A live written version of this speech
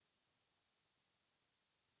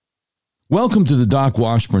Welcome to the Doc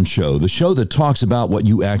Washburn Show, the show that talks about what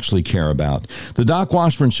you actually care about. The Doc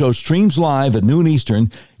Washburn Show streams live at noon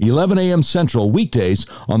Eastern, 11 a.m. Central, weekdays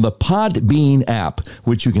on the Podbean app,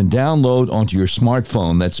 which you can download onto your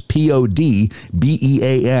smartphone. That's Podbean,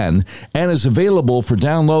 and is available for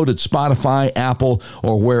download at Spotify, Apple,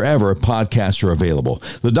 or wherever podcasts are available.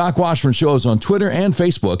 The Doc Washburn Show is on Twitter and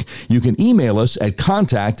Facebook. You can email us at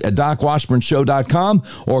contact@docwashburnshow.com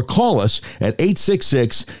or call us at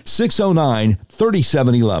 866-609-3711. All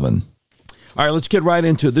right, let's get right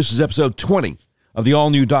into it. This is episode 20 of the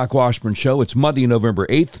all-new Doc Washburn Show. It's Monday, November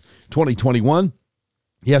 8th, 2021.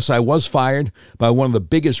 Yes, I was fired by one of the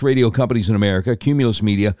biggest radio companies in America, Cumulus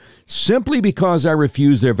Media, simply because I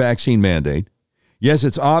refused their vaccine mandate. Yes,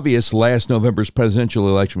 it's obvious last November's presidential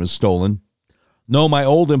election was stolen. No, my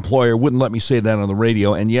old employer wouldn't let me say that on the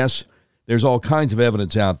radio. And yes, there's all kinds of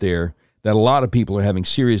evidence out there that a lot of people are having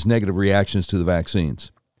serious negative reactions to the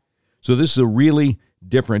vaccines. So this is a really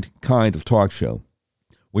different kind of talk show.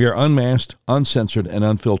 We are unmasked, uncensored, and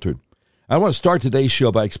unfiltered. I want to start today's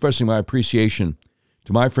show by expressing my appreciation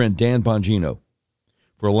to my friend Dan Bongino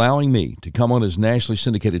for allowing me to come on his nationally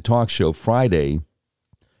syndicated talk show Friday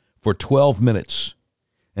for 12 minutes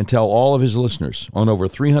and tell all of his listeners on over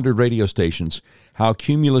 300 radio stations how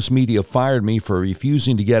Cumulus Media fired me for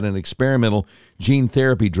refusing to get an experimental gene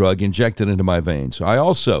therapy drug injected into my veins. I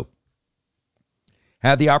also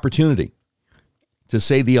had the opportunity to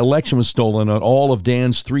say the election was stolen on all of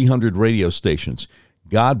Dan's 300 radio stations.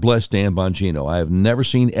 God bless Dan Bongino. I have never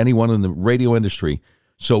seen anyone in the radio industry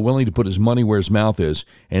so willing to put his money where his mouth is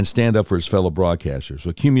and stand up for his fellow broadcasters.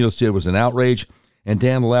 What Cumulus did was an outrage, and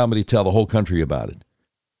Dan allowed me to tell the whole country about it.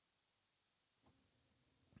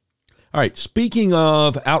 All right, speaking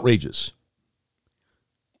of outrages,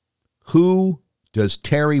 who does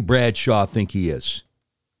Terry Bradshaw think he is?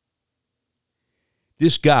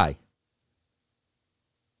 This guy.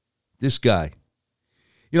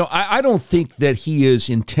 You know, I don't think that he is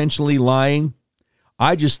intentionally lying.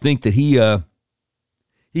 I just think that he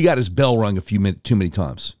got his bell rung too many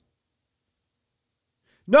times.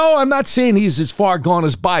 No, I'm not saying he's as far gone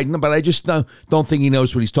as Biden, but I just don't think he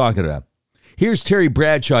knows what he's talking about. Here's Terry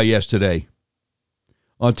Bradshaw yesterday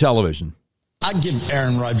on television. I'd give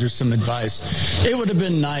Aaron Rodgers some advice. It would have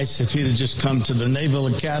been nice if he'd have just come to the Naval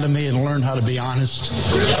Academy and learned how to be honest.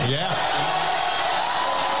 Yeah.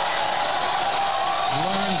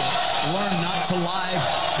 Learn not to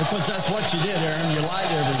lie, because that's what you did, Aaron. You lied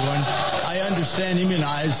to everyone. I understand,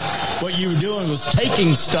 immunized. What you were doing was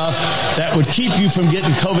taking stuff that would keep you from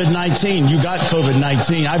getting COVID-19. You got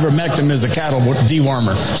COVID-19. Ivermectin is a cattle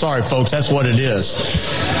dewormer. Sorry, folks, that's what it is.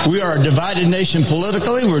 We are a divided nation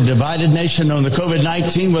politically. We're a divided nation on the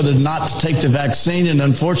COVID-19, whether or not to take the vaccine. And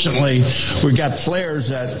unfortunately, we've got players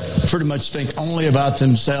that pretty much think only about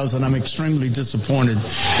themselves. And I'm extremely disappointed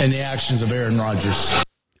in the actions of Aaron Rodgers.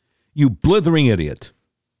 You blithering idiot.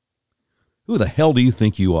 Who the hell do you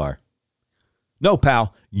think you are? No,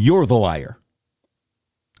 pal, you're the liar.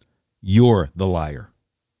 You're the liar.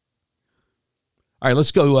 All right,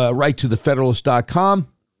 let's go right to thefederalist.com.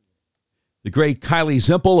 The great Kylie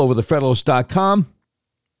Zimpel over thefederalist.com.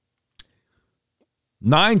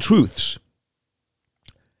 9 truths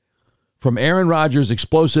from Aaron Rodgers'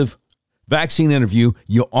 explosive vaccine interview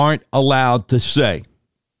you aren't allowed to say.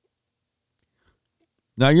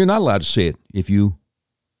 Now, you're not allowed to say it if you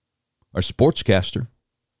are a sportscaster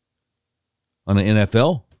on an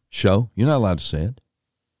NFL show. You're not allowed to say it.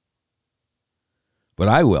 But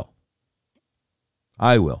I will.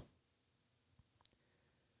 I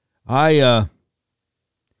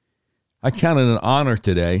count it an honor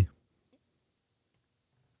today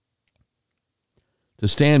to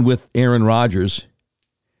stand with Aaron Rodgers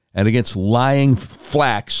and against lying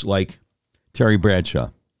flacks like Terry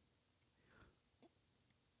Bradshaw.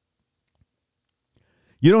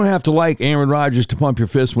 You don't have to like Aaron Rodgers to pump your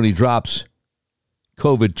fist when he drops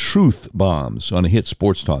COVID truth bombs on a hit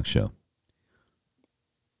sports talk show.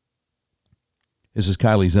 This is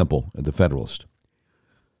Kylie Zimpel at The Federalist.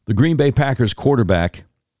 The Green Bay Packers quarterback,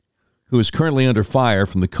 who is currently under fire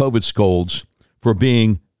from the COVID scolds for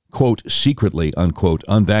being, quote, secretly, unquote,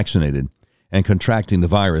 unvaccinated and contracting the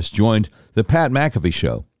virus, joined the Pat McAfee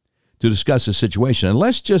show to discuss the situation. And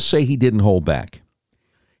let's just say he didn't hold back.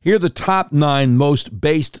 Here are the top 9 most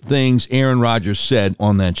based things Aaron Rodgers said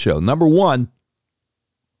on that show. Number 1,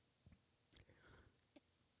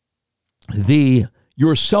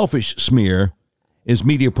 your selfish smear is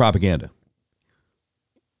media propaganda.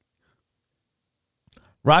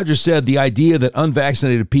 Rodgers said the idea that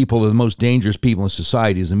unvaccinated people are the most dangerous people in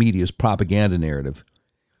society is the media's propaganda narrative.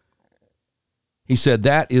 He said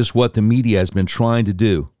that is what the media has been trying to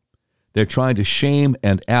do. They're trying to shame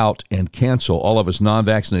and out and cancel all of us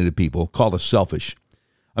non-vaccinated people, call us selfish.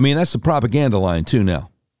 I mean, that's the propaganda line, too, now.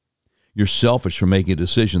 You're selfish for making a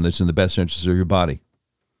decision that's in the best interest of your body.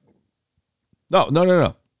 No.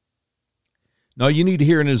 No, you need to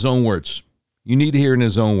hear it in his own words. You need to hear it in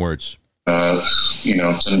his own words. To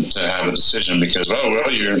have a decision because,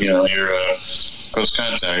 you're close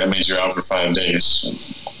contact. That means you're out for 5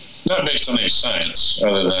 days. Not based on any science,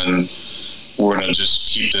 other than we're going to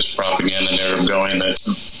just keep this propaganda narrative going that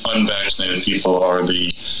unvaccinated people are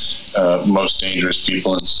the most dangerous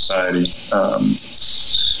people in society.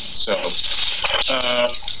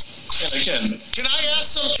 And again, can I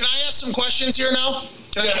ask some questions here now?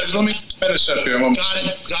 Let me finish up here. Got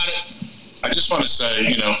it. I just want to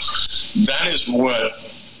say, that is what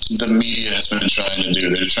the media has been trying to do.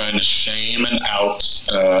 They're trying to shame and out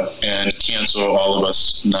and cancel all of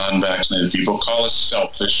us non-vaccinated people, call us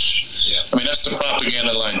selfish. Yeah. I mean, that's the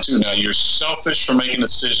propaganda line, too. Now, you're selfish for making a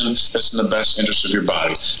decision that's in the best interest of your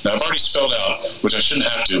body. Now, I've already spelled out, which I shouldn't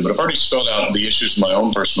have to, but I've already spelled out the issues of my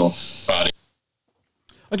own personal body.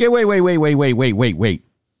 Okay, wait.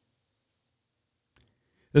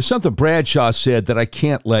 There's something Bradshaw said that I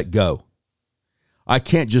can't let go. I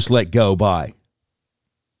can't just let go by.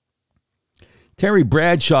 Terry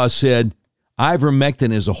Bradshaw said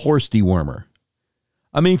ivermectin is a horse dewormer.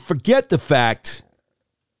 I mean, forget the fact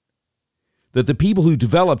that the people who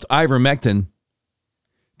developed ivermectin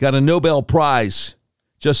got a Nobel Prize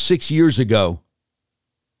just 6 years ago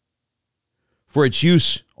for its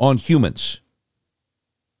use on humans.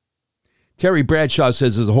 Terry Bradshaw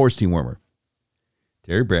says it's a horse dewormer.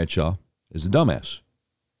 Terry Bradshaw is a dumbass.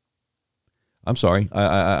 I'm sorry.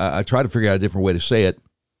 I try to figure out a different way to say it.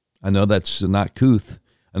 I know that's not couth.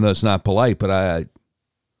 I know it's not polite, but I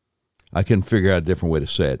couldn't figure out a different way to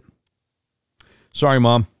say it. Sorry,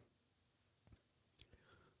 Mom.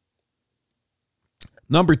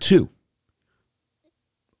 Number 2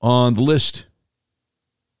 on the list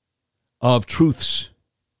of truths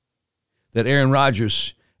that Aaron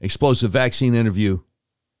Rodgers' explosive vaccine interview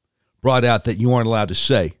brought out that you aren't allowed to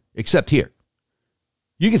say, except here.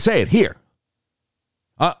 You can say it here.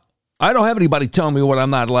 I don't have anybody telling me what I'm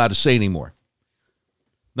not allowed to say anymore.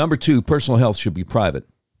 Number 2, personal health should be private.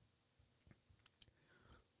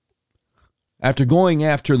 After going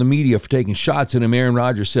after the media for taking shots at him, Aaron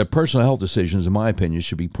Rodgers said personal health decisions, in my opinion,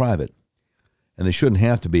 should be private. And they shouldn't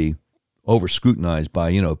have to be over-scrutinized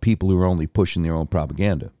by, people who are only pushing their own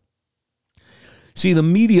propaganda. See, the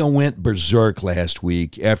media went berserk last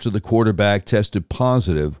week after the quarterback tested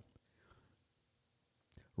positive,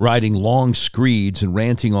 writing long screeds and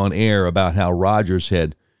ranting on air about how Rodgers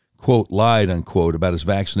had, quote, lied, unquote, about his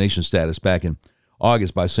vaccination status back in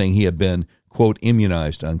August by saying he had been, quote,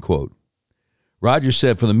 immunized, unquote. Rodgers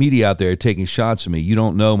said, for the media out there taking shots at me, you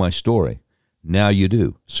don't know my story. Now you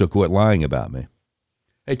do, so quit lying about me.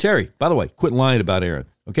 Hey, Terry, by the way, quit lying about Aaron.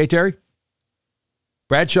 Okay, Terry?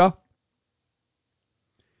 Bradshaw?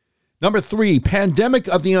 Number 3, pandemic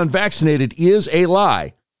of the unvaccinated is a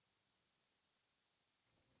lie.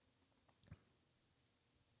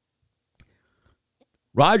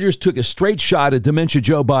 Rodgers took a straight shot at dementia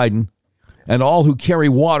Joe Biden and all who carry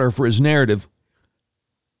water for his narrative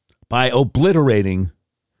by obliterating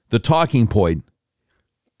the talking point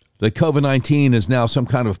that COVID-19 is now some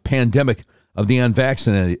kind of pandemic of the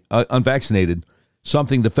unvaccinated,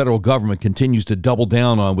 something the federal government continues to double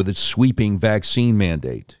down on with its sweeping vaccine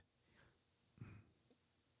mandate.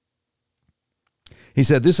 He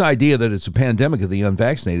said this idea that it's a pandemic of the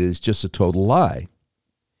unvaccinated is just a total lie.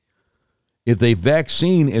 If the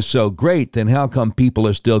vaccine is so great, then how come people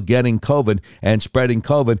are still getting COVID and spreading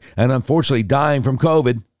COVID and unfortunately dying from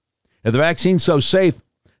COVID? If the vaccine's so safe,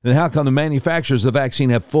 then how come the manufacturers of the vaccine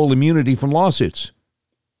have full immunity from lawsuits?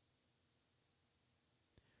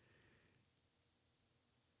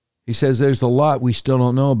 He says there's a lot we still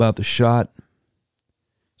don't know about the shot,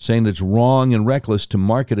 saying that it's wrong and reckless to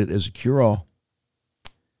market it as a cure-all.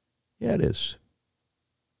 Yeah, it is.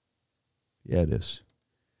 Yeah, it is.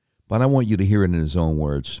 But I want you to hear it in his own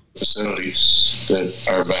words. Facilities that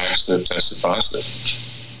are vaxxed that tested positive.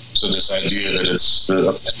 So this idea that it's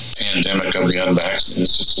a pandemic of the unvaccinated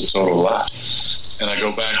is just a total lie. And I go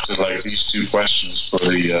back to these 2 questions for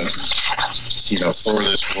the, for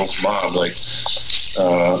this woke mob.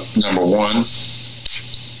 Number 1,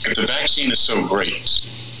 if the vaccine is so great,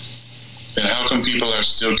 then how come people are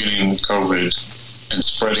still getting COVID and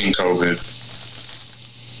spreading COVID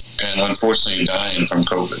and unfortunately dying from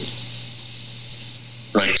COVID?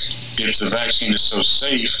 If the vaccine is so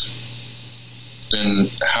safe, then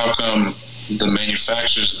how come the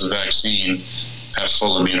manufacturers of the vaccine have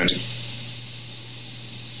full immunity?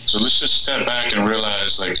 So let's just step back and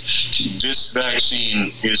realize, like, this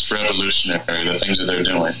vaccine is revolutionary, the things that they're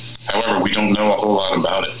doing. However, we don't know a whole lot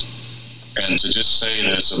about it. And to just say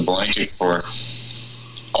that it's a blanket for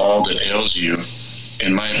all that ails you,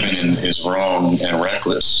 in my opinion, is wrong and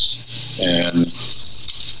reckless. And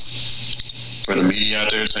for the media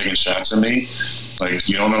out there taking shots at me, like,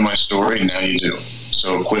 you don't know my story, now you do.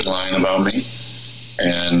 So quit lying about me.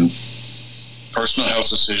 And personal health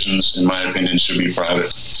decisions, in my opinion, should be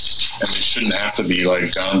private. And they shouldn't have to be,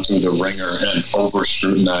 like, gone through the ringer and over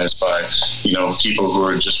scrutinized by, people who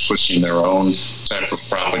are just pushing their own type of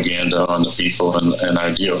propaganda on the people and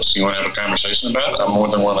ideals. You want to have a conversation about it? I'm more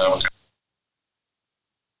than willing to have a conversation.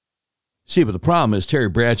 See, but the problem is Terry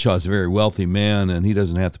Bradshaw is a very wealthy man, and he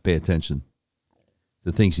doesn't have to pay attention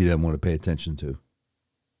to things he doesn't want to pay attention to.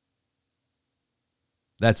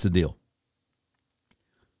 That's the deal.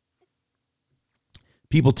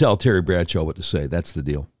 People tell Terry Bradshaw what to say. That's the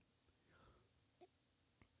deal.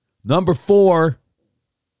 Number 4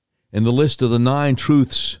 in the list of the 9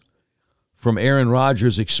 truths from Aaron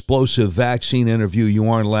Rodgers' explosive vaccine interview you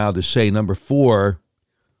aren't allowed to say. Number 4,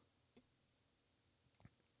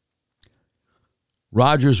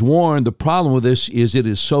 Rodgers warned the problem with this is it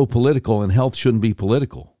is so political, and health shouldn't be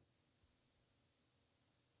political.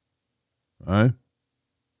 All right?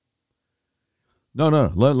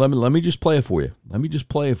 No. Let me just play it for you.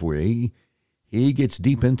 He gets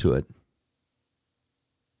deep into it.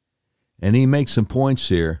 And he makes some points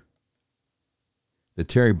here that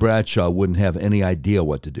Terry Bradshaw wouldn't have any idea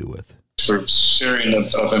what to do with. For sharing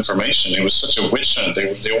of information. It was such a witch hunt. They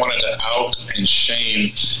wanted to out and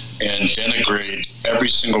shame and denigrate every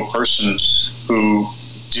single person who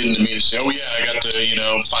didn't immediately say, oh yeah, I got the,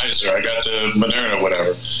 Pfizer, I got the Moderna,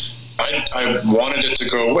 whatever. I wanted it to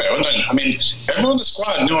go away. Everyone in the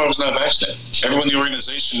squad knew I was not vaccinated. Everyone in the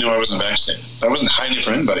organization knew I wasn't vaccinated. I wasn't hiding it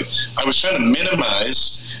from anybody. I was trying to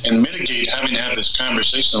minimize and mitigate having to have this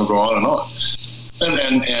conversation that would go on and on.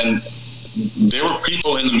 And there were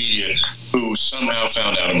people in the media who somehow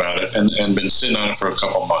found out about it and been sitting on it for a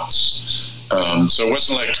couple months. So it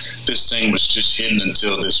wasn't like this thing was just hidden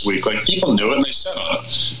until this week. Like, people knew it and they sat on it.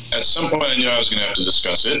 At some point I knew I was going to have to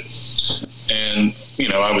discuss it. And,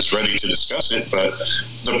 I was ready to discuss it. But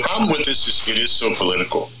the problem with this is it is so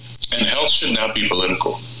political. And health should not be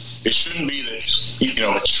political. It shouldn't be that,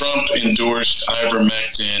 Trump endorsed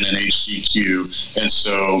ivermectin and HCQ, and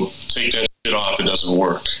so take that shit off, it doesn't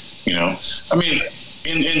work. In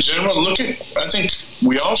general, I think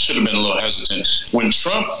we all should have been a little hesitant. When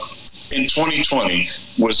Trump in 2020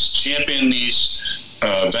 was championing these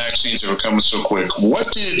vaccines that were coming so quick,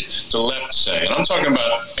 what did the left say? And I'm talking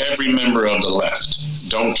about every member of the left.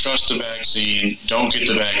 Don't trust the vaccine. Don't get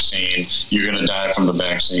the vaccine. You're going to die from the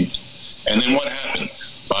vaccine. And then what happened?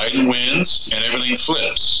 Biden wins and everything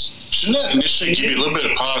flips. Shouldn't that initially give you a little bit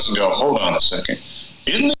of pause and go, hold on a second.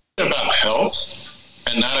 Isn't it about health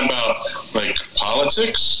and not about,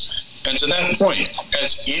 politics? And to that point,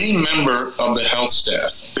 has any member of the health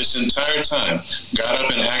staff this entire time got up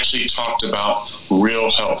and actually talked about real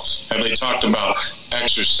health? Have they talked about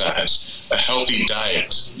exercise, a healthy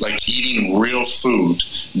diet, like eating real food,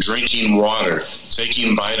 drinking water,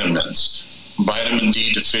 taking vitamins, vitamin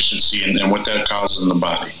D deficiency, and what that causes in the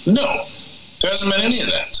body? No, there hasn't been any of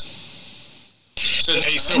that.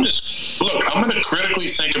 I'm going to critically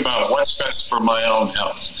think about what's best for my own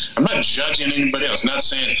health. I'm not judging anybody else. I'm not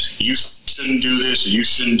saying you shouldn't do this or you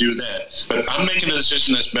shouldn't do that. But I'm making a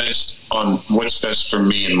decision that's based on what's best for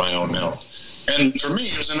me and my own health. And for me,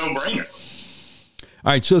 it was a no-brainer.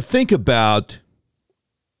 All right, so think about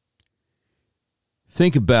the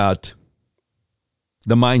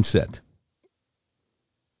mindset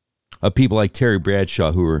of people like Terry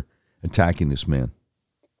Bradshaw who are attacking this man.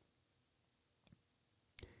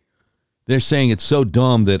 They're saying it's so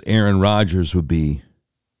dumb that Aaron Rodgers would be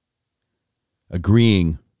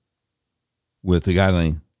agreeing with a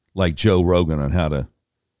guy like Joe Rogan on how to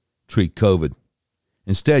treat COVID.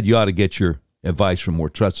 Instead, you ought to get your advice from more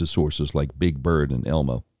trusted sources like Big Bird and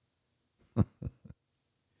Elmo.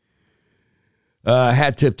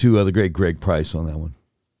 Hat tip to the great Greg Price on that one.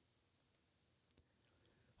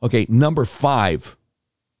 Okay, number 5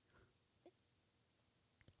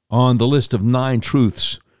 on the list of 9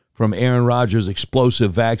 truths from Aaron Rodgers'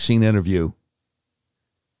 explosive vaccine interview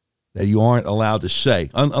that you aren't allowed to say,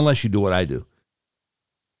 unless you do what I do.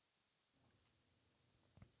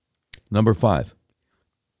 Number 5.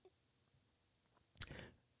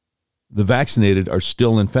 The vaccinated are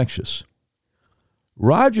still infectious.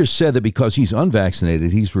 Rodgers said that because he's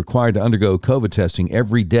unvaccinated, he's required to undergo COVID testing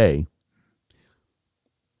every day,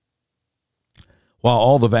 while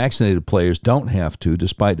all the vaccinated players don't have to,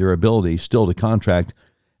 despite their ability still to contract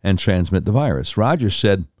and transmit the virus. Rogers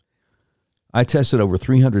said, I tested over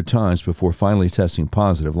 300 times before finally testing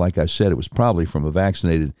positive. Like I said, it was probably from a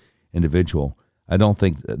vaccinated individual. I don't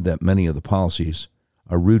think that many of the policies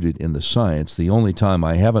are rooted in the science. The only time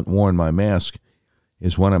I haven't worn my mask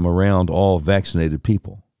is when I'm around all vaccinated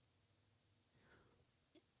people.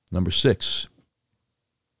 Number 6,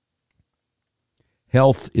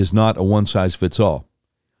 health is not a one-size-fits-all.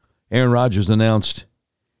 Aaron Rodgers announced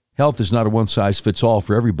health is not a one-size-fits-all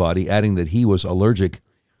for everybody, adding that he was allergic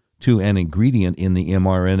to an ingredient in the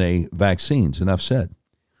mRNA vaccines. Enough said.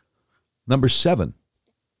 Number 7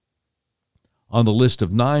 on the list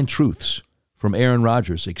of 9 truths from Aaron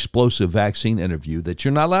Rodgers' explosive vaccine interview that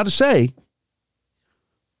you're not allowed to say.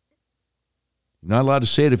 You're not allowed to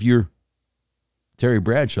say it if you're Terry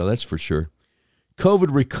Bradshaw, that's for sure. COVID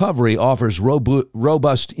recovery offers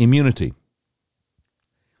robust immunity.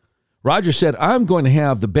 Rodgers said, I'm going to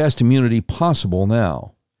have the best immunity possible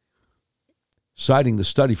now, citing the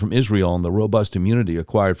study from Israel on the robust immunity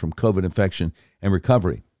acquired from COVID infection and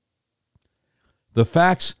recovery. The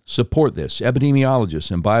facts support this.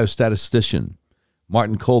 Epidemiologist and biostatistician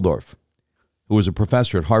Martin Kulldorff, who was a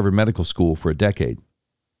professor at Harvard Medical School for a decade,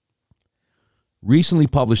 recently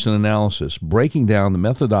published an analysis breaking down the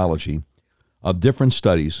methodology of different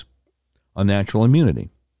studies on natural immunity.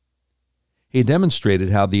 He demonstrated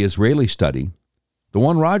how the Israeli study, the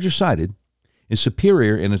one Rodgers cited, is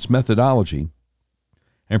superior in its methodology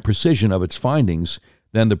and precision of its findings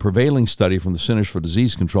than the prevailing study from the Centers for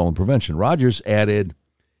Disease Control and Prevention. Rodgers added,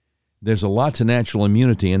 there's a lot to natural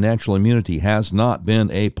immunity, and natural immunity has not been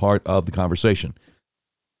a part of the conversation.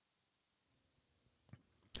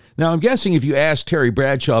 Now, I'm guessing if you asked Terry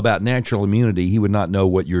Bradshaw about natural immunity, he would not know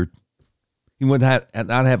he would not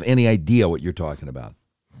have any idea what you're talking about.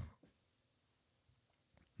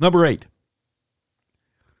 Number 8,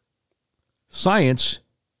 science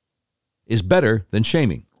is better than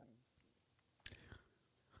shaming.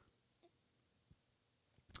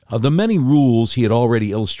 Of the many rules he had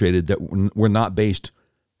already illustrated that were not based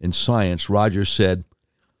in science, Rodgers said,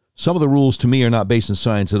 some of the rules to me are not based in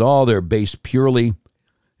science at all. They're based purely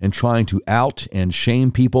in trying to out and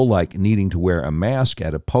shame people, like needing to wear a mask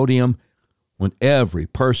at a podium when every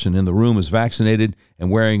person in the room is vaccinated,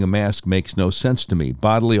 and wearing a mask makes no sense to me.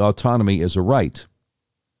 Bodily autonomy is a right.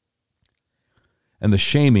 And the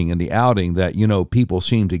shaming and the outing that, people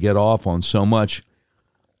seem to get off on so much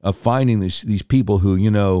of finding these people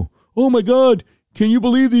who, oh my God, can you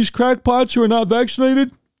believe these crackpots who are not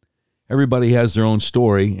vaccinated? Everybody has their own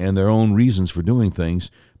story and their own reasons for doing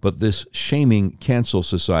things, but this shaming cancel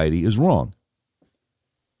society is wrong.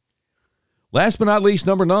 Last but not least,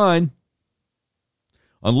 number 9,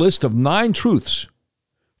 a list of 9 truths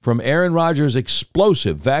from Aaron Rodgers'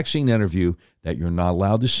 explosive vaccine interview that you're not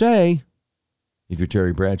allowed to say if you're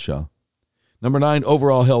Terry Bradshaw. Number 9,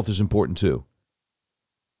 overall health is important too.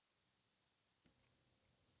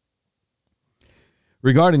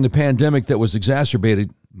 Regarding the pandemic that was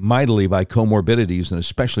exacerbated mightily by comorbidities and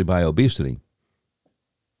especially by obesity,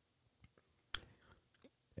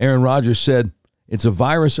 Aaron Rodgers said, it's a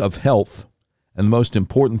virus of health, and the most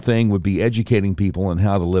important thing would be educating people on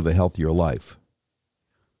how to live a healthier life.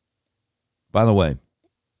 By the way,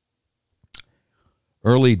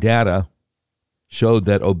 early data showed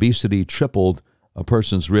that obesity tripled a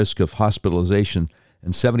person's risk of hospitalization,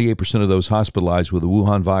 and 78% of those hospitalized with the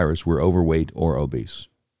Wuhan virus were overweight or obese.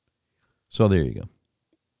 So there you go.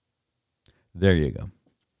 There you go.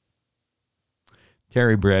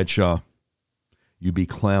 Terry Bradshaw, you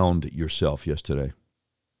beclowned yourself yesterday.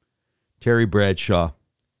 Terry Bradshaw,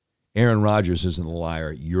 Aaron Rodgers isn't the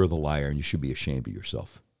liar. You're the liar, and you should be ashamed of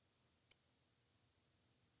yourself.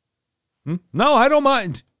 No, I don't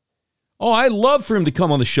mind. Oh, I'd love for him to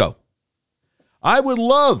come on the show. I would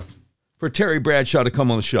love for Terry Bradshaw to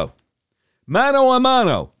come on the show. Mano a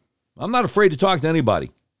mano. I'm not afraid to talk to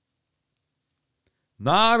anybody.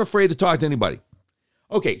 Not afraid to talk to anybody.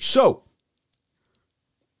 Okay, so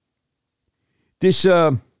this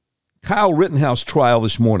Kyle Rittenhouse trial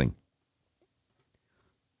this morning.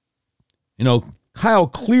 Kyle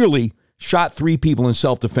clearly shot 3 people in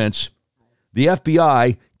self-defense. The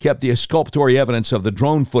FBI kept the exculpatory evidence of the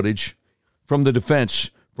drone footage from the defense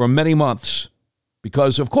for many months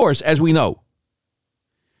because, of course, as we know,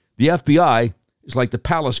 the FBI is like the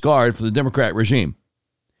palace guard for the Democrat regime.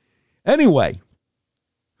 Anyway,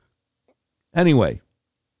 2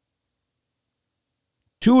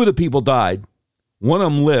 of the people died. One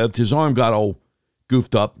of them lived. His arm got all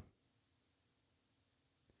goofed up.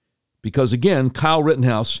 Because, again, Kyle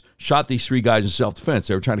Rittenhouse shot these 3 guys in self-defense.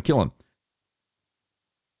 They were trying to kill him.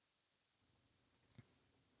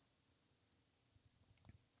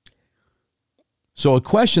 So a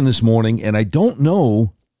question this morning, and I don't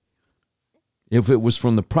know if it was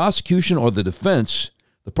from the prosecution or the defense.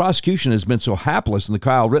 The prosecution has been so hapless in the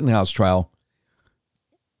Kyle Rittenhouse trial.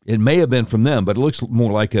 It may have been from them, but it looks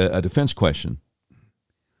more like a defense question.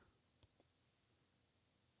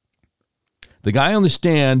 The guy on the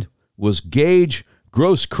stand was Gage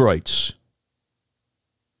Grosskreutz,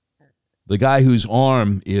 the guy whose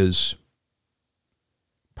arm is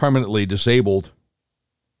permanently disabled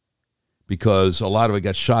because a lot of it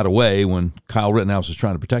got shot away when Kyle Rittenhouse was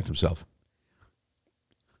trying to protect himself.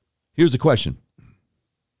 Here's the question.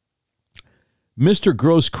 Mr.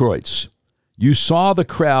 Grosskreutz, you saw the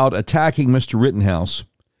crowd attacking Mr. Rittenhouse,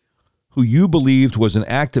 who you believed was an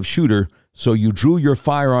active shooter, so you drew your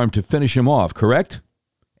firearm to finish him off, correct?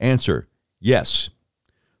 Answer, yes.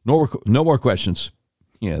 No more questions.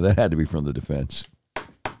 Yeah, that had to be from the defense.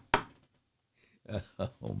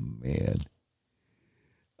 Oh, man.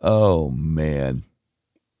 Oh, man.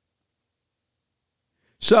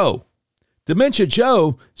 So, Dementia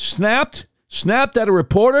Joe snapped at a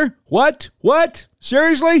reporter? What?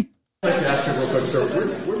 Seriously? I'd like to ask you real quick, sir,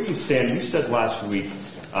 where do you stand? You said last week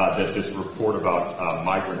that this report about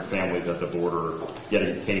migrant families at the border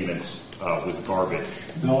getting payments was garbage.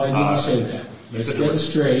 No, I didn't say that. Let's get it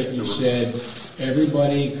straight. You said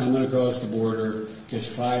everybody coming across the border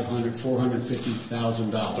gets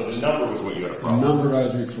 $450,000. So the number was what you had a The problem number I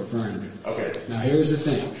was referring to. Okay. Now here's the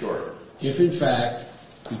thing. Sure. If in fact,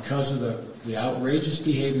 because of the outrageous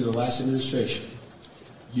behavior of the last administration,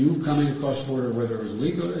 you coming across the border, whether it was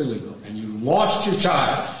legal or illegal, and you lost your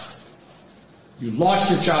child,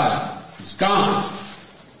 it's gone,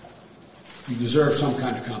 you deserve some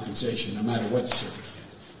kind of compensation, no matter what the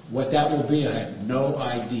circumstance. What that will be, I have no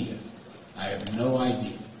idea.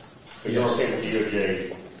 But you're saying the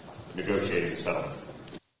DOJ negotiating a settlement.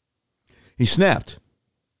 He snapped.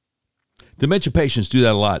 Dementia patients do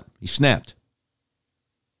that a lot. He snapped.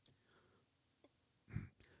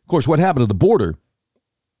 Of course, what happened at the border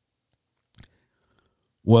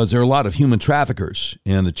was there are a lot of human traffickers,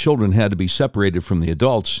 and the children had to be separated from the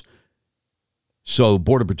adults so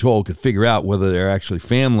Border Patrol could figure out whether they're actually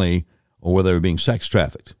family or whether they're being sex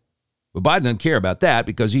trafficked. But Biden doesn't care about that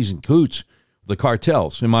because he's in cahoots with the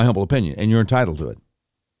cartels, in my humble opinion, and you're entitled to it.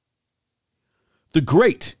 The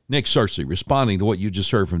great Nick Searcy, responding to what you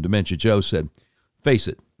just heard from Dementia Joe, said, face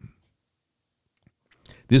it,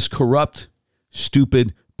 this corrupt,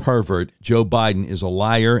 stupid pervert, Joe Biden, is a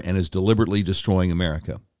liar and is deliberately destroying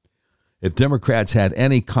America. If Democrats had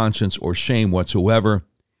any conscience or shame whatsoever,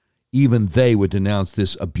 even they would denounce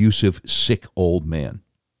this abusive, sick old man.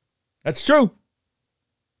 That's true.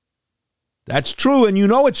 That's true, and you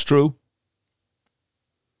know it's true.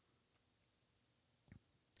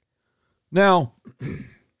 Now,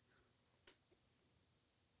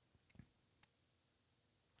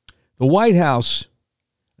 the White House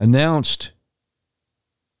announced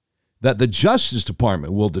that the Justice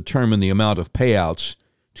Department will determine the amount of payouts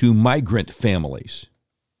to migrant families.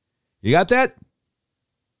 You got that?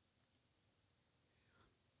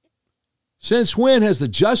 Since when has the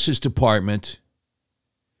Justice Department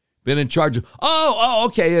been in charge of...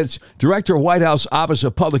 Okay, it's Director of White House Office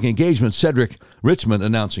of Public Engagement, Cedric Richmond,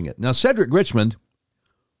 announcing it. Now, Cedric Richmond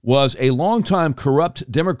was a longtime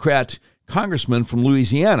corrupt Democrat congressman from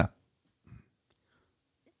Louisiana.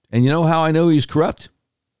 And you know how I know he's corrupt?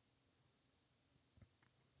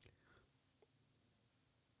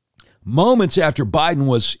 Moments after Biden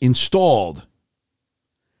was installed,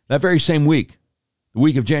 that very same week, the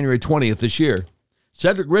week of January 20th this year,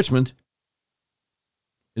 Cedric Richmond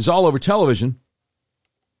is all over television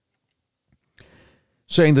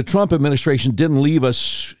saying the Trump administration didn't leave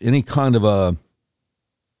us any kind of a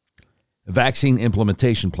vaccine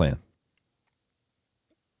implementation plan.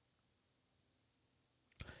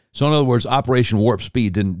 So in other words, Operation Warp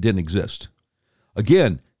Speed didn't exist.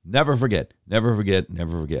 Again, never forget.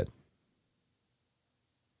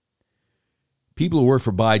 People who work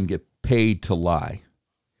for Biden get paid to lie,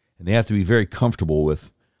 and they have to be very comfortable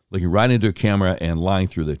with looking right into a camera and lying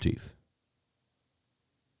through their teeth.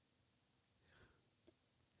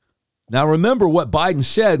 Now, remember what Biden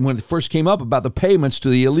said when it first came up about the payments to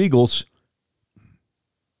the illegals.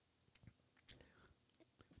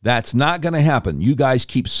 That's not going to happen. You guys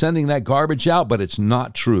keep sending that garbage out, but it's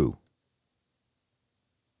not true.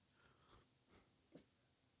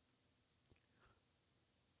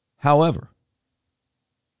 However,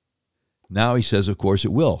 now he says, of course,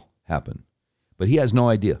 it will happen. But he has no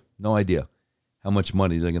idea how much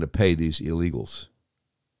money they're going to pay these illegals,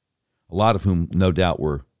 a lot of whom, no doubt,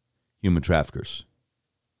 were human traffickers.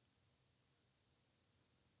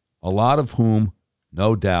 A lot of whom,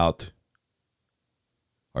 no doubt,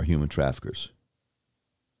 are human traffickers.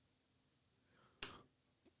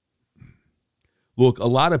 Look, a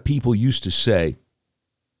lot of people used to say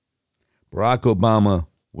Barack Obama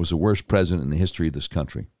was the worst president in the history of this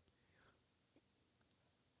country.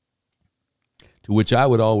 To which I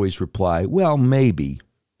would always reply, well, maybe,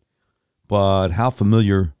 but how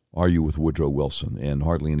familiar are you with Woodrow Wilson? And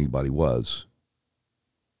hardly anybody was.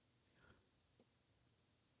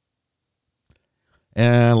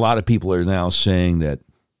 And a lot of people are now saying that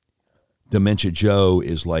Dementia Joe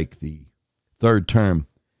is like the third term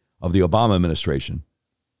of the Obama administration.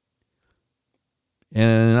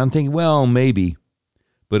 And I'm thinking, well, maybe,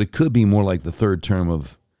 but it could be more like the third term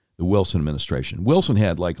of the Wilson administration. Wilson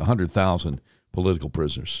had like 100,000 political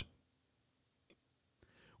prisoners.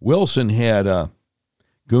 Wilson had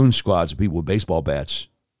goon squads of people with baseball bats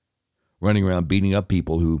running around beating up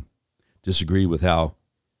people who disagreed with how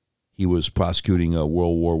he was prosecuting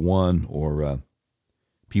World War I, or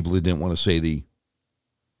people who didn't want to say the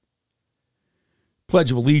Pledge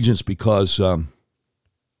of Allegiance because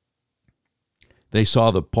they saw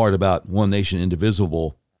the part about one nation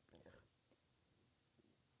indivisible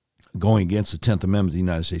going against the 10th Amendment of the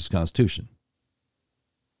United States Constitution.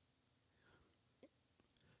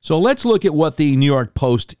 So let's look at what the New York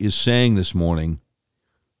Post is saying this morning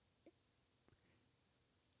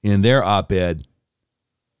in their op-ed.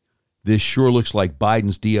 This sure looks like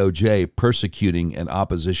Biden's DOJ persecuting an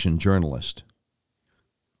opposition journalist.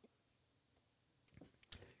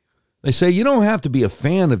 They say you don't have to be a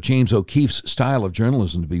fan of James O'Keefe's style of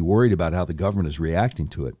journalism to be worried about how the government is reacting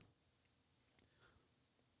to it.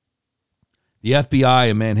 The FBI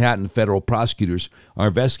and Manhattan federal prosecutors are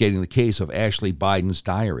investigating the case of Ashley Biden's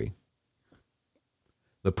diary.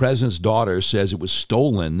 The president's daughter says it was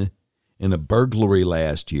stolen in a burglary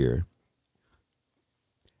last year.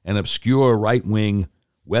 An obscure right-wing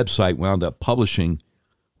website wound up publishing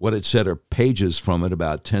what it said are pages from it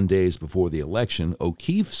about 10 days before the election.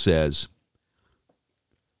 O'Keefe says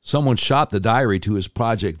someone shot the diary to his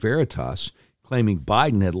Project Veritas, claiming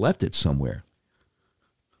Biden had left it somewhere.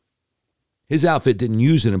 His outfit didn't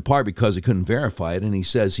use it in part because it couldn't verify it, and he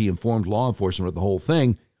says he informed law enforcement of the whole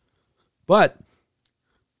thing. But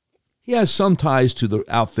he has some ties to the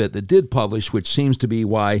outfit that did publish, which seems to be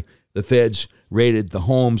why the feds raided the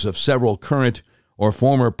homes of several current or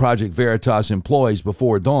former Project Veritas employees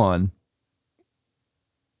before dawn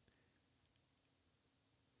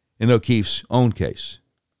in O'Keefe's own case.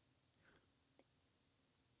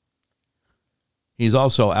 He's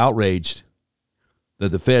also outraged that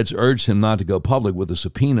the feds urged him not to go public with the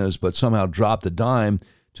subpoenas, but somehow dropped a dime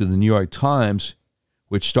to the New York Times,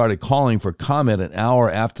 which started calling for comment an hour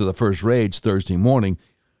after the first raids Thursday morning.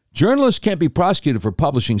 Journalists can't be prosecuted for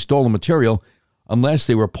publishing stolen material unless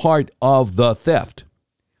they were part of the theft.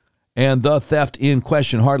 And the theft in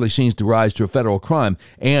question hardly seems to rise to a federal crime,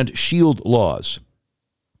 and shield laws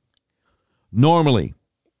normally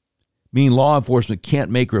mean law enforcement can't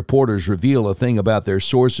make reporters reveal a thing about their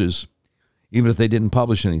sources, even if they didn't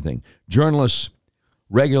publish anything. Journalists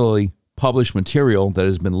regularly publish material that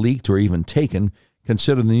has been leaked or even taken.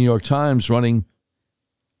 Consider the New York Times running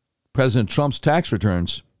President Trump's tax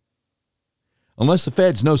returns. Unless the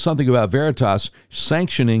feds know something about Veritas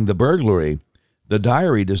sanctioning the burglary, the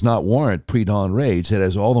diary does not warrant pre-dawn raids. It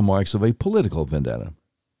has all the marks of a political vendetta.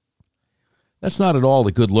 That's not at all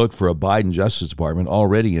a good look for a Biden Justice Department,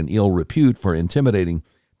 already in ill repute for intimidating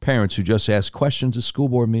parents who just ask questions at school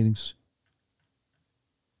board meetings.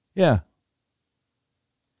 Yeah.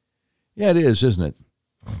 Yeah, it is, isn't it?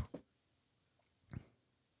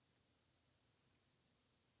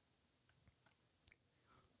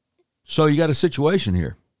 So you got a situation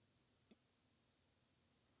here.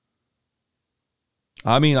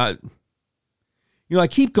 I mean, I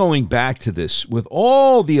keep going back to this with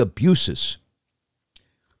all the abuses,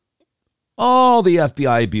 all the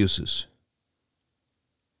FBI abuses,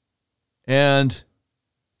 and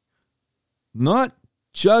not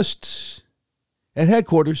just at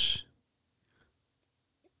headquarters,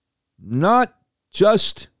 not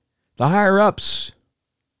just the higher-ups.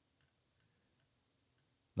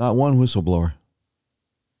 Not one whistleblower.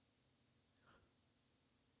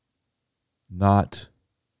 Not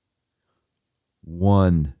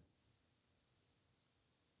one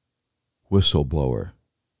whistleblower.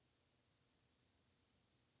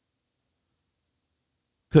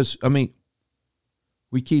 Because, I mean,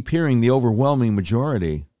 we keep hearing the overwhelming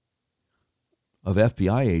majority of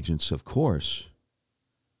FBI agents, of course,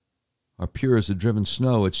 are pure as the driven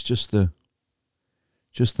snow. It's just the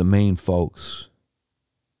main folks.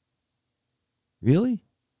 Really?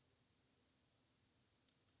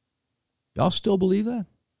 Y'all still believe that?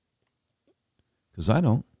 Because I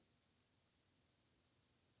don't.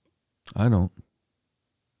 I don't.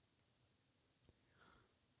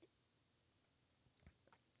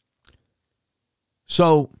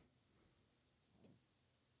 So,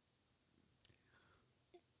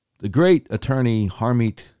 the great attorney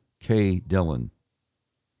Harmeet K. Dillon,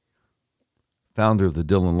 founder of the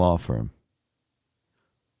Dillon Law Firm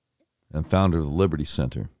and founder of the Liberty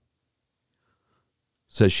Center,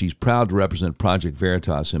 says she's proud to represent Project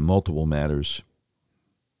Veritas in multiple matters.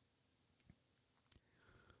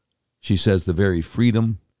 She says the very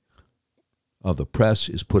freedom of the press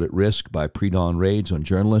is put at risk by pre-dawn raids on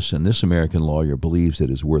journalists, and this American lawyer believes it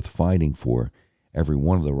is worth fighting for every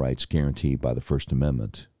one of the rights guaranteed by the First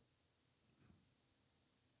Amendment.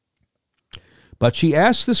 But she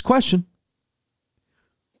asks this question: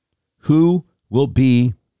 who will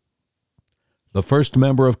be the first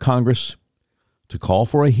member of Congress to call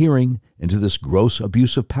for a hearing into this gross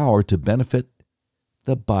abuse of power to benefit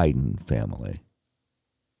the Biden family?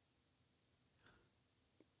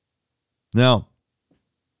 Now,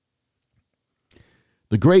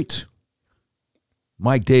 the great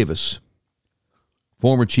Mike Davis,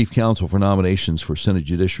 former chief counsel for nominations for Senate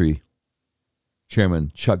Judiciary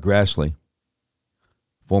Chairman Chuck Grassley,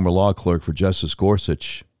 former law clerk for Justice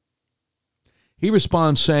Gorsuch, he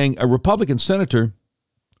responds saying a Republican senator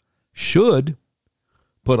should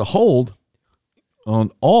put a hold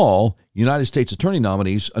on all United States attorney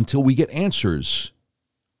nominees until we get answers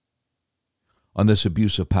on this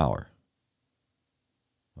abuse of power.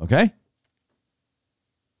 Okay?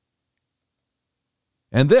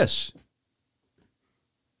 And this: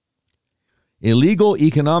 illegal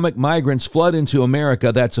economic migrants flood into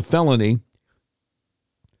America. That's a felony.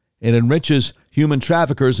 It enriches human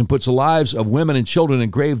traffickers and puts the lives of women and children in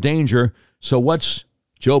grave danger. So what's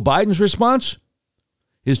Joe Biden's response?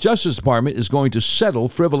 His Justice Department is going to settle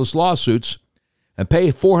frivolous lawsuits and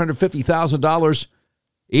pay $450,000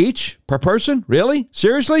 each per person? Really?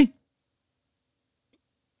 Seriously?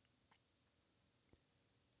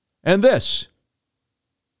 And this,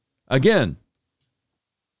 again,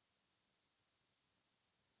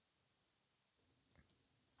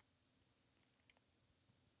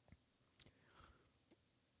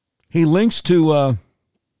 he links to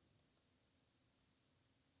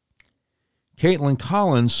Caitlin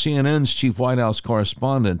Collins, CNN's chief White House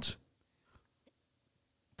correspondent,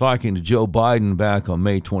 talking to Joe Biden back on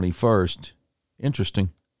May 21st.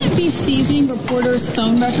 Interesting. Would it be seizing reporters'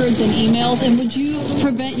 phone records and emails, and would you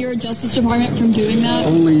prevent your Justice Department from doing that?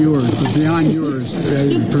 Only yours, but beyond yours,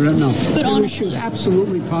 no. But honestly,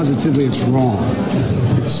 absolutely, positively, it's wrong.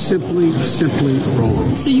 It's simply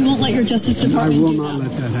wrong. So you won't let your Justice Department I will do not that?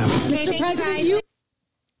 let that happen. Okay, Mr. President,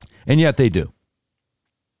 And yet they do.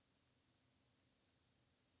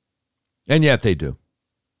 And yet they do.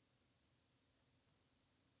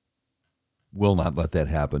 Will not let that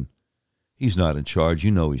happen. He's not in charge. You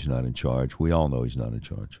know he's not in charge. We all know he's not in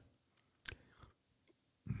charge.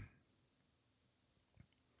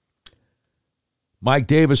 Mike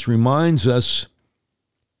Davis reminds us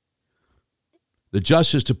the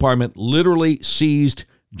Justice Department literally seized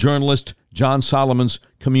journalist John Solomon's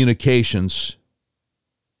communications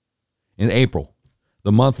in April,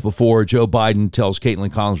 the month before Joe Biden tells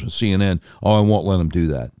Caitlin Collins from CNN, oh, I won't let him do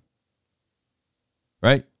that.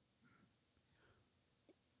 Right?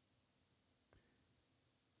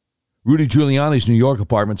 Rudy Giuliani's New York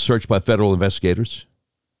apartment searched by federal investigators.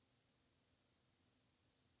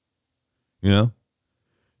 You know,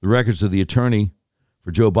 the records of the attorney for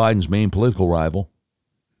Joe Biden's main political rival.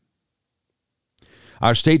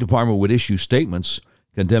 Our State Department would issue statements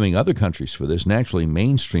condemning other countries for this. Naturally,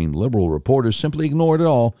 mainstream liberal reporters simply ignore it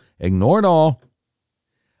all,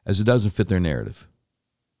 as it doesn't fit their narrative.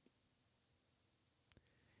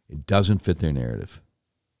 It doesn't fit their narrative.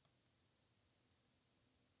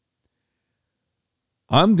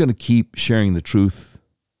 I'm going to keep sharing the truth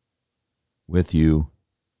with you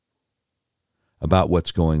about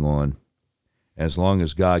what's going on as long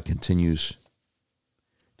as God continues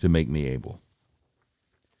to make me able.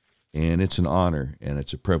 And it's an honor and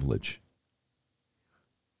it's a privilege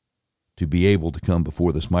to be able to come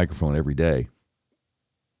before this microphone every day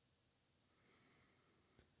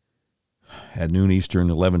at noon Eastern,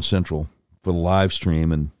 11 Central for the live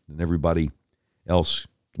stream, and everybody else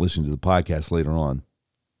listening to the podcast later on.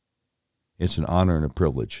 It's an honor and a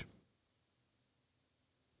privilege.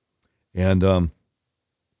 And one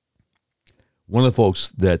of the folks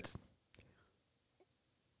that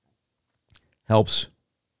helps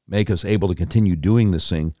make us able to continue doing this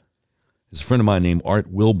thing is a friend of mine named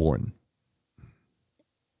Art Wilborn.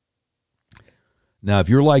 Now, if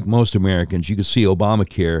you're like most Americans, you could see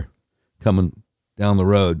Obamacare coming down the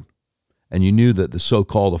road and you knew that the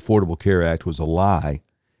so-called Affordable Care Act was a lie,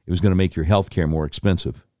 it was going to make your health care more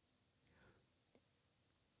expensive.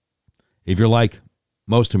 If you're like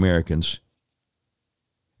most Americans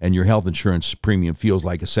and your health insurance premium feels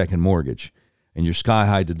like a second mortgage and your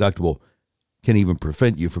sky-high deductible can even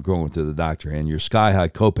prevent you from going to the doctor and your sky-high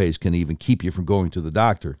copays can even keep you from going to the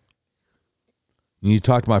doctor, you need to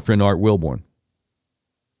talk to my friend Art Wilborn.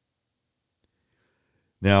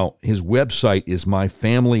 Now, his website is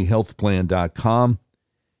myfamilyhealthplan.com.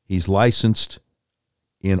 He's licensed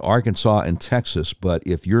in Arkansas and Texas, but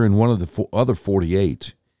if you're in one of the other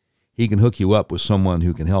 48, he can hook you up with someone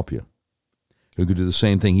who can help you, who can do the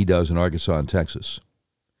same thing he does in Arkansas and Texas.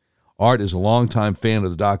 Art is a longtime fan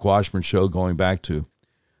of the Doc Washburn Show, going back to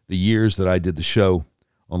the years that I did the show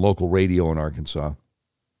on local radio in Arkansas.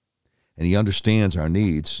 And he understands our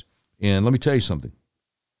needs. And let me tell you something.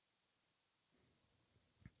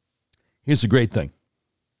 Here's the great thing.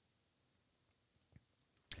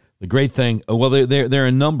 The great thing, well, there are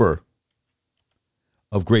a number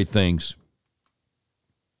of great things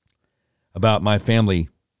about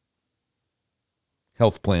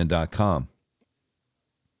myfamilyhealthplan.com.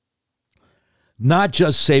 Not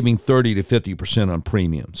just saving 30 to 50% on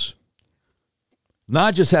premiums.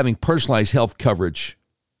 Not just having personalized health coverage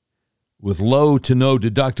with low to no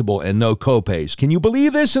deductible and no copays. Can you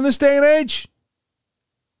believe this in this day and age?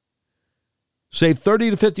 Save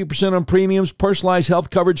 30 to 50% on premiums, personalized health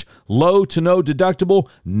coverage, low to no deductible,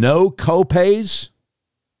 no copays.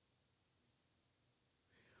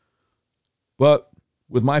 But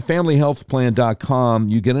with myfamilyhealthplan.com,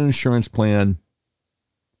 you get an insurance plan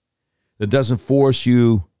that doesn't force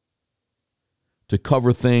you to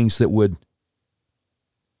cover things that would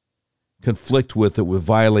conflict with, that would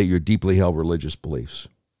violate your deeply held religious beliefs.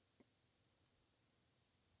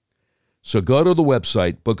 So go to the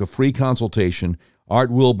website, book a free consultation.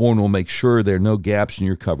 Art Wilborn will make sure there are no gaps in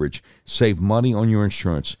your coverage. Save money on your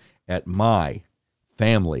insurance at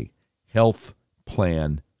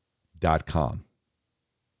myfamilyhealthplan.com.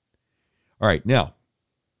 All right, now,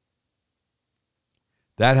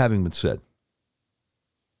 that having been said,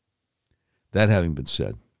 I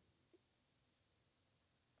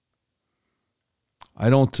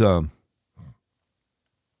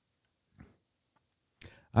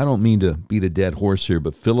don't mean to beat a dead horse here,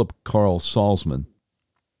 but Philip Carl Salzman,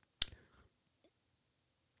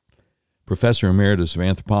 professor emeritus of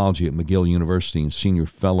anthropology at McGill University and senior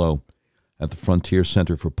fellow at the Frontier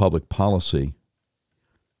Center for Public Policy,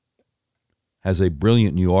 has a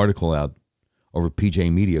brilliant new article out over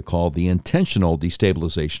PJ Media called The Intentional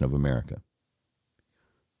Destabilization of America.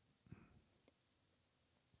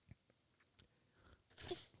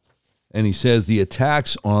 And he says the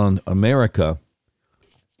attacks on America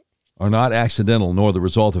are not accidental nor the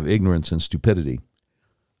result of ignorance and stupidity.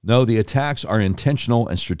 No, the attacks are intentional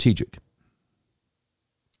and strategic.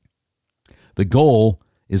 The goal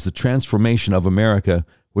is the transformation of America,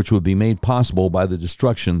 which would be made possible by the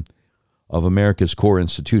destruction of America's core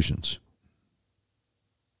institutions.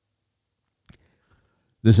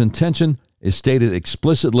 This intention is stated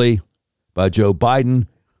explicitly by Joe Biden,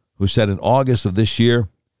 who said in August of this year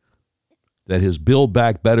that his Build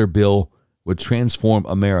Back Better bill would transform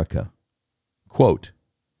America. Quote,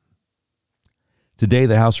 today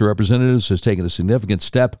the House of Representatives has taken a significant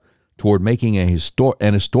step toward making an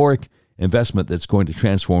historic investment that's going to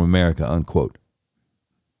transform America, unquote.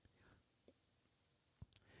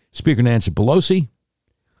 Speaker Nancy Pelosi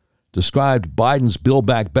described Biden's Build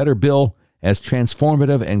Back Better bill as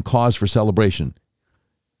transformative and cause for celebration.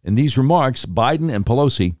 In these remarks, Biden and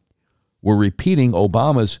Pelosi were repeating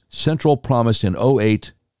Obama's central promise in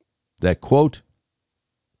 2008 that, quote,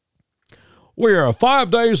 we are 5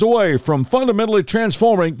 days away from fundamentally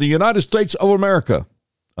transforming the United States of America,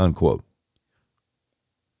 unquote.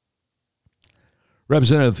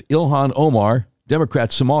 Representative Ilhan Omar, Democrat,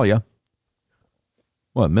 Somalia,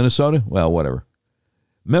 Minnesota? Well, whatever.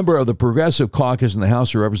 Member of the Progressive Caucus in the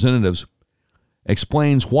House of Representatives,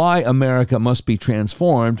 explains why America must be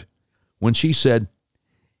transformed when she said,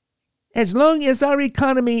 as long as our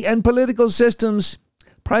economy and political systems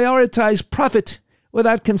prioritize profit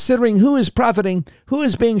without considering who is profiting, who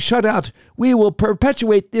is being shut out, we will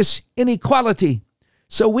perpetuate this inequality.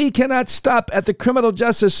 So we cannot stop at the criminal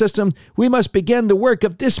justice system. We must begin the work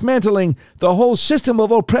of dismantling the whole system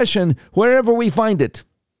of oppression wherever we find it.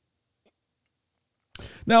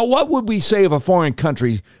 Now, what would we say if a foreign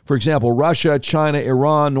country, for example, Russia, China,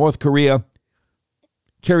 Iran, North Korea,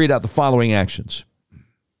 carried out the following actions?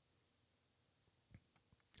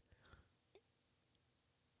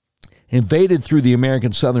 Invaded through the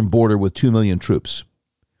American southern border with 2 million troops.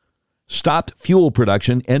 stopped fuel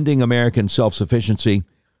production, ending American self-sufficiency,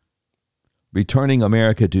 returning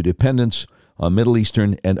America to dependence on Middle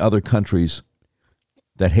Eastern and other countries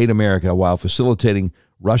that hate America while facilitating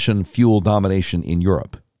Russian fuel domination in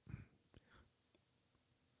Europe.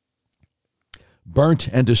 Burnt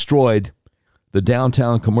and destroyed the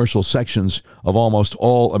downtown commercial sections of almost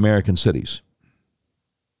all American cities.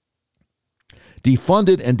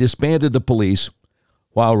 Defunded and disbanded the police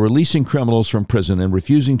while releasing criminals from prison and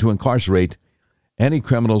refusing to incarcerate any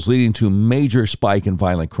criminals, leading to a major spike in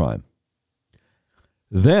violent crime.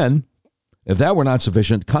 Then, if that were not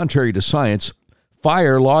sufficient, contrary to science,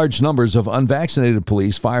 fire large numbers of unvaccinated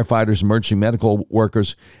police, firefighters, emergency medical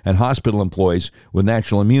workers, and hospital employees with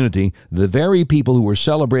natural immunity, the very people who were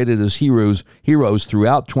celebrated as heroes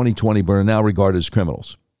throughout 2020 but are now regarded as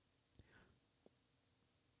criminals.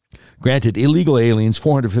 Granted illegal aliens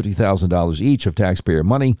 $450,000 each of taxpayer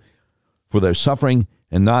money for their suffering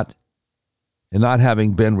and not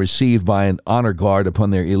having been received by an honor guard upon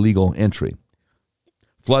their illegal entry.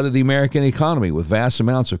 Flooded the American economy with vast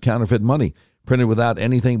amounts of counterfeit money printed without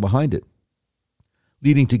anything behind it,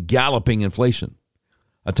 leading to galloping inflation,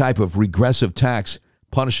 a type of regressive tax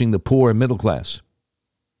punishing the poor and middle class.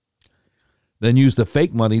 Then used the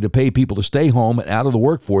fake money to pay people to stay home and out of the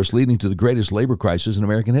workforce, leading to the greatest labor crisis in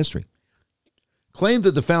American history. Claimed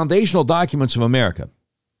that the foundational documents of America,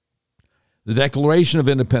 the Declaration of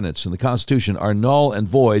Independence and the Constitution, are null and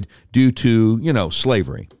void due to,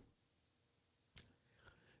 slavery.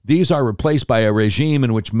 These are replaced by a regime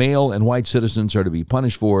in which male and white citizens are to be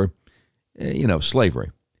punished for,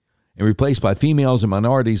 slavery, and replaced by females and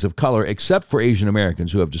minorities of color, except for Asian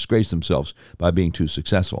Americans who have disgraced themselves by being too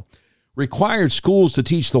successful. Required schools to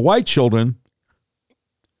teach the white children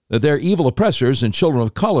that they're evil oppressors and children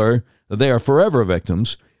of color that they are forever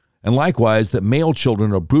victims, and likewise that male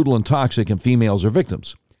children are brutal and toxic and females are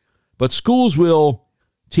victims. But schools will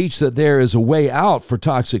teach that there is a way out for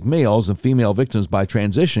toxic males and female victims by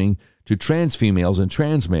transitioning to trans females and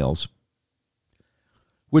trans males,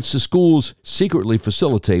 which the schools secretly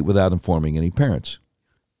facilitate without informing any parents.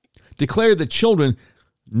 Declare that children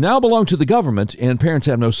now belong to the government and parents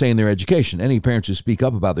have no say in their education. Any parents who speak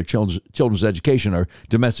up about their children's education are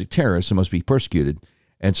domestic terrorists and must be persecuted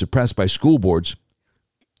and suppressed by school boards,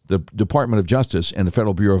 the Department of Justice, and the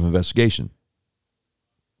Federal Bureau of Investigation.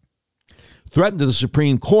 Threatened to the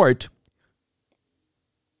Supreme Court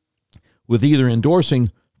with either endorsing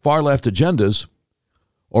far-left agendas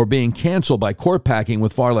or being canceled by court packing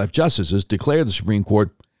with far-left justices, declared the Supreme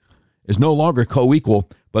Court is no longer co-equal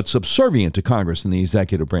but subservient to Congress and the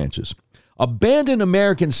executive branches. Abandon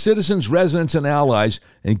American citizens, residents, and allies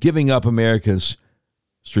in giving up America's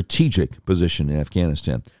strategic position in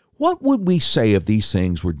Afghanistan. What would we say if these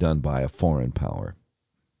things were done by a foreign power?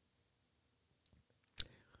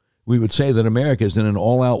 We would say that America is in an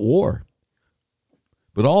all-out war.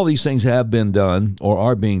 But all these things have been done or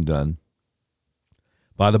are being done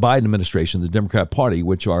by the Biden administration, the Democrat Party,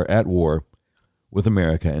 which are at war with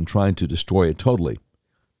America and trying to destroy it totally.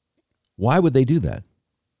 Why would they do that?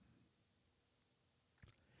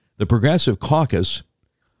 The Progressive Caucus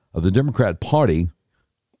of the Democrat Party,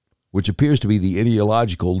 which appears to be the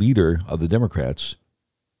ideological leader of the Democrats,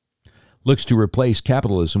 looks to replace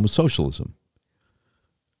capitalism with socialism.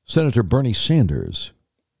 Senator Bernie Sanders,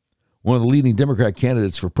 one of the leading Democrat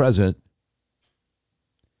candidates for president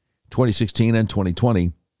 2016 and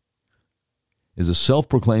 2020, is a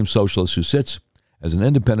self-proclaimed socialist who sits as an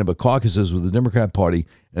independent but caucuses with the Democrat Party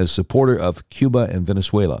and is a supporter of Cuba and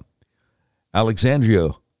Venezuela. Alexandria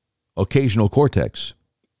Ocasio-Cortez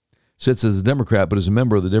sits as a Democrat but is a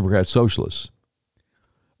member of the Democrat Socialists.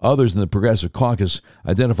 Others in the Progressive Caucus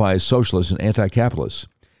identify as socialists and anti-capitalists.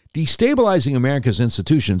 Destabilizing America's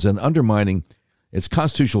institutions and undermining its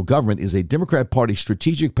constitutional government is a Democrat Party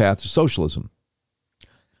strategic path to socialism.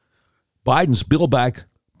 Biden's Build Back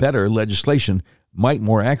Better legislation might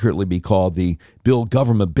more accurately be called the Build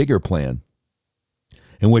Government Bigger plan,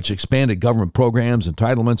 in which expanded government programs,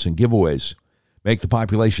 entitlements, and giveaways make the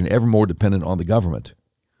population ever more dependent on the government.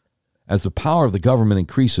 As the power of the government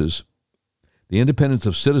increases, the independence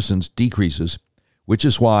of citizens decreases, which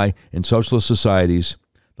is why in socialist societies,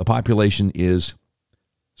 the population is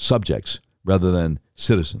subjects rather than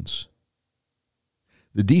citizens.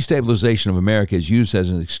 The destabilization of America is used as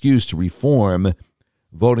an excuse to reform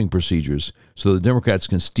voting procedures so the Democrats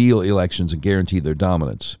can steal elections and guarantee their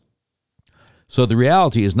dominance. So the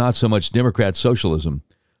reality is not so much Democrat socialism,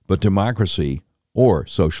 but democracy or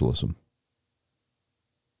socialism.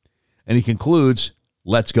 And he concludes,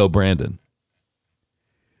 let's go, Brandon.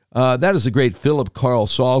 That is the great Philip Carl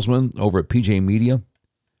Salzman over at PJ Media.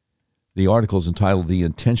 The article is entitled The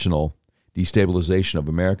Intentional destabilization of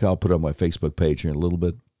America. I'll put it on my Facebook page here in a little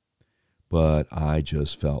bit. But I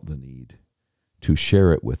just felt the need to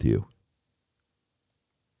share it with you.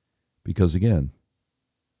 Because again,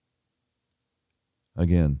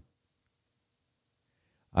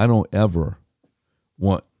 I don't ever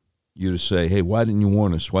want you to say, hey, why didn't you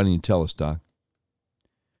warn us? Why didn't you tell us, Doc?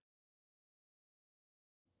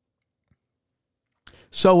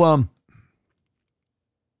 So,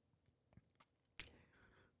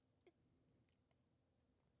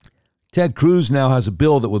 Ted Cruz now has a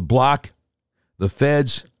bill that would block the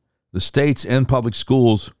feds, the states, and public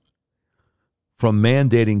schools from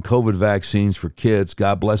mandating COVID vaccines for kids.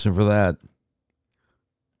 God bless him for that.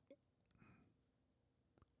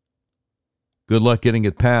 Good luck getting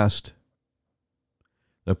it passed.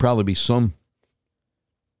 There'll probably be some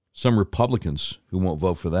Republicans who won't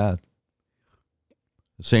vote for that.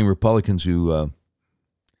 The same Republicans who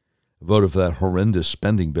voted for that horrendous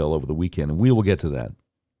spending bill over the weekend. And we will get to that.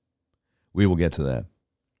 We will get to that.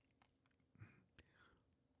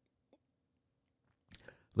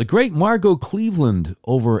 The great Margot Cleveland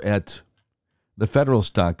over at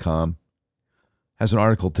thefederalist.com has an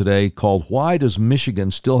article today called Why Does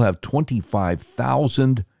Michigan Still Have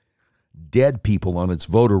 25,000 Dead People on Its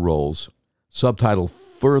Voter Rolls? Subtitled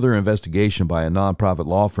Further Investigation by a Nonprofit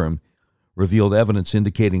Law Firm Revealed Evidence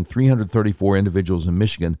Indicating 334 individuals in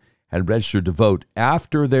Michigan had registered to vote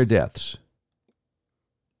after their deaths.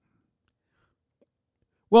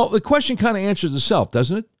 Well, the question kind of answers itself,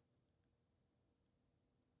 doesn't it?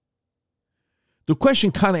 The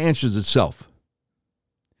question kind of answers itself.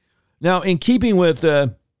 Now, in keeping with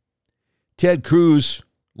Ted Cruz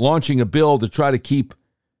launching a bill to try to keep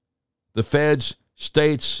the feds,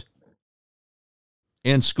 states,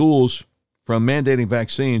 and schools from mandating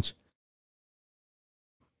vaccines,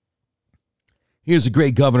 here's the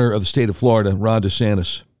great governor of the state of Florida, Ron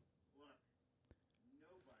DeSantis.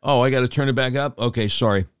 Oh, I got to turn it back up? Okay,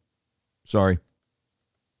 sorry.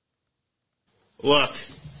 Look,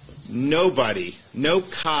 nobody, no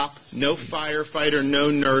cop, no firefighter, no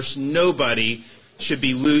nurse, nobody should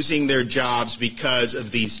be losing their jobs because of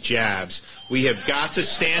these jabs. We have got to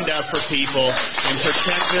stand up for people and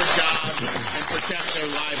protect their jobs and protect their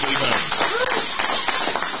livelihoods.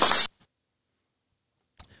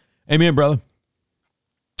 Amen, brother.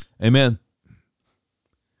 Amen.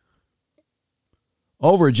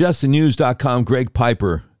 Over at justthenews.com, Greg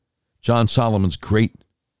Piper, John Solomon's great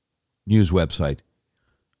news website.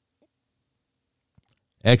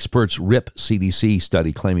 Experts rip CDC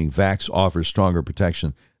study claiming vax offers stronger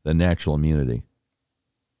protection than natural immunity.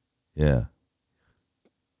 Yeah.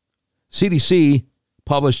 CDC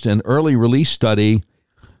published an early release study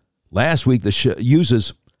last week that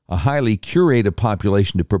uses a highly curated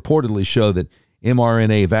population to purportedly show that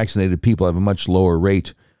mRNA vaccinated people have a much lower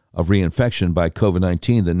rate of reinfection by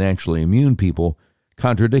COVID-19 than naturally immune people,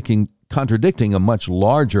 contradicting a much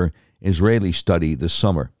larger Israeli study this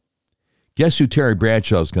summer. Guess who Terry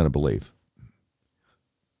Bradshaw is going to believe?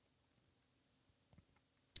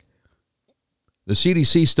 The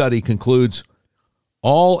CDC study concludes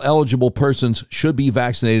all eligible persons should be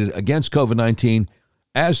vaccinated against COVID-19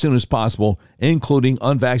 as soon as possible, including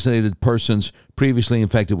unvaccinated persons previously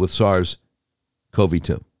infected with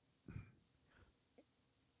SARS-CoV-2.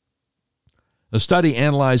 The study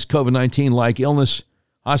analyzed COVID-19-like illness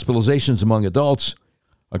hospitalizations among adults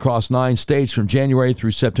across 9 states from January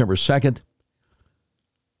through September 2nd.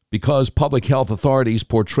 Because public health authorities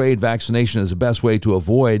portrayed vaccination as the best way to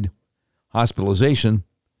avoid hospitalization,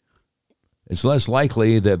 it's less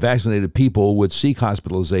likely that vaccinated people would seek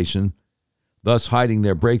hospitalization, thus hiding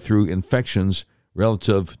their breakthrough infections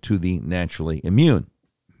relative to the naturally immune.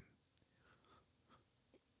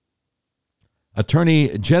 Attorney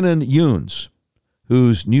Jenin Younes,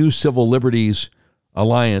 whose New Civil Liberties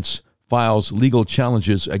Alliance files legal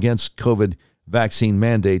challenges against COVID vaccine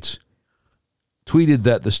mandates, tweeted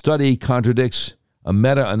that the study contradicts a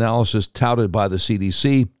meta-analysis touted by the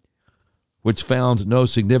CDC, which found no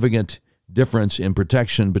significant difference in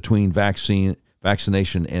protection between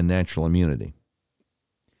vaccination and natural immunity.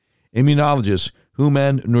 Immunologist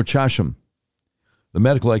Houman Nurchasham, the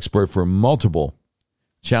medical expert for multiple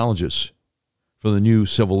challenges for the New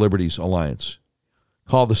Civil Liberties Alliance,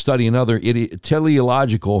 called the study another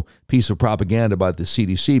teleological piece of propaganda by the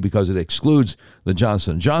CDC because it excludes the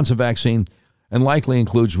Johnson & Johnson vaccine and likely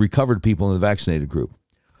includes recovered people in the vaccinated group.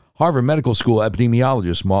 Harvard Medical School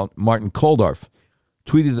epidemiologist Martin Kulldorff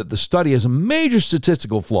tweeted that the study has a major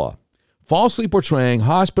statistical flaw, falsely portraying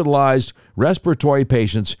hospitalized respiratory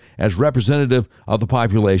patients as representative of the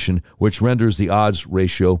population, which renders the odds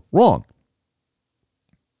ratio wrong.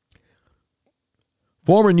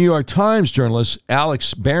 Former New York Times journalist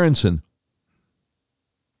Alex Berenson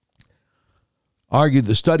argued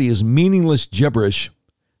the study is meaningless gibberish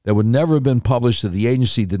that would never have been published if the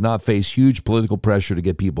agency did not face huge political pressure to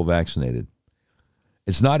get people vaccinated.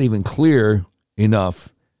 It's not even clear enough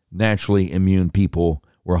naturally immune people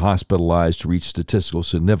were hospitalized to reach statistical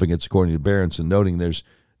significance, according to Berenson, noting there's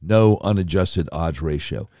no unadjusted odds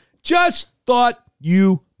ratio. Just thought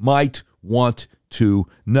you might want to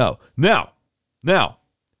know. Now,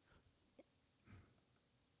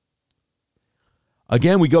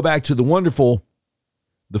 again, we go back to the wonderful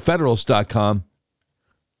thefederalist.com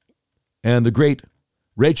and the great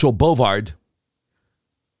Rachel Bovard,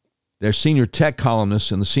 their senior tech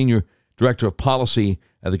columnist and the senior director of policy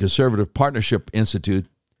at the Conservative Partnership Institute.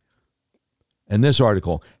 And this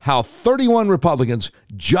article, how 31 Republicans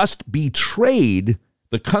just betrayed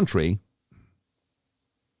the country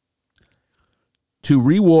to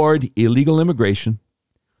reward illegal immigration,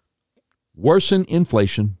 worsen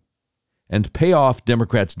inflation, and pay off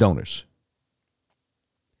Democrats' donors.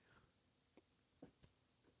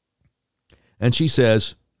 And she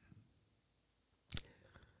says,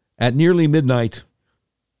 at nearly midnight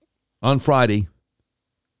on Friday,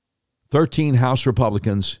 13 House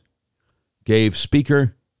Republicans gave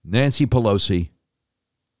Speaker Nancy Pelosi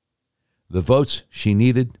the votes she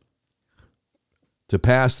needed to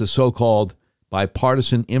pass the so-called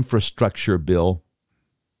bipartisan infrastructure bill,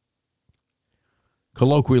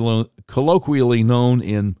 colloquially known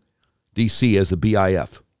in D.C. as the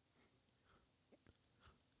BIF.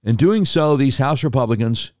 In doing so, these House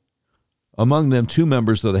Republicans, among them 2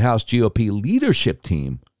 members of the House GOP leadership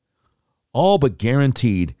team, all but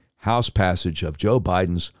guaranteed House passage of Joe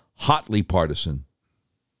Biden's hotly partisan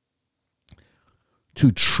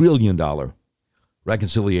 $2 trillion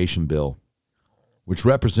reconciliation bill, which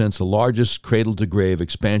represents the largest cradle-to-grave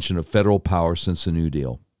expansion of federal power since the New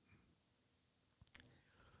Deal.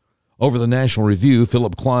 Over the National Review,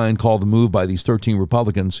 Philip Klein called the move by these 13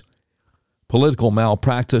 Republicans political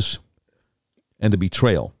malpractice and a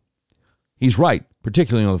betrayal. He's right,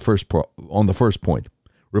 particularly on the first point.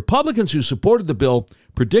 Republicans who supported the bill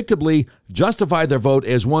predictably justified their vote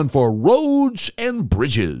as one for roads and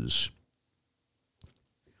bridges,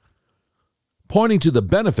 pointing to the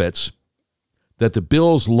benefits that the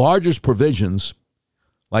bill's largest provisions,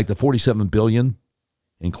 like the $47 billion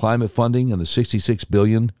in climate funding and the $66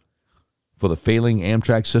 billion for the failing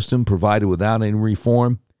Amtrak system provided without any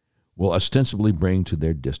reform, will ostensibly bring to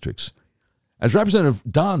their districts. As Representative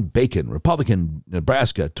Don Bacon, Republican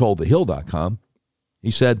Nebraska, told TheHill.com, he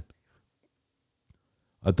said,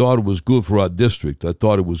 I thought it was good for our district. I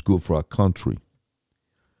thought it was good for our country.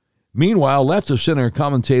 Meanwhile, left of center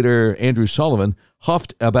commentator Andrew Sullivan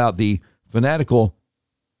huffed about the fanatical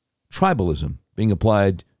tribalism being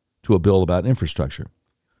applied to a bill about infrastructure.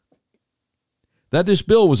 That this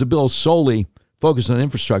bill was a bill solely focused on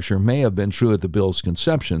infrastructure may have been true at the bill's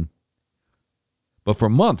conception, but for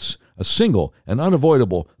months, a single and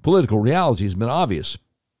unavoidable political reality has been obvious.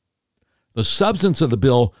 The substance of the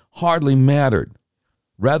bill hardly mattered.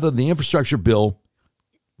 Rather, the infrastructure bill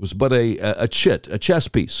was but a chess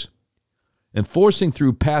piece, enforcing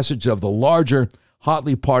through passage of the larger,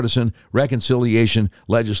 hotly partisan reconciliation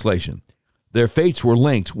legislation. Their fates were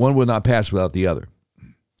linked. One would not pass without the other.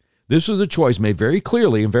 This was a choice made very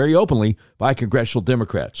clearly and very openly by congressional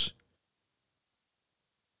Democrats.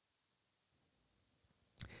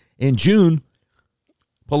 In June,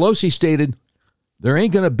 Pelosi stated, there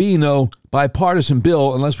ain't going to be no bipartisan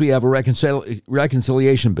bill unless we have a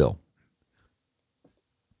reconciliation bill.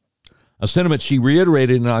 A sentiment she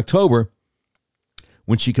reiterated in October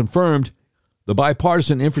when she confirmed the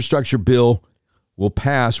bipartisan infrastructure bill will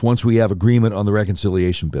pass once we have agreement on the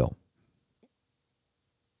reconciliation bill.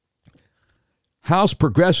 House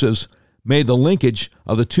progressives made the linkage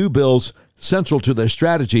of the 2 bills central to their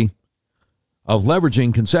strategy of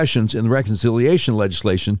leveraging concessions in the reconciliation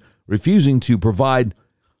legislation, refusing to provide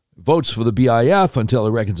votes for the BIF until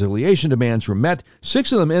the reconciliation demands were met.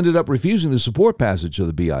 6 of them ended up refusing to support passage of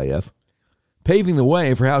the BIF, paving the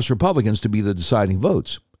way for House Republicans to be the deciding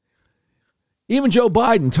votes. Even Joe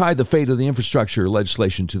Biden tied the fate of the infrastructure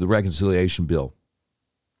legislation to the reconciliation bill.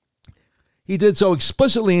 He did so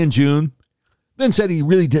explicitly in June, then said he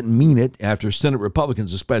really didn't mean it after Senate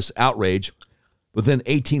Republicans expressed outrage, but then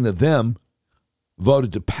 18 of them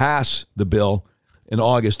voted to pass the bill in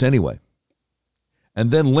August anyway, and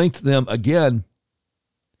then linked them again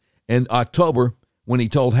in October when he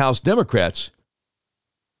told House Democrats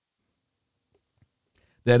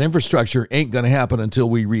that infrastructure ain't going to happen until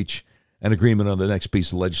we reach an agreement on the next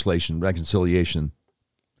piece of legislation, reconciliation,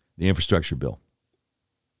 the infrastructure bill.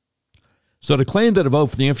 So to claim that a vote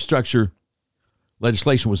for the infrastructure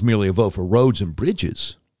legislation was merely a vote for roads and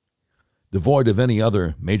bridges, devoid of any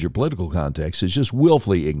other major political context, is just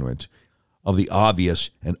willfully ignorant of the obvious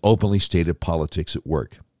and openly stated politics at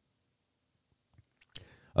work.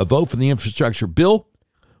 A vote for the infrastructure bill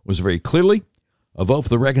was very clearly a vote for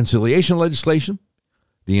the reconciliation legislation.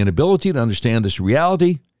 The inability to understand this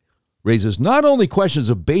reality raises not only questions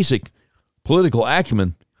of basic political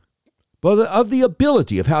acumen, but of the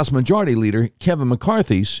ability of House Minority Leader Kevin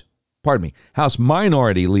McCarthy's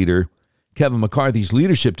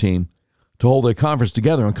leadership team to hold their conference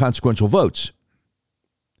together on consequential votes.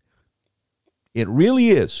 It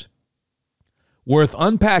really is worth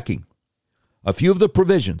unpacking a few of the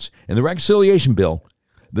provisions in the reconciliation bill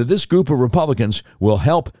that this group of Republicans will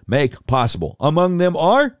help make possible. Among them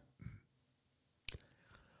are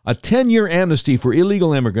a 10-year amnesty for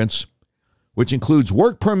illegal immigrants, which includes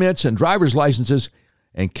work permits and driver's licenses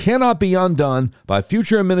and cannot be undone by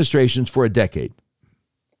future administrations for a decade.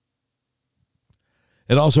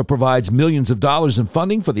 It also provides millions of dollars in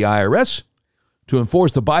funding for the IRS to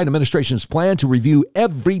enforce the Biden administration's plan to review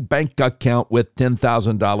every bank account with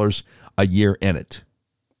 $10,000 a year in it.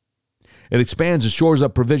 It expands and shores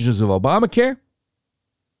up provisions of Obamacare.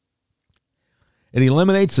 It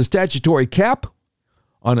eliminates the statutory cap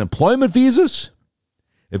on employment visas,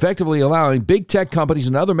 effectively allowing big tech companies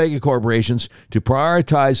and other mega corporations to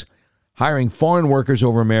prioritize hiring foreign workers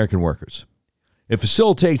over American workers. It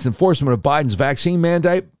facilitates enforcement of Biden's vaccine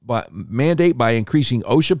mandate by increasing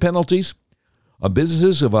OSHA penalties on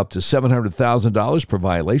businesses of up to $700,000 per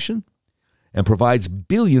violation, and provides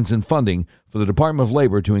billions in funding for the Department of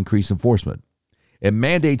Labor to increase enforcement. It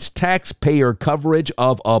mandates taxpayer coverage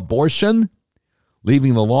of abortion,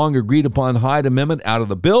 leaving the long agreed upon Hyde Amendment out of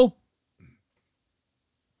the bill.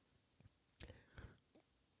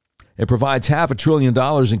 It provides $500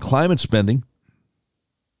 billion in climate spending,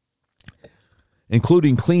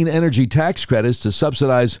 including clean energy tax credits to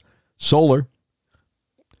subsidize solar,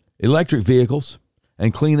 electric vehicles,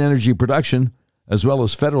 and clean energy production, as well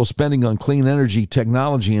as federal spending on clean energy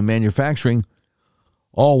technology and manufacturing,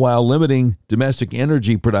 all while limiting domestic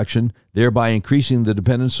energy production, thereby increasing the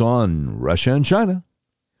dependence on Russia and China.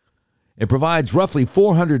 It provides roughly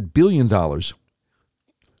 $400 billion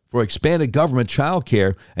for expanded government child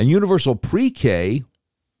care and universal pre-K,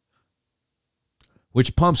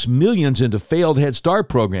 which pumps millions into failed Head Start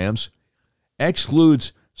programs,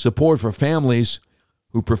 excludes support for families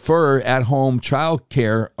who prefer at-home child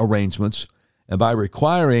care arrangements, and by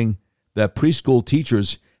requiring that preschool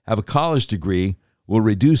teachers have a college degree will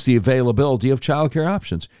reduce the availability of child care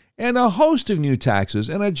options, and a host of new taxes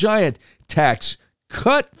and a giant tax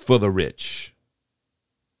cut for the rich.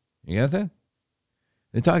 You got that?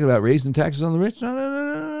 They're talking about raising taxes on the rich?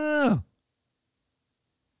 No.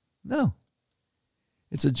 No.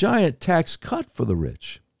 It's a giant tax cut for the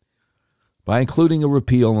rich. By including a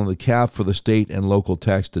repeal on the cap for the state and local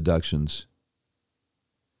tax deductions,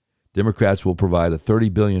 Democrats will provide a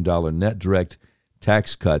 $30 billion net direct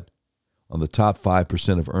tax cut on the top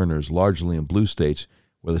 5% of earners, largely in blue states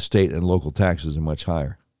where the state and local taxes are much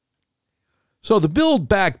higher. So the Build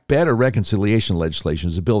Back Better reconciliation legislation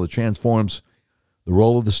is a bill that transforms the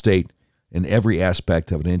role of the state in every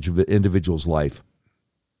aspect of an individual's life,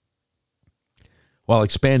 while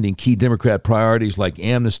expanding key Democrat priorities like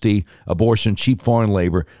amnesty, abortion, cheap foreign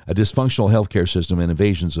labor, a dysfunctional healthcare system, and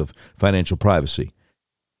invasions of financial privacy.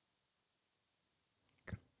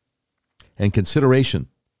 And consideration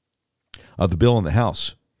of the bill in the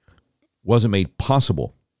House wasn't made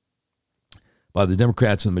possible by the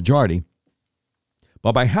Democrats in the majority,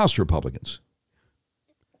 but by House Republicans.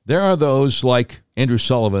 There are those like Andrew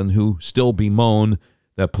Sullivan who still bemoan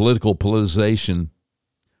that political polarization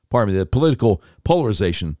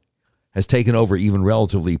has taken over even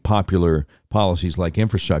relatively popular policies like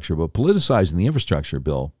infrastructure, but politicizing the infrastructure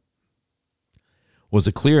bill was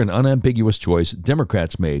a clear and unambiguous choice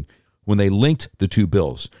Democrats made when they linked the two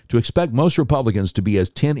bills. To expect most Republicans to be as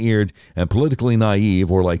tin-eared and politically naive,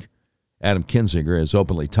 or like Adam Kinzinger, as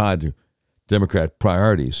openly tied to Democrat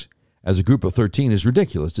priorities as a group of 13 is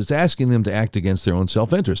ridiculous. It's asking them to act against their own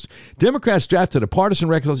self-interest. Democrats drafted a partisan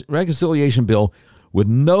reconciliation bill with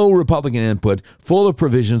no Republican input, full of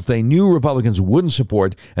provisions they knew Republicans wouldn't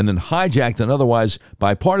support, and then hijacked an otherwise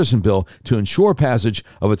bipartisan bill to ensure passage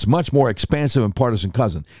of its much more expansive and partisan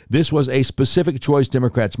cousin. This was a specific choice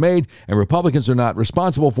Democrats made, and Republicans are not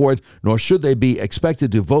responsible for it, nor should they be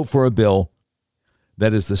expected to vote for a bill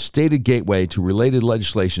that is the stated gateway to related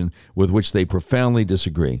legislation with which they profoundly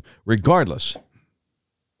disagree. Regardless,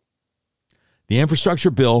 the infrastructure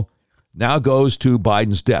bill now goes to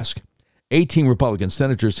Biden's desk, 18 Republican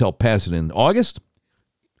senators helped pass it in August,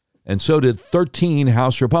 and so did 13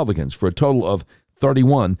 House Republicans, for a total of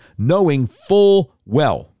 31, knowing full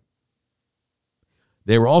well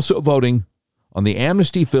they were also voting on the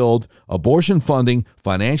amnesty-filled, abortion-funding,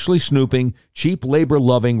 financially snooping, cheap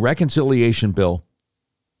labor-loving reconciliation bill,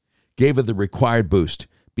 gave it the required boost.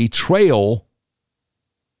 Betrayal,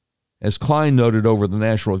 as Klein noted over the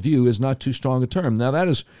National Review, is not too strong a term. Now, that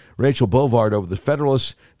is Rachel Bovard over the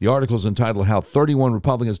Federalist. The article is entitled How 31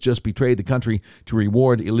 Republicans Just Betrayed the Country to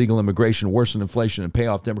Reward Illegal Immigration, Worsen Inflation, and Pay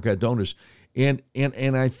Off Democrat Donors. And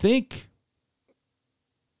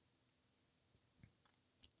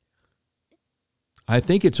I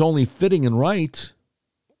think it's only fitting and right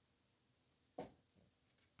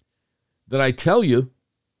that I tell you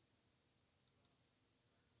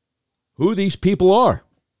who these people are.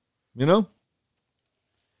 You know?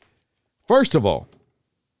 First of all,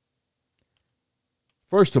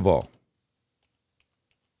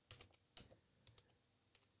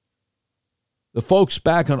 the folks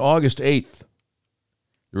back on August 8th,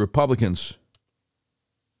 the Republicans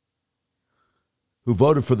who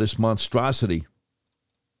voted for this monstrosity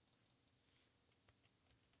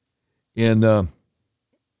in the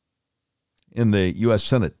U.S.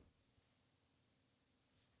 Senate.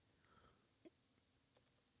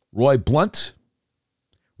 Roy Blunt,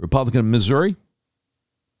 Republican of Missouri.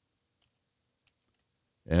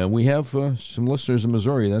 And we have some listeners in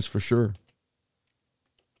Missouri, that's for sure.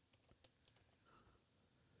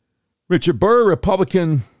 Richard Burr,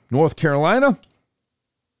 Republican, North Carolina.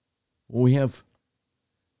 Well, we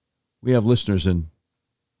have listeners in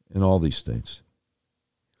all these states.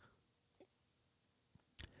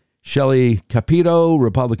 Shelley Capito,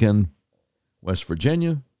 Republican, West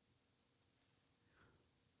Virginia.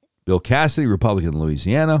 Bill Cassidy, Republican,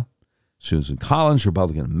 Louisiana. Susan Collins,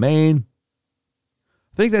 Republican, Maine.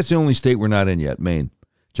 I think that's the only state we're not in yet, Maine.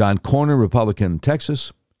 John Cornyn, Republican,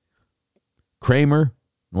 Texas. Kramer,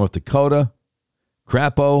 North Dakota.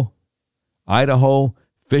 Crapo, Idaho.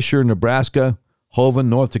 Fisher, Nebraska.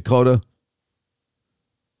 Hoven, North Dakota.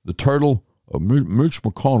 The Turtle, Mitch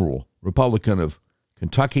McConnell, Republican of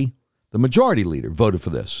Kentucky. The majority leader voted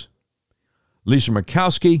for this. Lisa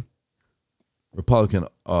Murkowski, Republican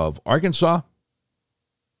of Arkansas.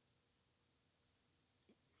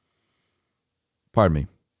 Pardon me.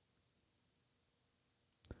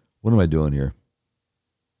 What am I doing here?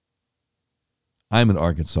 I'm in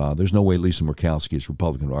Arkansas. There's no way Lisa Murkowski is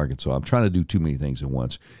Republican of Arkansas. I'm trying to do too many things at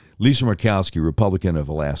once. Lisa Murkowski, Republican of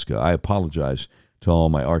Alaska. I apologize to all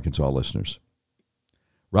my Arkansas listeners.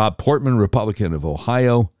 Rob Portman, Republican of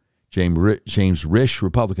Ohio. James Risch,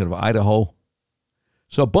 Republican of Idaho.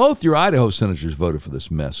 So both your Idaho senators voted for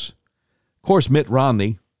this mess. Of course, Mitt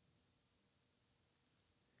Romney,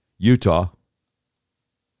 Utah.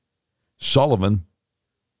 Sullivan,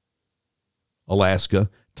 Alaska.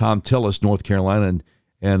 Tom Tillis, North Carolina.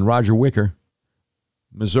 And Roger Wicker,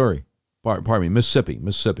 Missouri. Pardon me,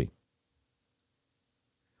 Mississippi.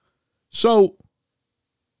 So,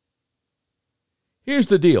 here's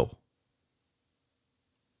the deal.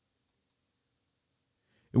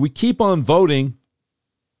 We keep on voting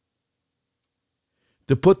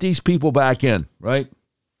to put these people back in, right?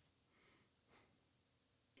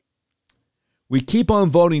 We keep on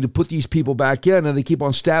voting to put these people back in, and they keep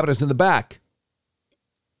on stabbing us in the back.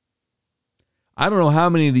 I don't know how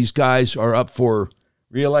many of these guys are up for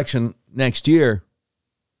re-election next year,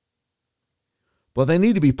 but they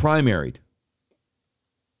need to be primaried.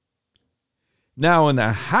 Now, in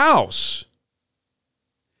the House,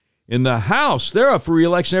 they're up for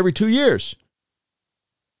re-election every 2 years.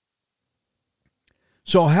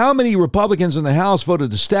 So how many Republicans in the House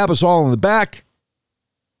voted to stab us all in the back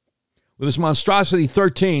with this monstrosity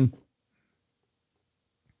 13?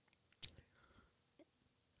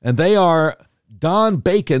 And they are Don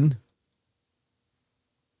Bacon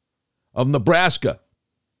of Nebraska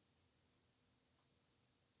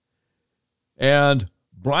and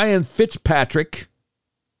Brian Fitzpatrick,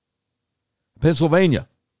 Pennsylvania,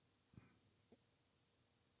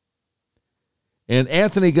 and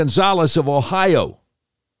Anthony Gonzalez of Ohio,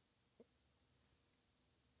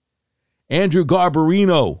 Andrew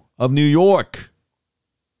Garbarino of New York,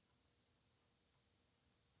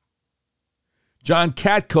 John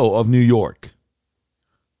Katko of New York,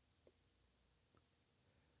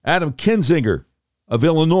 Adam Kinzinger of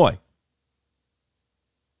Illinois,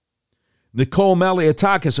 Nicole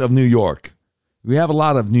Malliotakis of New York. We have a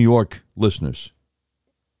lot of New York listeners.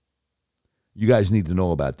 You guys need to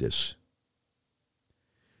know about this.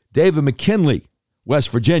 David McKinley, West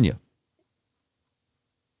Virginia.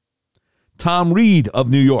 Tom Reed of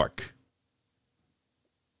New York.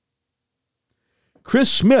 Chris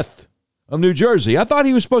Smith of New Jersey. I thought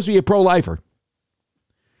he was supposed to be a pro-lifer.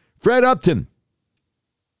 Fred Upton,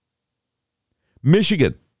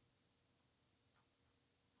 Michigan.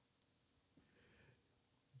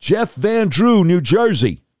 Jeff Van Drew, New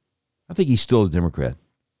Jersey. I think he's still a Democrat.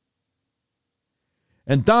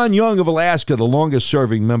 And Don Young of Alaska, the longest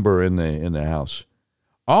serving member in the House.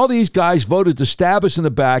 All these guys voted to stab us in the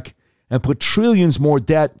back and put trillions more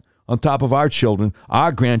debt on top of our children,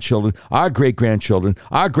 our grandchildren, our great-grandchildren,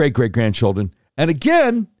 our great-great-grandchildren. And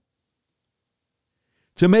again,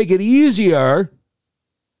 to make it easier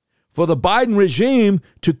for the Biden regime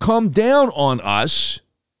to come down on us,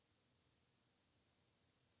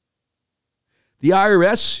 the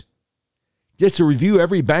IRS gets to review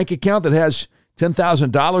every bank account that has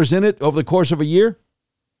 $10,000 in it over the course of a year.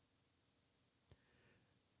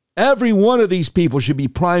 Every one of these people should be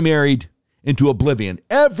primaried into oblivion.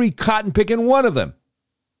 Every cotton-picking one of them.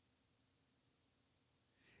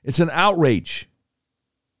 It's an outrage.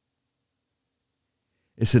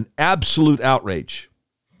 It's an absolute outrage.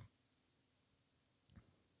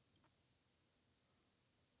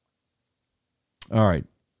 All right.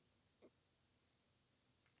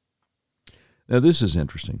 Now, this is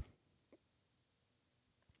interesting.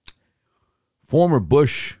 Former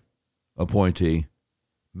Bush appointee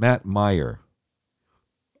Matt Meyer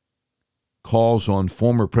calls on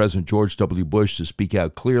former President George W. Bush to speak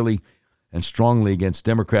out clearly and strongly against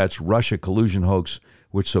Democrats' Russia collusion hoax,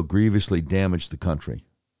 which so grievously damaged the country.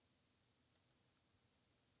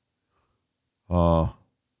 When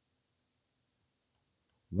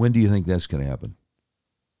do you think that's going to happen?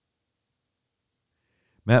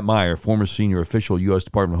 Matt Meyer, former senior official, U.S.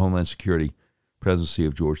 Department of Homeland Security, presidency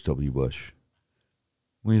of George W. Bush.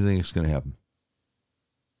 When do you think it's going to happen?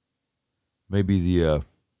 Maybe the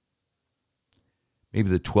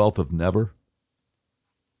 12th of never?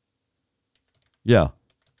 Yeah.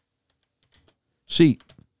 See,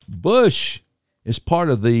 Bush is part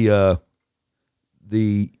of the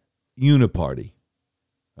Uniparty,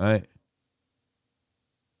 right?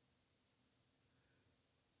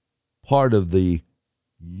 Part of the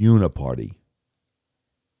Uniparty.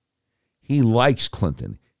 He likes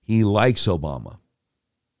Clinton. He likes Obama.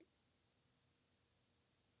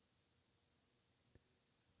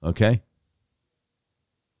 Okay?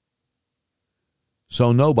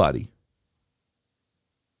 So nobody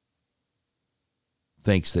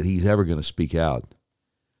thinks that he's ever going to speak out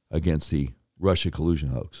against the Russia collusion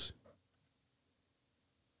hoax.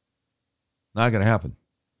 Not going to happen.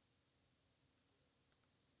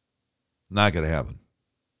 Not going to happen.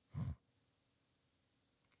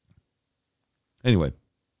 Anyway,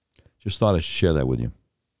 just thought I should share that with you.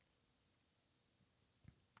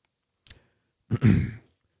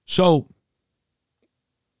 So,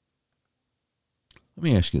 let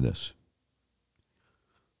me ask you this.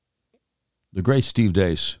 The great Steve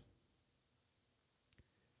Deace.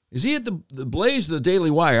 Is he at the Blaze or the Daily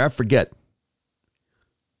Wire? I forget.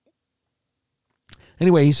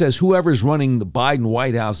 Anyway, he says whoever's running the Biden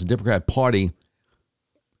White House, the Democrat Party,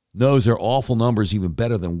 knows their awful numbers even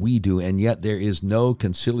better than we do, and yet there is no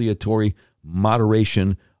conciliatory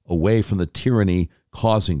moderation away from the tyranny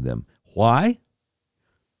causing them. Why?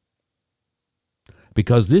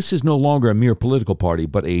 Because this is no longer a mere political party,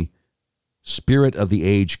 but a spirit of the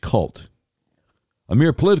age cult. A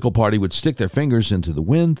mere political party would stick their fingers into the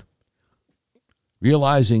wind,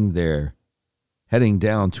 realizing they're heading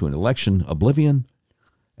down to an election oblivion,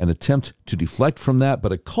 and attempt to deflect from that,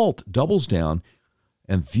 but a cult doubles down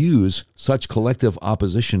and views such collective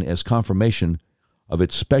opposition as confirmation of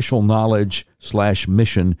its special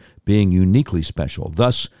knowledge/mission being uniquely special.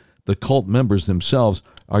 Thus, the cult members themselves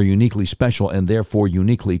are uniquely special and therefore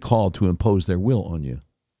uniquely called to impose their will on you.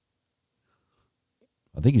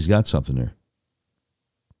 I think he's got something there.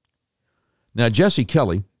 Now, Jesse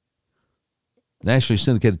Kelly, nationally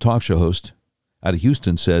syndicated talk show host out of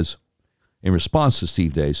Houston, says, in response to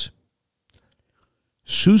Steve Deace,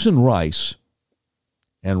 Susan Rice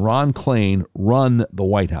and Ron Klain run the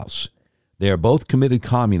White House. They are both committed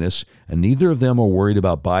communists, and neither of them are worried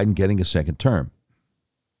about Biden getting a second term.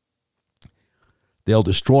 They'll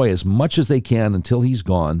destroy as much as they can until he's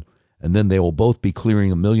gone, and then they will both be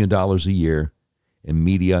clearing $1 million a year in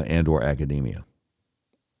media and or academia.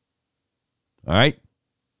 All right?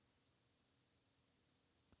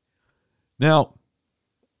 Now,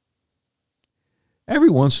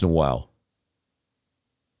 every once in a while,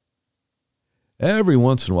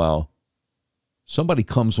 somebody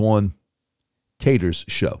comes on Tater's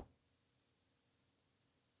show.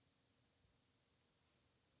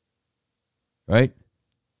 Right?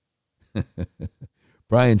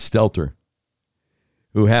 Brian Stelter,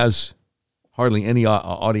 who has hardly any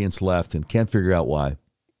audience left and can't figure out why.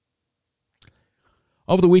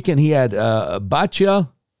 Over the weekend, he had Batya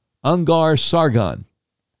Ungar Sargon,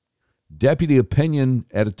 deputy opinion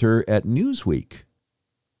editor at Newsweek.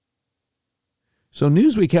 So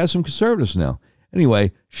Newsweek has some conservatives now.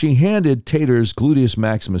 Anyway, she handed Tater's Gluteus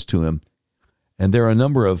Maximus to him, and there are a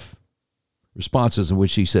number of responses in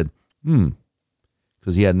which he said,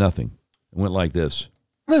 because he had nothing. It went like this.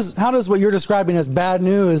 How does what you're describing as bad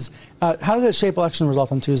news, how did it shape election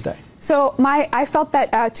results on Tuesday? So I felt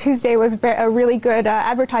that Tuesday was a really good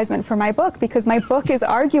advertisement for my book, because my book is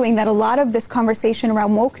arguing that a lot of this conversation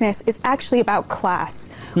around wokeness is actually about class.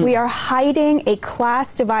 We are hiding a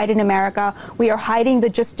class divide in America. We are hiding the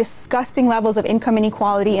just disgusting levels of income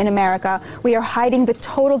inequality in America. We are hiding the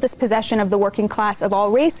total dispossession of the working class of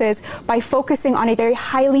all races by focusing on a very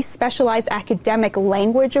highly specialized academic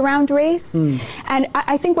language around race. And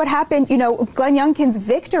I think what happened, Glenn Youngkin's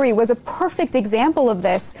victory was a perfect example of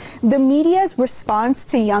this. The media's response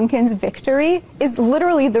to Youngkin's victory is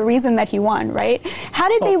literally the reason that he won, right? How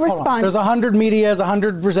did they respond? There's 100 medias,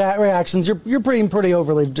 100 reactions. You're pretty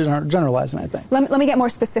overly generalizing, I think. Let me get more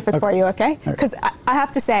specific for you, okay? Because I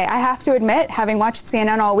have to admit, having watched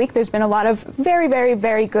CNN all week, there's been a lot of very, very,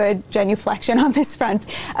 very good genuflection on this front.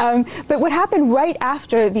 But what happened right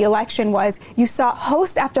after the election was you saw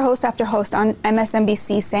host after host after host on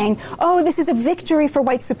MSNBC saying, oh, this is a victory for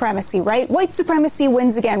white supremacy, right? White supremacy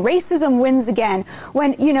wins again. Racism wins again.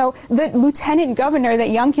 When, the lieutenant governor that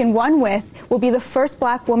Youngkin won with will be the first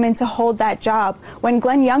black woman to hold that job. When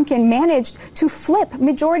Glenn Youngkin managed to flip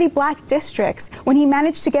majority black districts, when he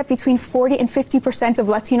managed to get between 40 and 50% of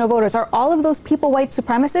Latino voters, are all of those people white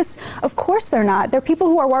supremacists? Of course they're not. They're people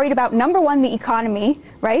who are worried about, number one, the economy,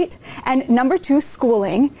 right? And number two,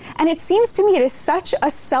 schooling. And it seems to me it is such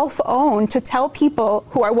a self-own to tell people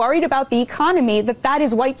who are worried about the economy that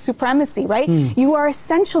is white supremacy, right? You are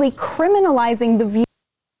essentially criminalizing the view.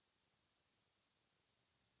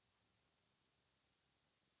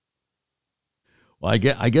 Well,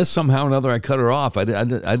 I guess somehow or another I cut her off. I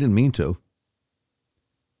didn't mean to.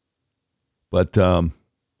 But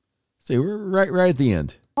see, we're right at the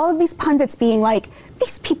end. All of these pundits being like,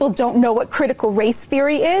 these people don't know what critical race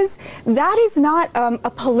theory is. That is not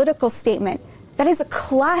a political statement. That is a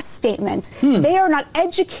class statement. They are not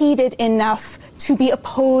educated enough to be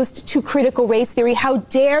opposed to critical race theory. How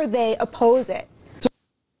dare they oppose it?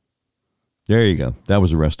 There you go. That was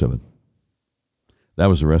the rest of it.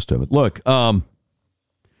 Look,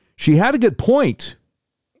 she had a good point.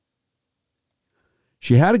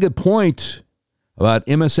 She had a good point about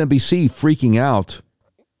MSNBC freaking out.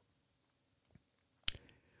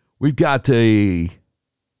 We've got a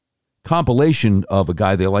compilation of a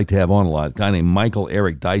guy they like to have on a lot, a guy named Michael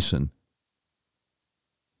Eric Dyson,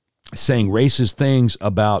 saying racist things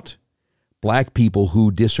about black people who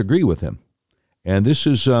disagree with him. And this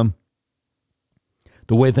is the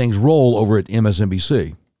way things roll over at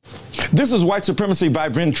MSNBC. This is white supremacy by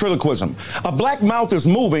ventriloquism. A black mouth is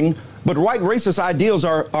moving, but white racist ideals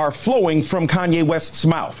are flowing from Kanye West's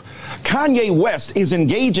mouth. Kanye West is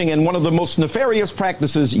engaging in one of the most nefarious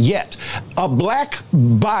practices yet. A black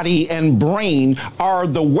body and brain are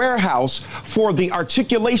the warehouse for the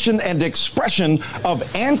articulation and expression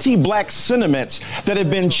of anti-black sentiments that have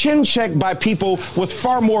been chin-checked by people with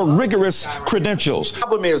far more rigorous credentials. The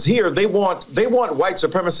problem is here, they want white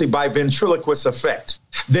supremacy by ventriloquist effect.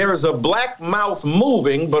 There is a black mouth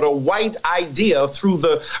moving, but a white idea through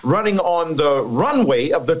the running on the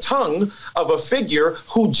runway of the tongue of a figure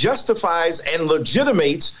who justifies and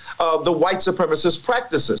legitimates the white supremacist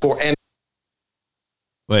practices.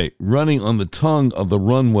 Wait, running on the tongue of the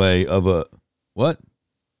runway of a what?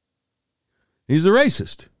 He's a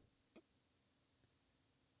racist.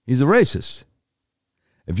 He's a racist.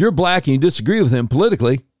 If you're black and you disagree with him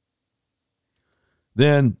politically,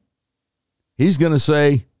 then he's going to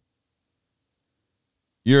say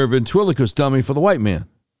you're a ventriloquist dummy for the white man.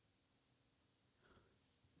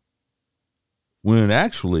 When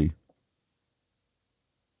actually,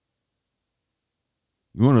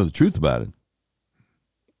 you want to know the truth about it?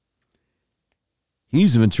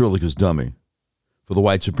 He's a ventriloquist dummy for the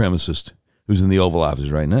white supremacist who's in the Oval Office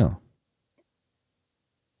right now.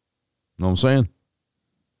 Know what I'm saying?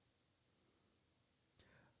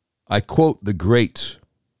 I quote the great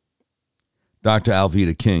Dr.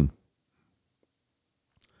 Alveda King,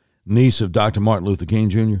 niece of Dr. Martin Luther King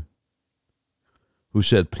Jr., who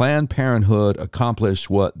said Planned Parenthood accomplished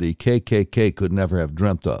what the KKK could never have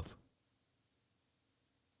dreamt of.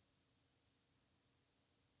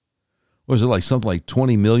 Was it like something like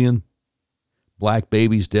 20 million black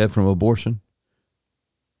babies dead from abortion?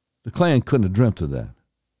 The Klan couldn't have dreamt of that.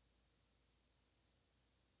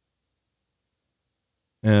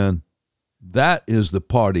 And that is the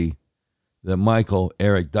party that Michael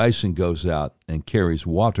Eric Dyson goes out and carries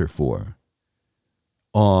water for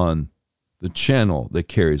on the channel that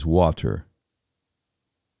carries water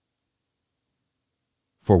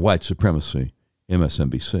for white supremacy,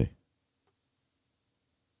 MSNBC.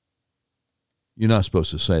 You're not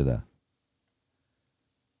supposed to say that.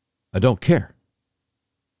 I don't care.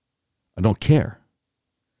 I don't care.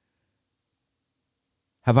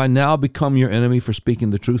 Have I now become your enemy for speaking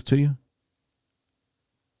the truth to you?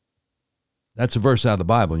 That's a verse out of the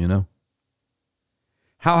Bible, you know.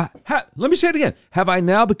 Let me say it again. Have I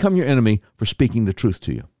now become your enemy for speaking the truth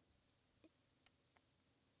to you?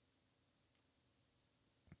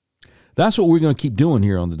 That's what we're going to keep doing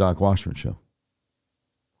here on the Doc Washburn Show.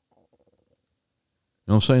 You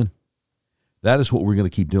know what I'm saying? That is what we're going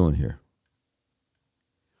to keep doing here.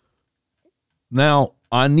 Now,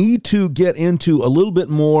 I need to get into a little bit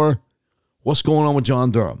more what's going on with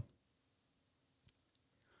John Durham.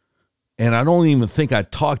 And I don't even think I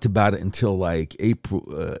talked about it until like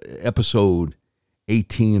April, episode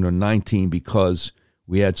 18 or 19, because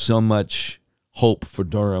we had so much hope for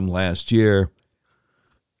Durham last year.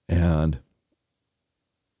 And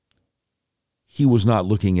he was not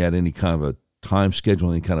looking at any kind of a time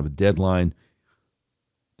schedule, any kind of a deadline.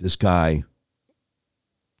 This guy,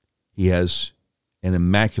 he has an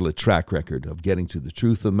immaculate track record of getting to the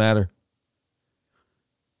truth of the matter.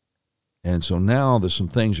 And so now there's some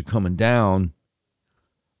things are coming down.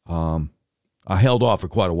 I held off for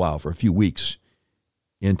quite a while, for a few weeks,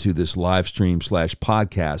 into this live stream /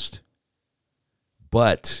 podcast.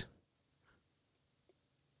 But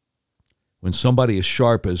when somebody as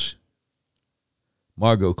sharp as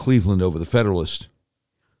Margot Cleveland over the Federalist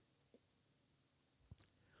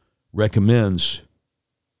recommends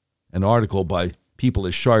an article by people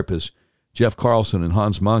as sharp as Jeff Carlson and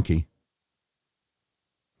Hans Monkey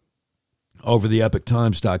over the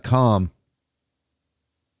EpochTimes.com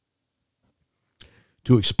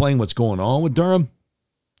to explain what's going on with Durham,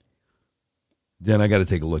 then I got to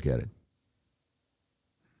take a look at it.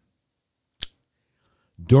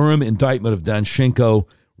 Durham indictment of Danchenko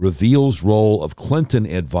reveals role of Clinton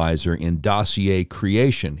advisor in dossier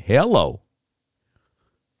creation. Hello.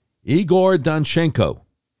 Igor Danchenko,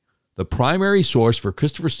 the primary source for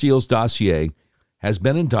Christopher Steele's dossier, has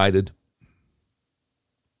been indicted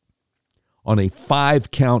on a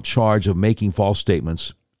 5-count charge of making false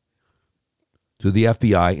statements to the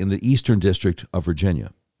FBI in the Eastern District of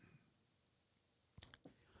Virginia.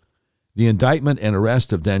 The indictment and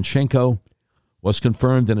arrest of Danchenko was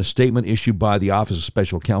confirmed in a statement issued by the Office of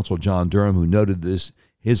Special Counsel John Durham, who noted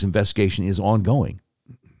his investigation is ongoing.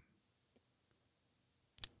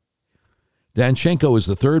 Danchenko is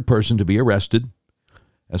the third person to be arrested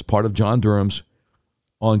as part of John Durham's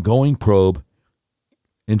ongoing probe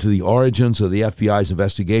into the origins of the FBI's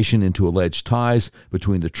investigation into alleged ties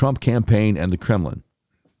between the Trump campaign and the Kremlin.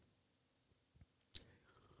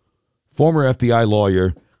 Former FBI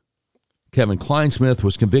lawyer Kevin Kleinsmith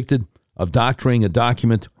was convicted of doctoring a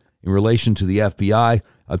document in relation to the FBI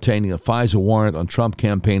obtaining a FISA warrant on Trump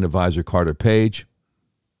campaign advisor Carter Page.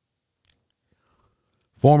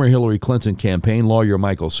 Former Hillary Clinton campaign lawyer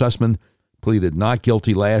Michael Sussman pleaded not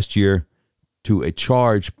guilty last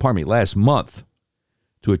month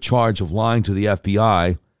to a charge of lying to the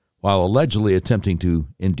FBI while allegedly attempting to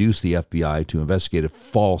induce the FBI to investigate a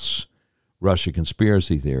false Russia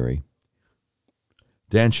conspiracy theory.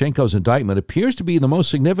 Danchenko's indictment appears to be the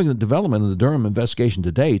most significant development in the Durham investigation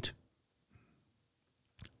to date.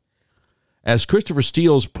 As Christopher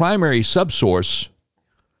Steele's primary subsource,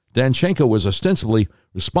 Danchenko was ostensibly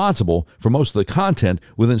responsible for most of the content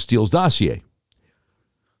within Steele's dossier.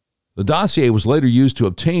 The dossier was later used to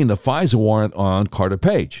obtain the FISA warrant on Carter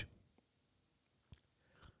Page.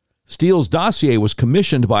 Steele's dossier was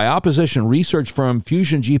commissioned by opposition research firm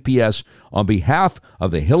Fusion GPS on behalf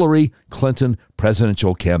of the Hillary Clinton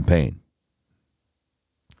presidential campaign.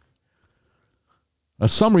 A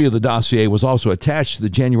summary of the dossier was also attached to the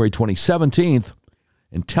January 2017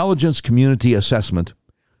 intelligence community assessment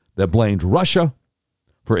that blamed Russia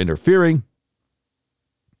for interfering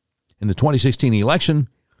in the 2016 election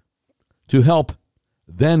to help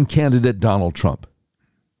then-candidate Donald Trump.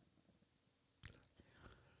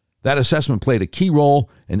 That assessment played a key role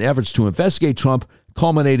in efforts to investigate Trump,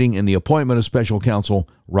 culminating in the appointment of special counsel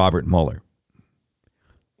Robert Mueller.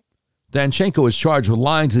 Danchenko is charged with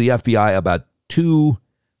lying to the FBI about 2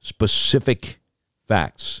 specific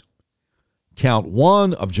facts. Count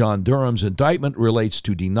 1 of John Durham's indictment relates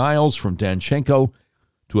to denials from Danchenko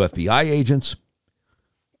to FBI agents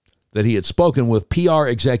that he had spoken with PR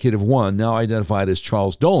Executive 1, now identified as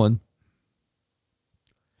Charles Dolan,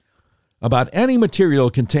 about any material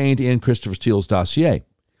contained in Christopher Steele's dossier.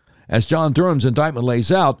 As John Durham's indictment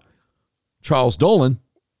lays out, Charles Dolan,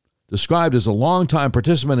 described as a longtime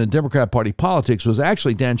participant in Democrat Party politics, was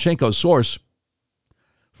actually Danchenko's source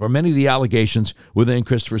for many of the allegations within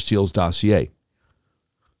Christopher Steele's dossier.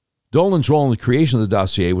 Dolan's role in the creation of the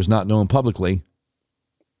dossier was not known publicly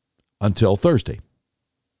until Thursday.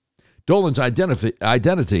 Dolan's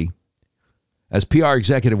identity as PR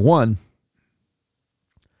Executive 1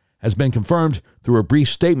 has been confirmed through a brief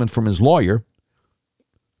statement from his lawyer,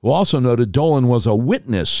 who also noted Dolan was a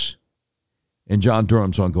witness in John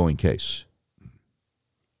Durham's ongoing case.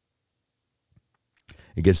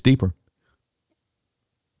 It gets deeper.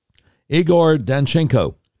 Igor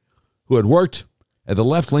Danchenko, who had worked at the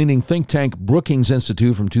left-leaning think tank Brookings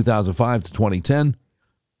Institute from 2005 to 2010,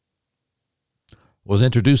 was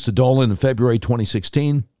introduced to Dolan in February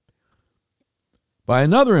 2016 by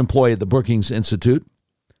another employee at the Brookings Institute,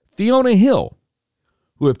 Fiona Hill,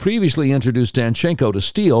 who had previously introduced Danchenko to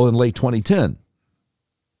Steele in late 2010.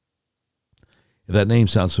 If that name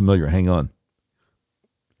sounds familiar, hang on.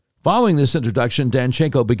 Following this introduction,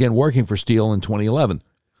 Danchenko began working for Steele in 2011.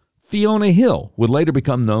 Fiona Hill would later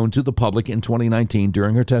become known to the public in 2019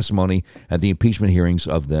 during her testimony at the impeachment hearings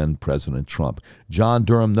of then-President Trump. John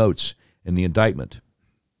Durham notes in the indictment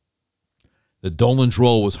that Dolan's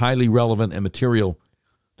role was highly relevant and material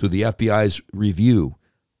to the FBI's review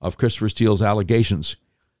of Christopher Steele's allegations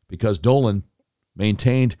because Dolan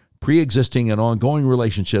maintained pre-existing and ongoing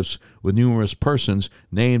relationships with numerous persons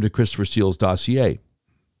named in Christopher Steele's dossier.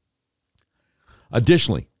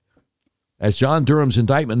 Additionally, as John Durham's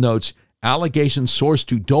indictment notes, allegations sourced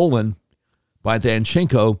to Dolan by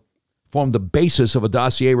Danchenko formed the basis of a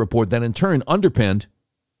dossier report that in turn underpinned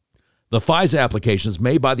the FISA applications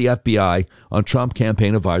made by the FBI on Trump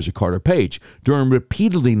campaign advisor Carter Page. Durham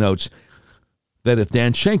repeatedly notes that if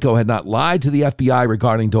Danchenko had not lied to the FBI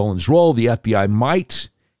regarding Dolan's role, the FBI might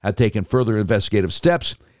have taken further investigative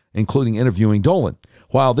steps, including interviewing Dolan.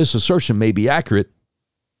 While this assertion may be accurate,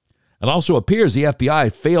 it also appears the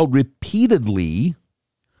FBI failed repeatedly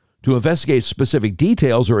to investigate specific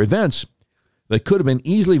details or events that could have been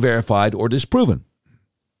easily verified or disproven.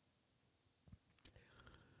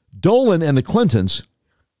 Dolan and the Clintons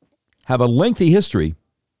have a lengthy history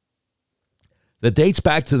that dates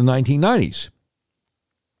back to the 1990s.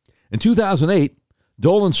 In 2008,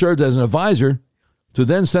 Dolan served as an advisor to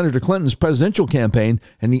then-Senator Clinton's presidential campaign,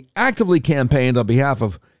 and he actively campaigned on behalf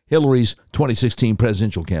of Hillary's 2016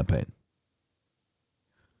 presidential campaign.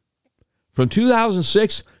 From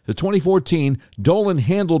 2006 to 2014, Dolan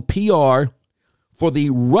handled PR for the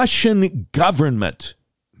Russian government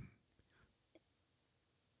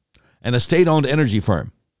and a state-owned energy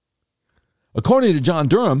firm. According to John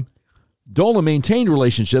Durham, Dolan maintained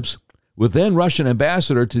relationships with then Russian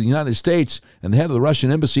ambassador to the United States and the head of the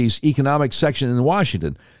Russian embassy's economic section in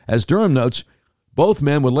Washington. As Durham notes, both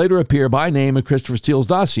men would later appear by name in Christopher Steele's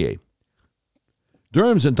dossier.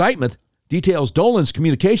 Durham's indictment details Dolan's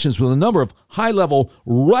communications with a number of high-level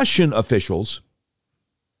Russian officials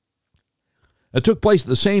that took place at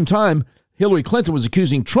the same time Hillary Clinton was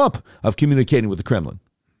accusing Trump of communicating with the Kremlin.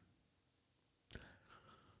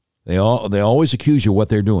 They always accuse you of what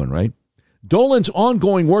they're doing, right? Dolan's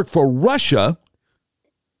ongoing work for Russia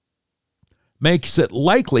makes it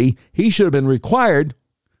likely he should have been required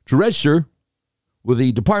to register with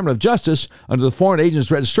the Department of Justice under the Foreign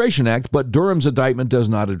Agents Registration Act, but Durham's indictment does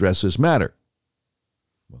not address this matter.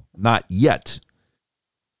 Well, not yet.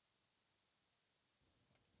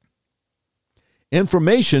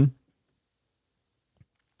 Information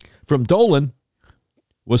from Dolan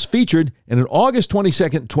was featured in an August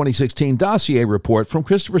 22, 2016 dossier report from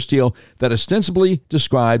Christopher Steele that ostensibly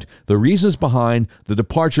described the reasons behind the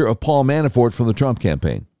departure of Paul Manafort from the Trump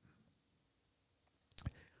campaign.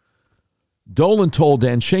 Dolan told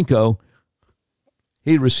Danchenko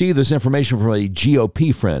he had received this information from a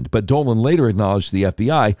GOP friend, but Dolan later acknowledged to the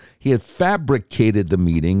FBI he had fabricated the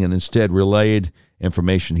meeting and instead relayed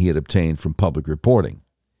information he had obtained from public reporting.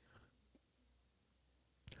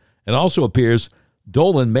 It also appears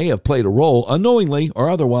Dolan may have played a role, unknowingly or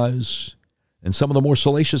otherwise, in some of the more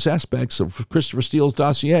salacious aspects of Christopher Steele's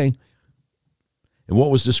dossier. In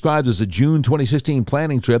what was described as the June 2016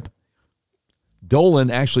 planning trip,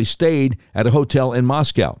 Dolan actually stayed at a hotel in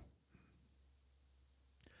Moscow.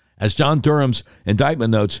 As John Durham's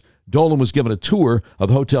indictment notes, Dolan was given a tour of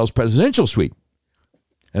the hotel's presidential suite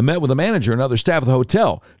and met with a manager and other staff of the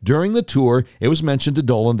hotel. During the tour, it was mentioned to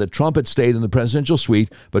Dolan that Trump had stayed in the presidential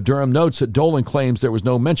suite, but Durham notes that Dolan claims there was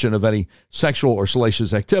no mention of any sexual or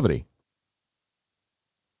salacious activity.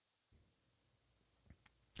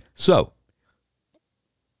 So,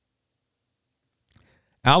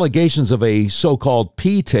 Allegations of a so-called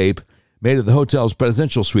P-tape made at the hotel's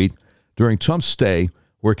presidential suite during Trump's stay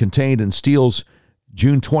were contained in Steele's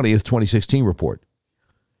June 20th, 2016 report.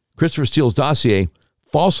 Christopher Steele's dossier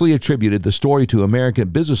falsely attributed the story to American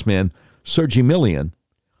businessman Sergey Milian,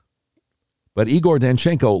 but Igor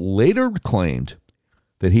Danchenko later claimed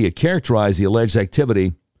that he had characterized the alleged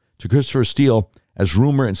activity to Christopher Steele as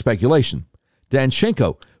rumor and speculation.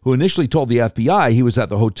 Danchenko, who initially told the FBI he was at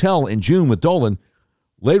the hotel in June with Dolan,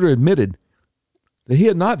 later admitted that he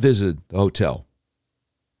had not visited the hotel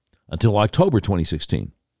until October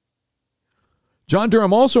 2016. John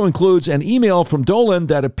Durham also includes an email from Dolan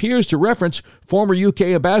that appears to reference former UK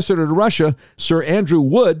ambassador to Russia, Sir Andrew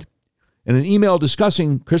Wood. In an email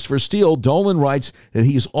discussing Christopher Steele, Dolan writes that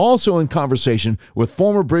he is also in conversation with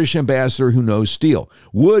former British ambassador who knows Steele.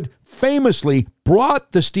 Wood famously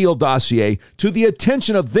brought the Steele dossier to the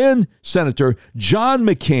attention of then-Senator John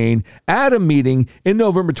McCain at a meeting in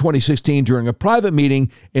November 2016 during a private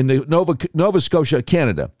meeting in Nova Scotia,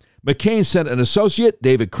 Canada. McCain sent an associate,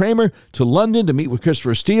 David Kramer, to London to meet with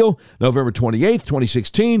Christopher Steele. November 28,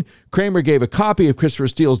 2016, Kramer gave a copy of Christopher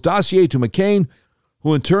Steele's dossier to McCain,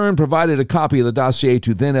 who in turn provided a copy of the dossier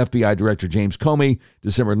to then FBI Director James Comey,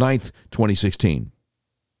 December 9th, 2016.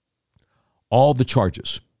 All the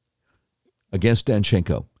charges against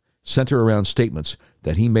Danchenko center around statements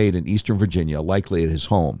that he made in Eastern Virginia, likely at his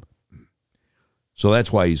home. So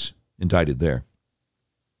that's why he's indicted there.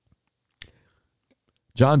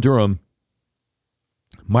 John Durham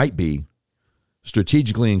might be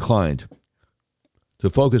strategically inclined to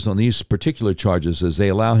focus on these particular charges as they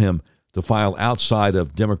allow him to file outside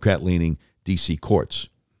of Democrat-leaning D.C. courts.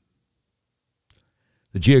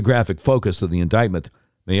 The geographic focus of the indictment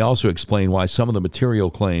may also explain why some of the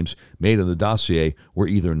material claims made in the dossier were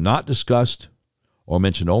either not discussed or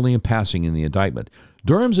mentioned only in passing in the indictment.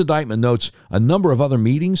 Durham's indictment notes a number of other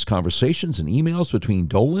meetings, conversations, and emails between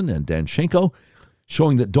Dolan and Danchenko,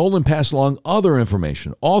 showing that Dolan passed along other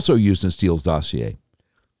information also used in Steele's dossier.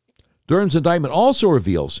 Durham's indictment also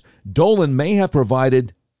reveals Dolan may have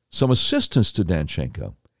provided some assistance to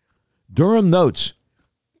Danchenko. Durham notes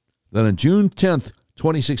that on June 10th,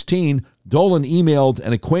 2016, Dolan emailed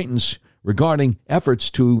an acquaintance regarding efforts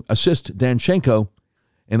to assist Danchenko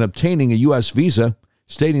in obtaining a U.S. visa,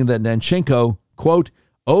 stating that Danchenko, quote,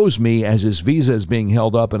 owes me as his visa is being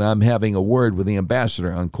held up and I'm having a word with the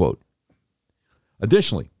ambassador, unquote.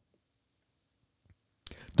 Additionally,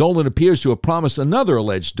 Dolan appears to have promised another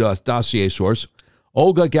alleged dossier source,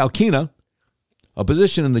 Olga Galkina, a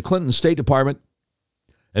position in the Clinton State Department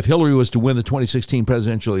if Hillary was to win the 2016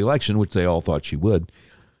 presidential election, which they all thought she would.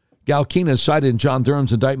 Galkina is cited in John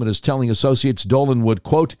Durham's indictment as telling associates Dolan would,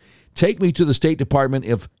 quote, take me to the State Department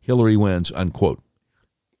if Hillary wins, unquote.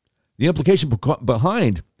 The implication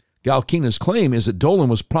behind Galkina's claim is that Dolan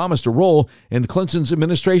was promised a role in Clinton's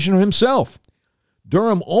administration himself.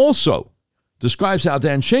 Durham also describes how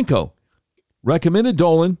Danchenko recommended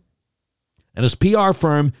Dolan and his PR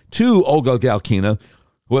firm to Olga Galkina,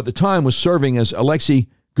 who at the time was serving as Alexei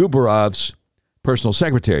Gubarov's personal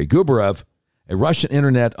secretary. Gubarov, a Russian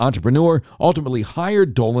internet entrepreneur, ultimately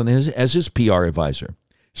hired Dolan as his PR advisor.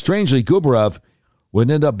 Strangely, Gubarov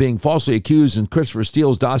would end up being falsely accused in Christopher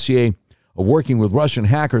Steele's dossier of working with Russian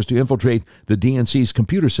hackers to infiltrate the DNC's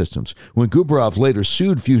computer systems. When Gubarov later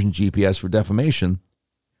sued Fusion GPS for defamation,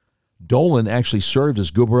 Dolan actually served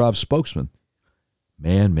as Gubarov's spokesman.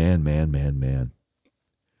 Man.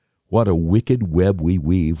 What a wicked web we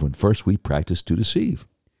weave when first we practice to deceive.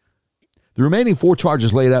 The remaining 4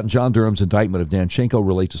 charges laid out in John Durham's indictment of Danchenko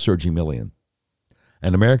relate to Sergey Milian,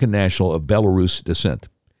 an American national of Belarus descent.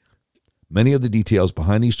 Many of the details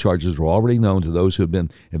behind these charges were already known to those who had been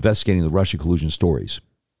investigating the Russia collusion stories.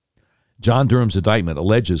 John Durham's indictment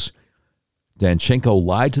alleges Danchenko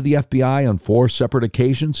lied to the FBI on 4 separate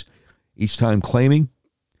occasions, each time claiming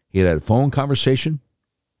he had a phone conversation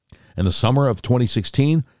in the summer of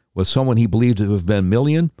 2016 with someone he believed to have been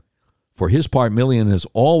Milian. For his part, Milian has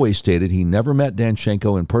always stated he never met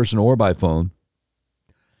Danchenko in person or by phone.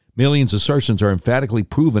 Milian's assertions are emphatically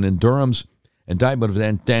proven in Durham's indictment of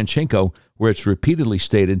Danchenko, where it's repeatedly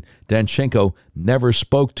stated Danchenko never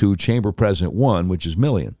spoke to Chamber President 1, which is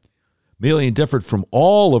Milian. Milian differed from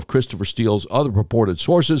all of Christopher Steele's other purported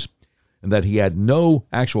sources in that he had no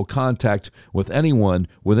actual contact with anyone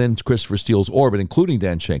within Christopher Steele's orbit, including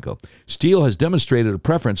Danchenko. Steele has demonstrated a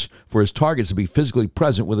preference for his targets to be physically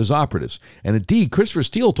present with his operatives. And indeed, Christopher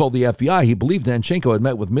Steele told the FBI he believed Danchenko had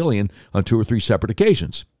met with Milian on 2 or 3 separate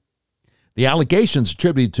occasions. The allegations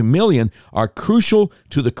attributed to Milian are crucial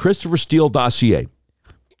to the Christopher Steele dossier.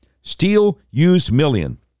 Steele used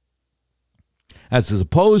Milian as the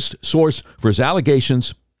supposed source for his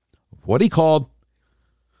allegations of what he called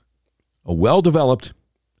a well-developed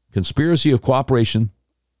conspiracy of cooperation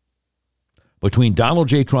between Donald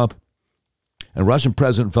J. Trump and Russian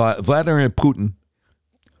President Vladimir Putin,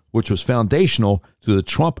 which was foundational to the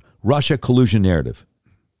Trump-Russia collusion narrative.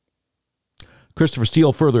 Christopher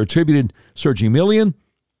Steele further attributed Sergey Milian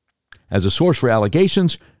as a source for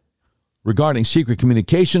allegations regarding secret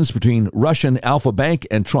communications between Russian Alfa Bank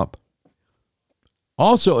and Trump.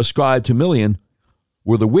 Also ascribed to Milian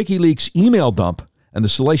were the WikiLeaks email dump and the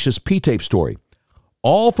salacious P-tape story,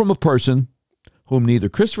 all from a person whom neither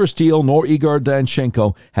Christopher Steele nor Igor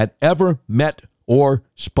Danchenko had ever met or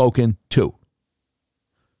spoken to.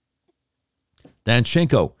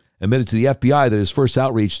 Danchenko admitted to the FBI that his first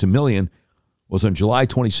outreach to Milian was on July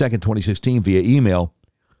 22, 2016 via email,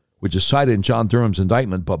 which is cited in John Durham's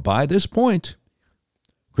indictment. But by this point,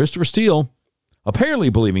 Christopher Steele, apparently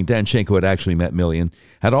believing Danchenko had actually met Milian,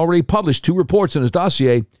 had already published 2 reports in his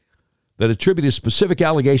dossier that attributed specific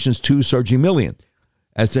allegations to Sergey Milian.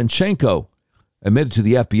 As Danchenko admitted to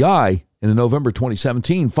the FBI in a November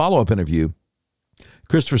 2017 follow-up interview,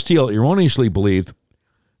 Christopher Steele erroneously believed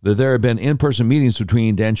that there had been in-person meetings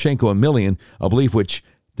between Danchenko and Milian, a belief which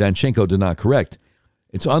Danchenko did not correct.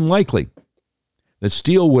 It's unlikely that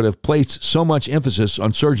Steele would have placed so much emphasis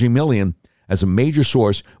on Sergey Milian as a major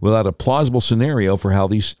source without a plausible scenario for how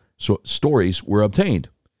these stories were obtained.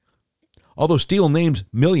 Although Steele named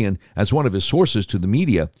Milian as one of his sources to the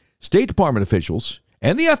media, State Department officials,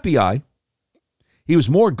 and the FBI, he was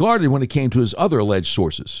more guarded when it came to his other alleged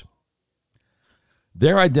sources.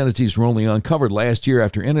 Their identities were only uncovered last year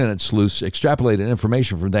after internet sleuths extrapolated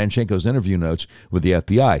information from Danchenko's interview notes with the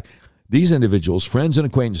FBI. These individuals, friends and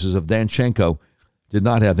acquaintances of Danchenko, did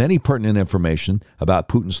not have any pertinent information about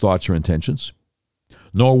Putin's thoughts or intentions,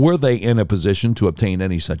 nor were they in a position to obtain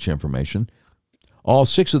any such information. All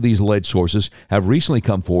 6 of these alleged sources have recently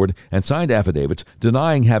come forward and signed affidavits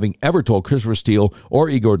denying having ever told Christopher Steele or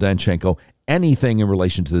Igor Danchenko anything in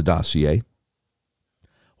relation to the dossier.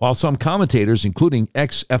 While some commentators, including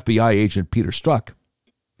ex-FBI agent Peter Strzok,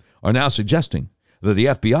 are now suggesting that the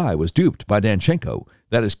FBI was duped by Danchenko,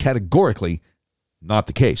 that is categorically not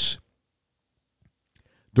the case.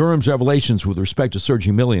 Durham's revelations with respect to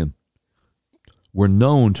Sergey Milian were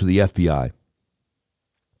known to the FBI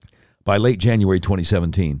by late January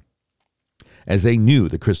 2017, as they knew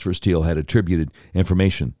that Christopher Steele had attributed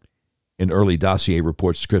information in early dossier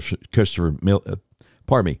reports to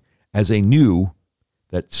as they knew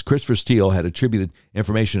that Christopher Steele had attributed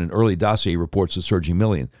information in early dossier reports to Sergey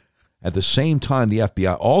Milian. At the same time, the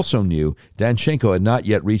FBI also knew Danchenko had not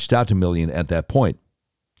yet reached out to Milian at that point.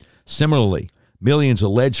 Similarly, Milian's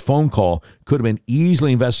alleged phone call could have been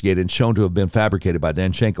easily investigated and shown to have been fabricated by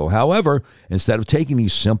Danchenko. However, instead of taking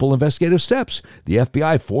these simple investigative steps, the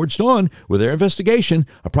FBI forged on with their investigation,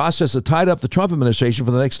 a process that tied up the Trump administration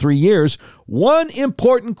for the next 3 years. One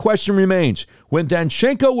important question remains. When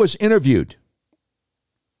Danchenko was interviewed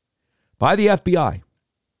by the FBI,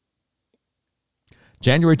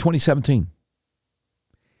 January 2017,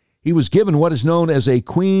 he was given what is known as a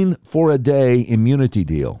Queen for a Day immunity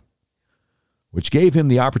deal, which gave him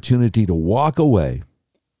the opportunity to walk away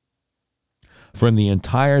from the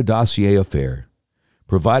entire dossier affair,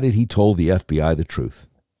 provided he told the FBI the truth.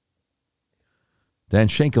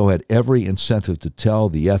 Danchenko had every incentive to tell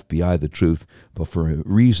the FBI the truth, but for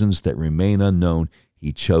reasons that remain unknown,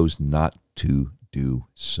 he chose not to do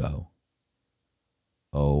so.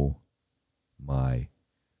 Oh, my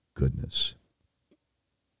goodness.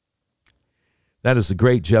 That is the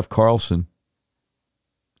great Jeff Carlson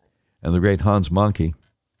and the great Hans Monkey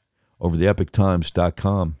over the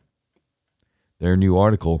EpicTimes.com. Their new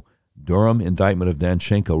article, Durham Indictment of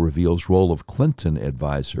Danchenko Reveals Role of Clinton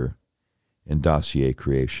Advisor in Dossier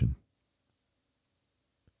Creation.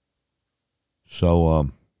 So,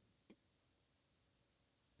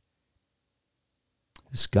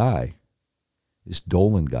 this guy, this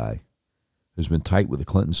Dolan guy, who's been tight with the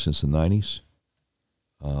Clintons since the 90s,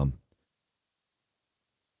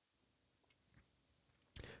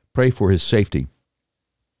 pray for his safety.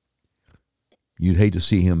 You'd hate to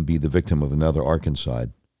see him be the victim of another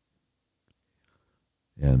Arkancide.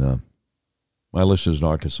 And my listeners in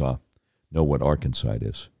Arkansas know what Arkancide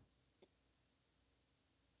is.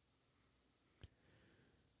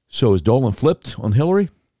 So is Dolan flipped on Hillary?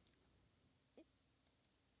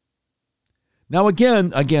 Now,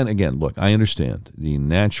 again, look, I understand the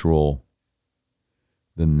natural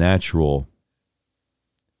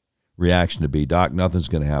reaction to be, Doc, nothing's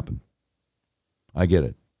going to happen. I get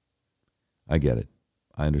it.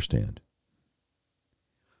 I understand.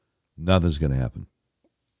 Nothing's going to happen.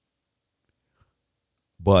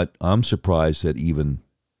 But I'm surprised that even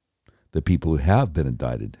the people who have been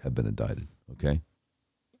indicted, okay?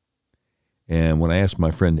 And when I asked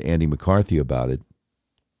my friend Andy McCarthy about it,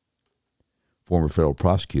 former federal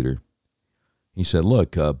prosecutor, he said,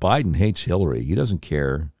 look, Biden hates Hillary. He doesn't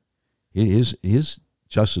care. His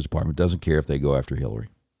Justice Department doesn't care if they go after Hillary.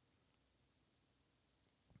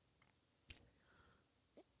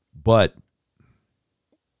 But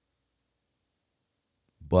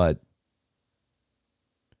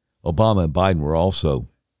Obama and Biden were also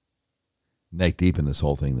neck deep in this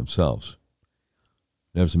whole thing themselves.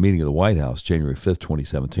 There was a meeting at the White House, January 5th,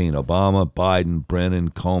 2017. Obama, Biden,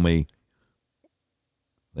 Brennan, Comey,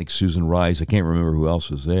 I think Susan Rice, I can't remember who else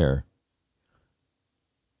was there,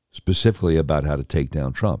 specifically about how to take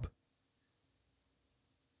down Trump,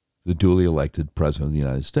 the duly elected president of the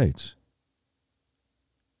United States.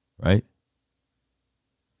 Right?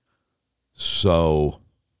 So,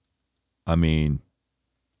 I mean,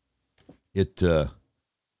 I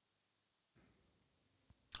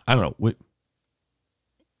don't know.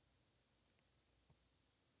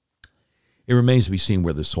 It remains to be seen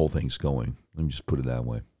where this whole thing's going. Let me just put it that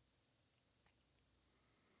way.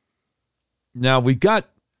 Now, we've got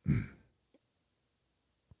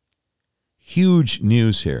huge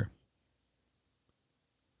news here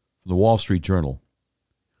from the Wall Street Journal.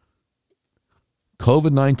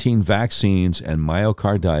 COVID-19 vaccines and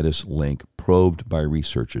myocarditis link probed by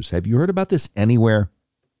researchers. Have you heard about this anywhere?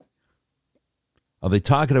 Are they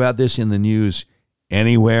talking about this in the news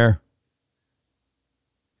anywhere?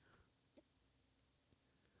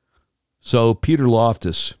 So Peter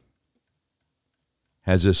Loftus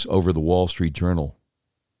has this over the Wall Street Journal.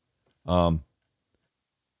 Sorry,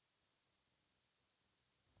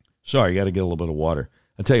 I got to get a little bit of water.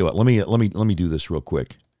 I'll tell you what. Let me do this real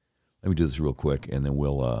quick. And then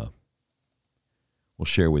we'll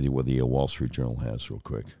share with you what the Wall Street Journal has real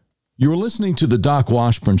quick. You're listening to The Doc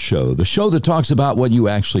Washburn Show, the show that talks about what you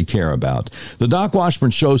actually care about. The Doc Washburn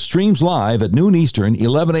Show streams live at noon Eastern,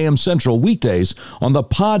 11 a.m. Central weekdays on the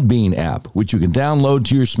Podbean app, which you can download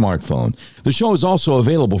to your smartphone. The show is also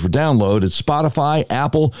available for download at Spotify,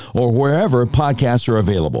 Apple, or wherever podcasts are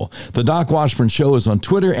available. The Doc Washburn Show is on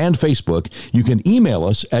Twitter and Facebook. You can email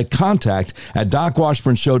us at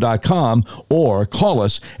contact@docwashburnshow.com or call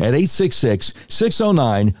us at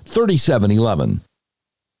 866-609-3711.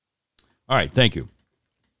 All right, thank you.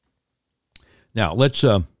 Now, let's see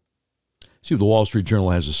what the Wall Street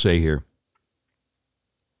Journal has to say here.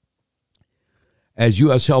 As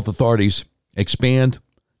U.S. health authorities expand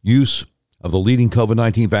use of the leading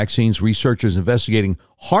COVID-19 vaccines, researchers investigating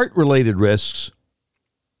heart-related risks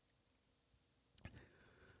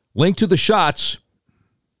linked to the shots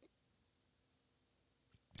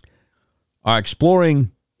are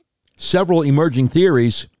exploring several emerging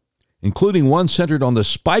theories, including one centered on the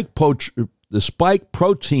spike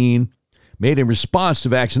protein made in response to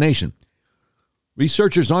vaccination.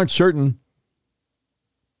 Researchers aren't certain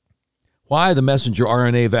why the messenger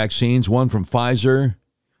RNA vaccines, one from Pfizer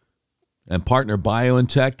and partner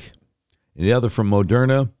BioNTech, and the other from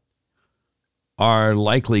Moderna, are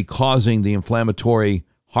likely causing the inflammatory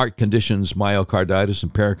heart conditions myocarditis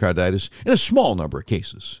and pericarditis in a small number of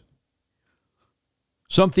cases.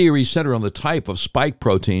 Some theories center on the type of spike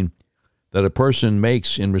protein that a person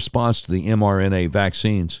makes in response to the mRNA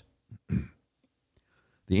vaccines. The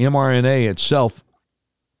mRNA itself,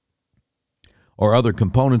 or other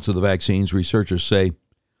components of the vaccines, researchers say,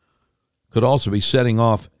 could also be setting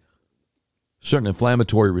off certain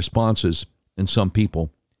inflammatory responses in some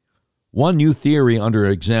people. One new theory under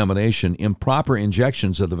examination: improper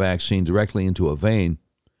injections of the vaccine directly into a vein,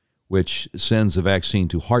 which sends the vaccine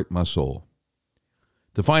to heart muscle.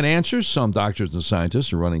 To find answers, some doctors and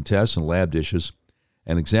scientists are running tests in lab dishes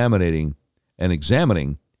and examining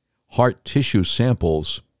heart tissue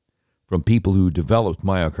samples from people who developed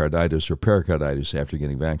myocarditis or pericarditis after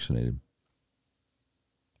getting vaccinated.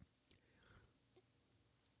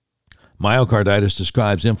 Myocarditis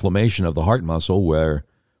describes inflammation of the heart muscle,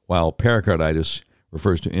 while pericarditis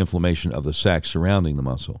refers to inflammation of the sac surrounding the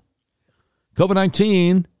muscle.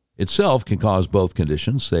 COVID-19 itself can cause both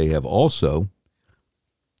conditions. They have also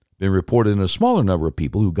been reported in a smaller number of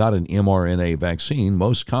people who got an mRNA vaccine,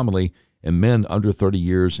 most commonly in men under 30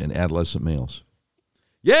 years and adolescent males.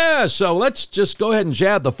 Yeah, so let's just go ahead and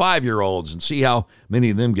jab the 5-year-olds and see how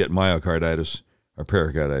many of them get myocarditis or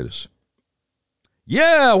pericarditis.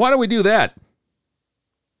 Yeah, why don't we do that?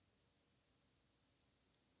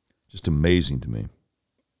 Just amazing to me.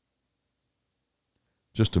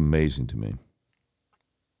 Just amazing to me.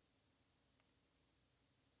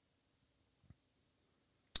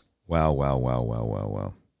 Wow.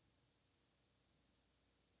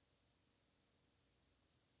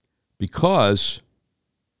 Because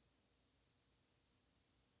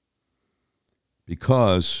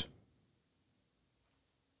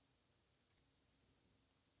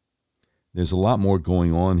there's a lot more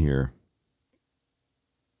going on here.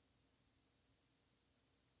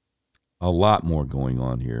 A lot more going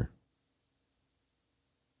on here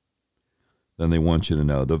than they want you to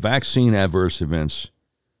know. The vaccine adverse events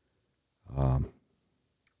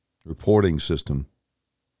reporting system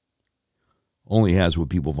only has what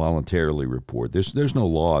people voluntarily report. There's no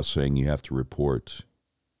law saying you have to report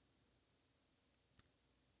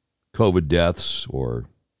COVID deaths or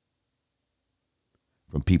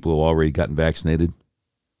from people who already gotten vaccinated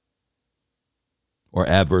or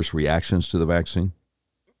adverse reactions to the vaccine.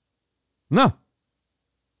 No.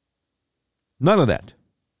 None of that.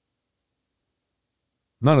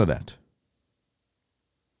 None of that.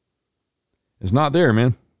 It's not there,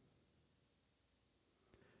 man.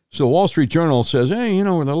 So Wall Street Journal says, hey,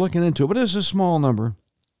 they're looking into it, but it's a small number.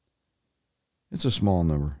 It's a small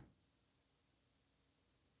number.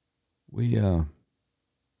 We don't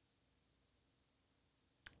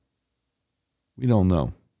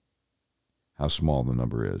know how small the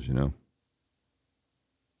number is,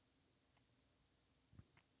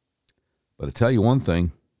 But I tell you one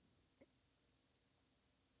thing.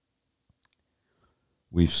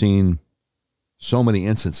 We've seen so many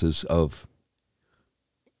instances of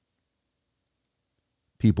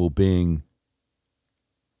people being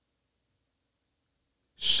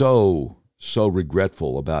so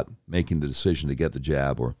regretful about making the decision to get the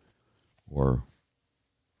jab or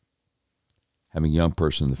having a young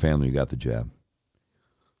person in the family who got the jab.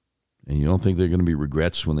 And you don't think there are going to be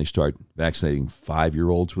regrets when they start vaccinating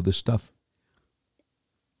 5-year-olds with this stuff?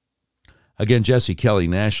 Again, Jesse Kelly,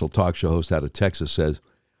 national talk show host out of Texas, says,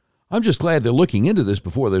 I'm just glad they're looking into this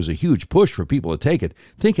before there's a huge push for people to take it.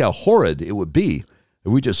 Think how horrid it would be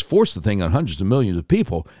if we just forced the thing on hundreds of millions of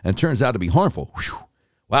people and it turns out to be harmful. Whew.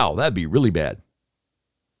 Wow, that'd be really bad.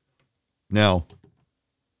 Now,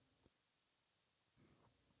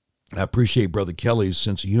 I appreciate Brother Kelly's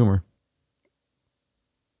sense of humor.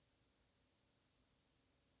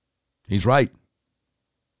 He's right.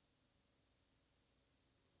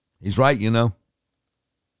 He's right,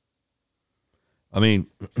 I mean,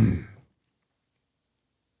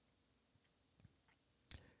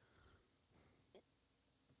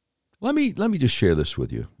 let me just share this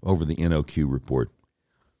with you over the NOQ report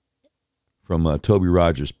from Toby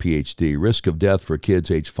Rogers, PhD. Risk of death for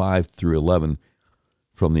kids age 5 through 11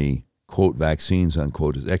 from the, quote, vaccines,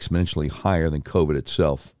 unquote, is exponentially higher than COVID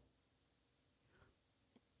itself.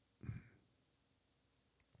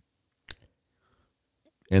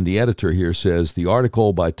 And the editor here says, the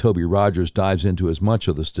article by Toby Rogers dives into as much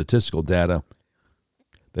of the statistical data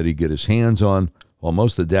that he get his hands on. While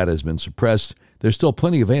most of the data has been suppressed, there's still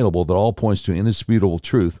plenty available that all points to indisputable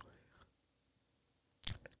truth.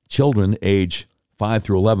 Children age 5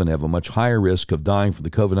 through 11 have a much higher risk of dying from the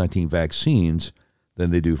COVID-19 vaccines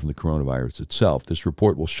than they do from the coronavirus itself. This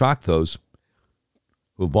report will shock those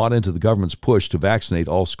who have bought into the government's push to vaccinate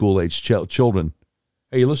all school-aged children.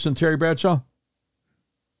 Hey, you listen to Terry Bradshaw?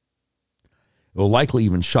 It will likely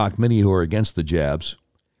even shock many who are against the jabs.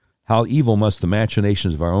 How evil must the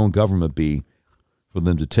machinations of our own government be for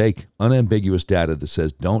them to take unambiguous data that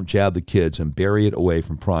says don't jab the kids and bury it away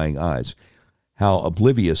from prying eyes? How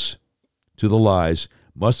oblivious to the lies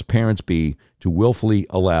must parents be to willfully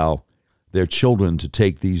allow their children to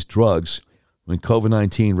take these drugs when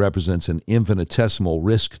COVID-19 represents an infinitesimal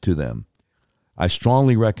risk to them? I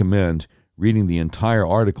strongly recommend reading the entire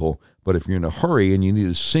article, but if you're in a hurry and you need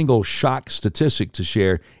a single shock statistic to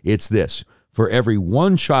share, it's this. For every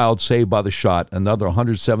one child saved by the shot, another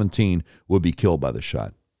 117 would be killed by the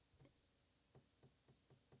shot.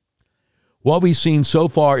 What we've seen so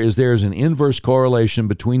far is there's an inverse correlation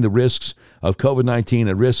between the risks of COVID-19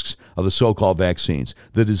 and risks of the so-called vaccines.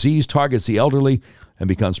 The disease targets the elderly and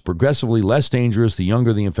becomes progressively less dangerous the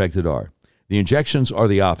younger the infected are. The injections are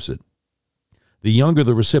the opposite. The younger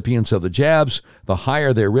the recipients of the jabs, the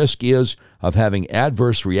higher their risk is of having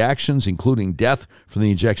adverse reactions, including death from the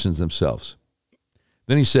injections themselves.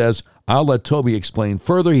 Then he says, I'll let Toby explain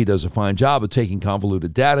further. He does a fine job of taking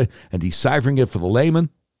convoluted data and deciphering it for the layman.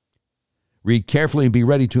 Read carefully and be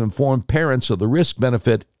ready to inform parents of the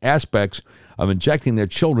risk-benefit aspects of injecting their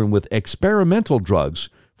children with experimental drugs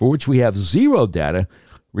for which we have zero data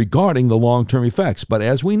regarding the long-term effects. But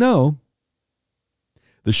as we know,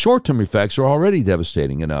 the short-term effects are already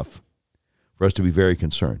devastating enough for us to be very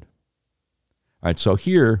concerned. All right, so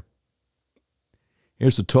here's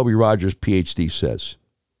what Toby Rogers, PhD, says.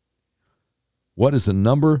 What is the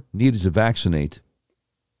number needed to vaccinate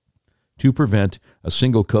to prevent a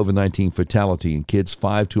single COVID-19 fatality in kids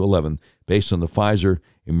 5 to 11 based on the Pfizer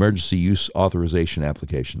emergency use authorization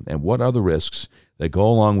application. And what are the risks that go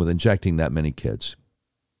along with injecting that many kids?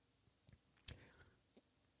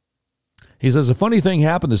 He says, a funny thing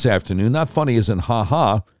happened this afternoon. Not funny as in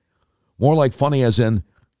ha-ha, more like funny as in,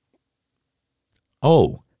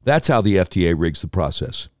 oh, that's how the FDA rigs the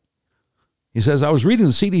process. He says, I was reading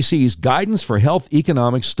the CDC's Guidance for Health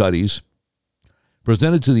Economic Studies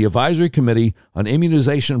presented to the Advisory Committee on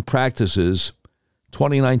Immunization Practices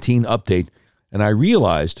 2019 update, and I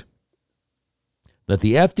realized that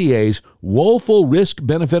the FDA's woeful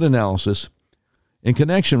risk-benefit analysis in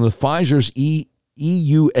connection with Pfizer's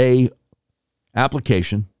EUA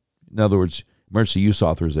application, in other words, emergency use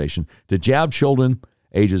authorization, to jab children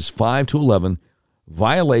ages 5 to 11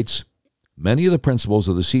 violates many of the principles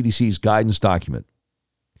of the CDC's guidance document.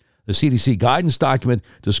 The CDC guidance document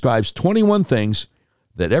describes 21 things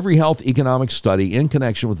that every health economic study in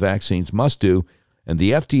connection with vaccines must do, and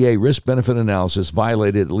the FDA risk-benefit analysis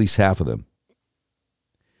violated at least half of them.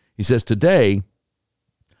 He says, today,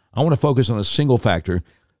 I want to focus on a single factor,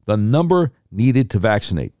 the number needed to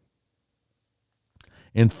vaccinate.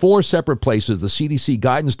 In 4 separate places, the CDC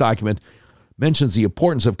guidance document mentions the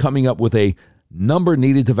importance of coming up with a number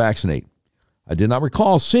needed to vaccinate. I did not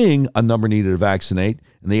recall seeing a number needed to vaccinate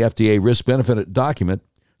in the FDA risk-benefit document,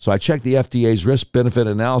 so I checked the FDA's risk-benefit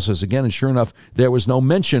analysis again, and sure enough, there was no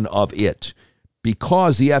mention of it.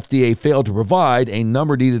 Because the FDA failed to provide a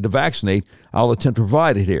number needed to vaccinate, I'll attempt to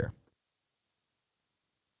provide it here.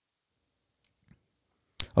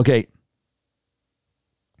 Okay,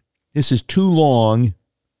 this is too long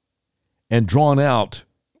and drawn out,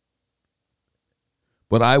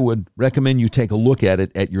 but I would recommend you take a look at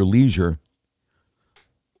it at your leisure.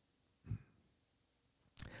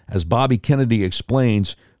 As Bobby Kennedy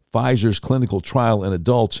explains, Pfizer's clinical trial in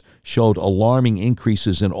adults showed alarming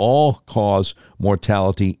increases in all-cause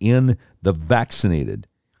mortality in the vaccinated.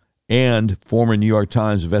 And former New York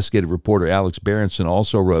Times investigative reporter Alex Berenson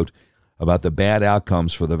also wrote about the bad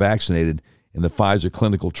outcomes for the vaccinated in the Pfizer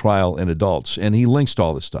clinical trial in adults. And he links to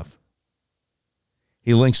all this stuff.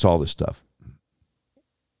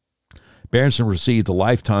 Berenson received a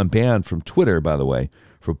lifetime ban from Twitter, by the way,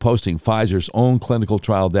 for posting Pfizer's own clinical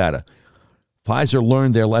trial data. Pfizer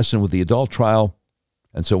learned their lesson with the adult trial,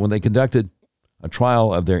 and so when they conducted a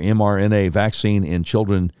trial of their mRNA vaccine in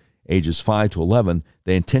children ages 5 to 11,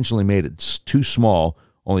 they intentionally made it too small,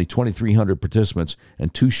 only 2,300 participants,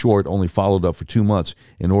 and too short, only followed up for 2 months,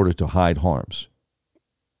 in order to hide harms.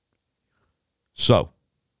 So,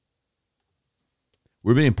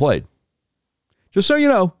 we're being played. Just so you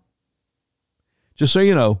know,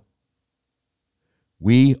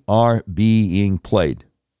 we are being played.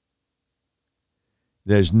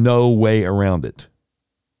 There's no way around it.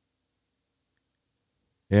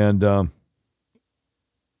 And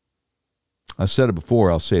I said it before,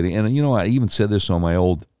 I'll say it again. And, I even said this on my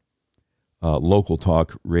old local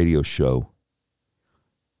talk radio show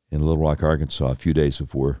in Little Rock, Arkansas, a few days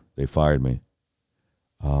before they fired me.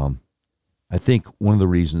 I think one of the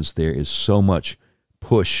reasons there is so much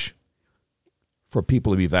push for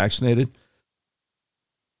people to be vaccinated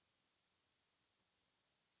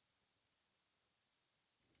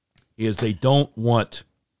is they don't want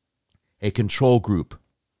a control group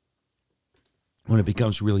when it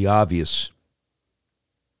becomes really obvious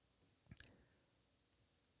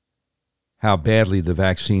how badly the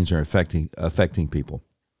vaccines are affecting people.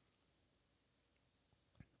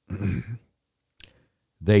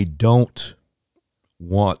 They don't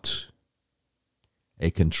want a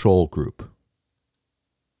control group.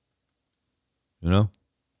 They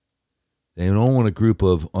don't want a group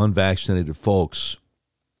of unvaccinated folks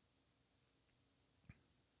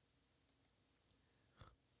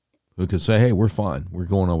who could say, hey, we're fine. We're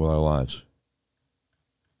going on with our lives.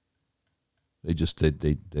 They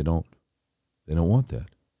don't want that.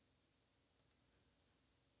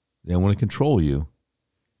 They want to control you.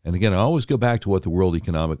 And again, I always go back to what the World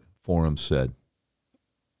Economic Forum said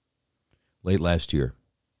late last year.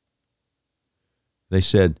 They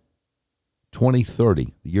said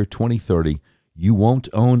 2030, the year 2030, you won't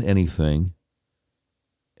own anything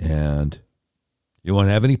and you won't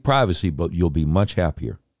have any privacy, but you'll be much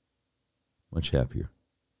happier. Much happier.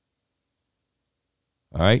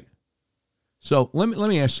 All right? So let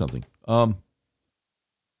me ask something. The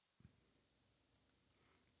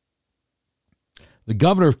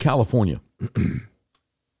governor of California,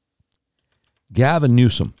 Gavin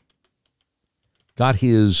Newsom, got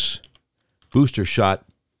his booster shot,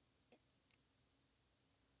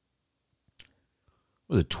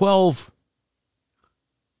 was it 12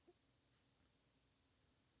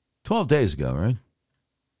 12 days ago, right?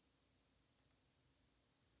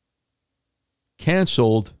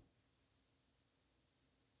 Canceled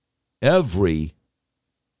every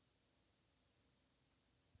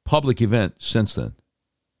public event since then.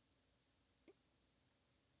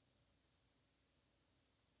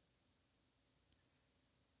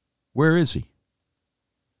 Where is he?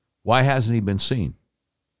 Why hasn't he been seen?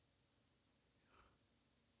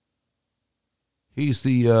 He's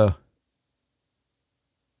the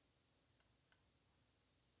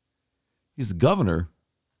governor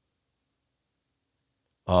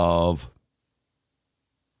of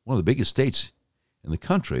one of the biggest states in the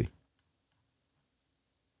country.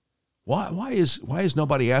 Why is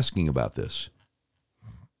nobody asking about this?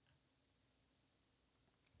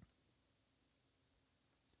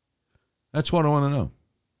 That's what I want to know.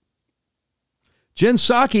 Jen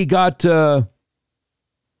Psaki got her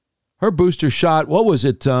booster shot. What was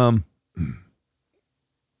it?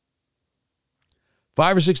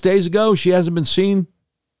 5 or 6 days ago. She hasn't been seen,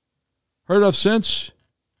 heard of since.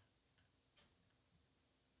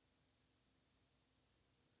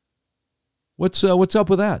 What's up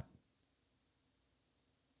with that?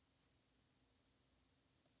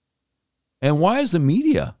 And why is the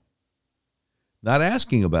media not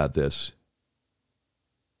asking about this?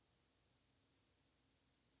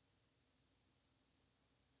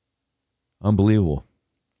 Unbelievable.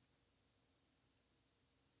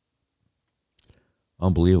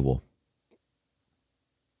 Unbelievable.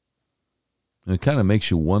 And it kind of makes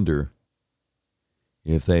you wonder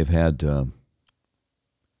if they've had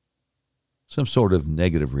some sort of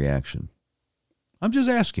negative reaction. I'm just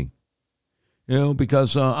asking.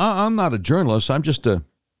 Because I'm not a journalist. I'm just a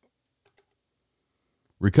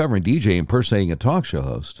recovering DJ impersonating a talk show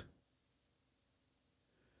host.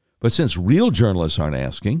 But since real journalists aren't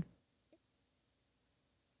asking,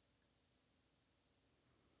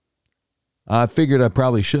 I figured I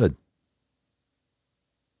probably should.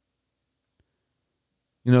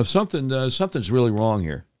 If something's really wrong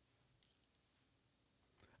here.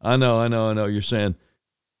 I know. You're saying,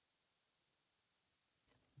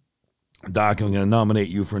 Doc, I'm going to nominate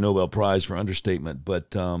you for a Nobel Prize for understatement, but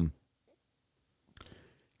can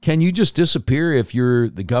you just disappear if you're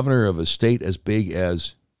the governor of a state as big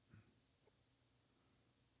as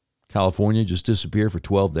California? Just disappear for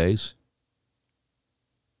 12 days?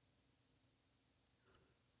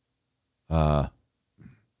 I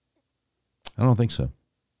don't think so.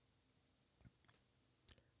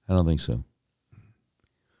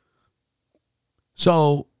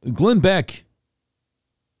 So Glenn Beck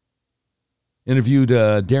interviewed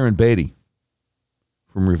Darren Beatty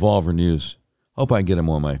from Revolver News. Hope I can get him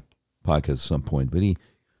on my podcast at some point. But he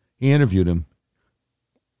interviewed him.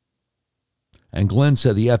 And Glenn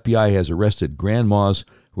said the FBI has arrested grandmas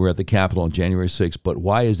who were at the Capitol on January 6th, but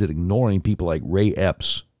why is it ignoring people like Ray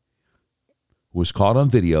Epps, who was caught on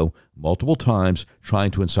video multiple times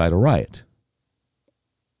trying to incite a riot?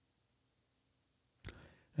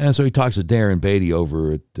 And so he talks to Darren Beatty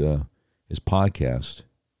over at his podcast.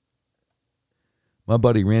 My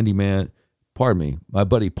buddy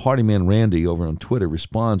Party Man Randy over on Twitter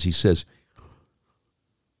responds. He says,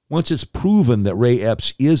 once it's proven that Ray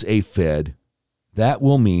Epps is a Fed, that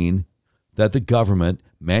will mean that the government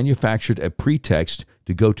manufactured a pretext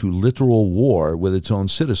to go to literal war with its own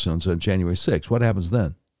citizens on January 6th. What happens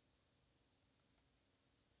then?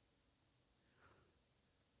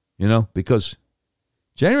 Because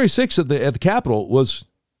January 6th at the Capitol was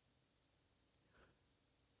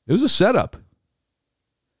a setup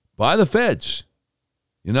by the feds.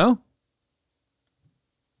 If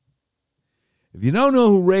you don't know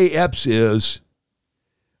who Ray Epps is,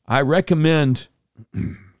 I recommend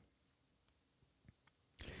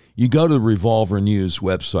you go to the Revolver News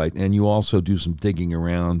website and you also do some digging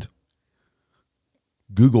around.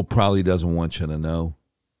 Google probably doesn't want you to know.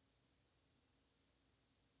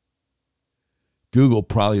 So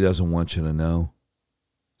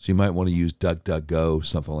you might want to use DuckDuckGo,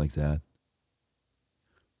 something like that.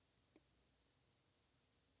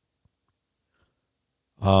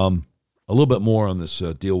 A little bit more on this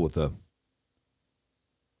deal with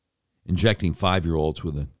injecting 5-year-olds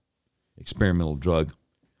with an experimental drug.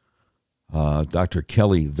 Dr.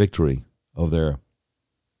 Kelly Victory over there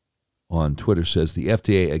on Twitter says the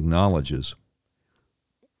FDA acknowledges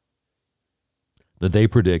that they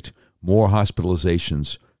predict more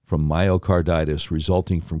hospitalizations from myocarditis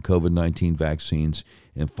resulting from COVID-19 vaccines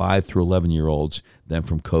in 5 through 11-year-olds than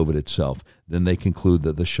from COVID itself. Then they conclude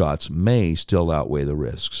that the shots may still outweigh the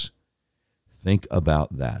risks. Think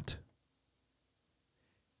about that.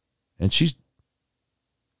 And she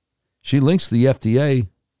links the FDA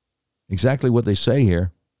exactly what they say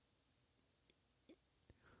here.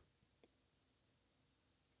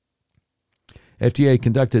 FDA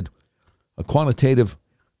conducted a quantitative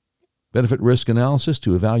benefit risk analysis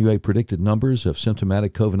to evaluate predicted numbers of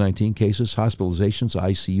symptomatic COVID-19 cases, hospitalizations,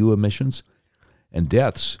 ICU admissions, and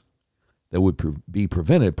deaths that would be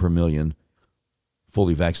prevented per million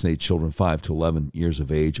fully vaccinated children 5 to 11 years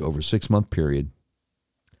of age over a 6-month period,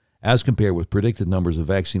 as compared with predicted numbers of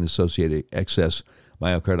vaccine-associated excess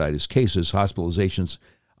myocarditis cases, hospitalizations,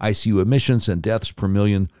 ICU admissions, and deaths per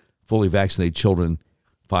million fully vaccinated children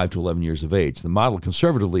 5 to 11 years of age. The model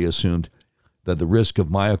conservatively assumed that the risk of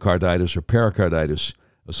myocarditis or pericarditis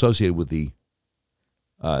associated with the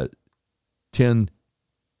 10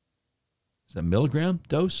 milligram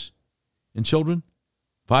dose in children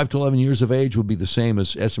 5 to 11 years of age would be the same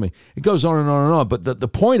as estimated. It goes on and on and on, but the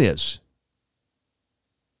point is,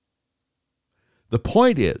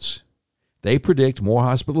 they predict more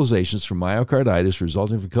hospitalizations from myocarditis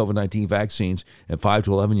resulting from COVID-19 vaccines in 5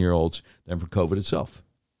 to 11-year-olds than from COVID itself.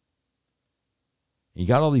 You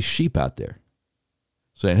got all these sheep out there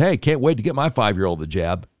saying, hey, can't wait to get my 5-year-old the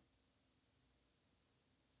jab.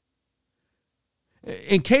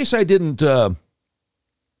 In case I didn't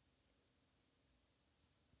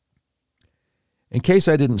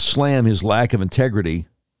slam his lack of integrity,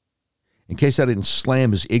 in case I didn't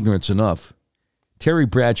slam his ignorance enough, Terry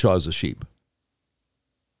Bradshaw is a sheep.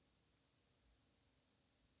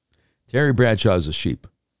 Terry Bradshaw is a sheep.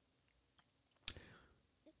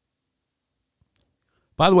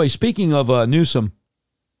 By the way, speaking of Newsom,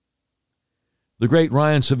 the great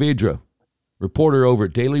Ryan Saavedra, reporter over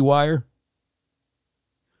at Daily Wire,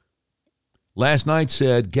 last night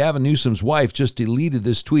said Gavin Newsom's wife just deleted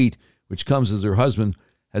this tweet, which comes as her husband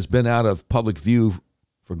has been out of public view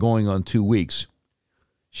for going on 2 weeks.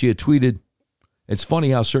 She had tweeted, "It's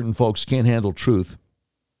funny how certain folks can't handle truth.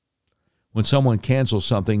 When someone cancels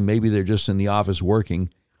something, maybe they're just in the office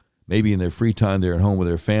working. Maybe in their free time they're at home with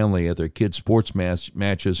their family, at their kids' sports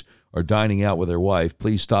matches, or dining out with their wife.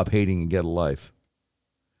 Please stop hating and get a life."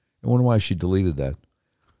 I wonder why she deleted that.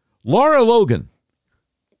 Laura Logan,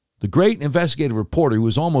 the great investigative reporter who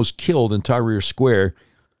was almost killed in Tahrir Square,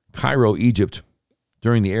 Cairo, Egypt,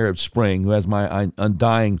 during the Arab Spring, who has my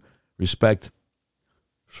undying respect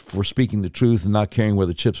for speaking the truth and not caring where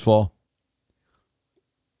the chips fall.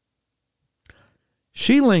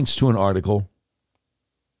 She links to an article.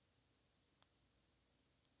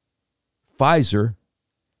 Pfizer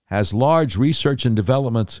has large research and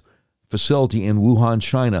development facility in Wuhan,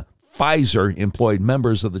 China. Pfizer employed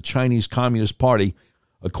members of the Chinese Communist Party.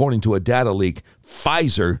 According to a data leak,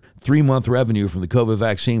 Pfizer 3-month revenue from the COVID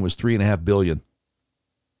vaccine was $3.5 billion.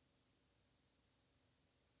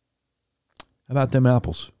 How about them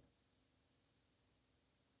apples?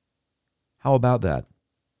 How about that?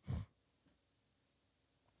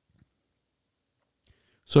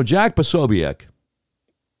 So Jack Posobiec,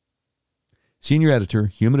 senior editor,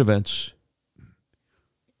 Human Events,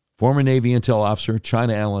 former Navy intel officer,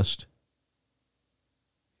 China analyst,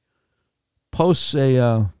 posts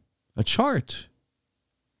a chart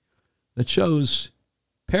that shows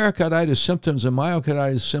pericarditis symptoms and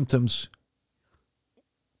myocarditis symptoms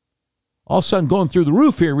all of a sudden going through the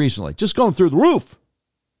roof here recently. Just going through the roof.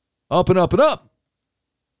 Up and up and up.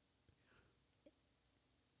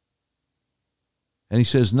 And he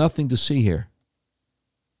says, nothing to see here.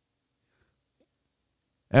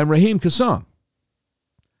 And Raheem Kassam,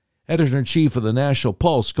 editor-in-chief of the National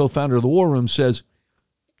Pulse, co-founder of the War Room, says,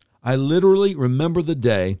 I literally remember the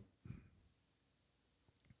day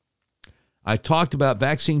I talked about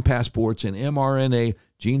vaccine passports and mRNA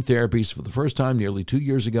gene therapies for the first time nearly 2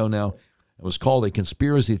 years ago now. I was called a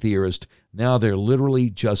conspiracy theorist. Now they're literally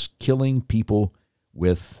just killing people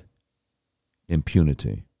with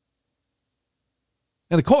impunity.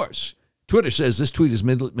 And of course, Twitter says this tweet is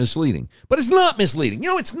misleading. But it's not misleading. You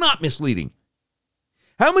know, it's not misleading.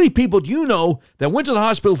 How many people do you know that went to the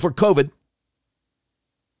hospital for COVID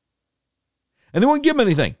and they wouldn't give them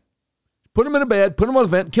anything? Put them in a bed, put them on a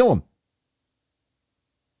vent, kill them.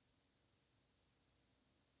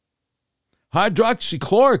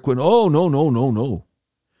 Hydroxychloroquine, oh, no.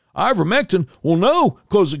 Ivermectin, well, no,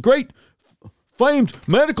 because the great famed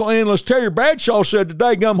medical analyst Terry Bradshaw said the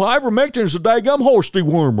daggum ivermectin is a daggum horse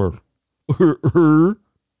dewormer.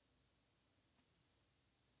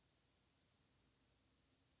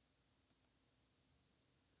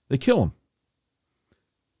 They kill him.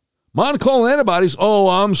 Monoclonal antibodies, oh,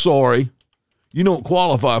 I'm sorry. You don't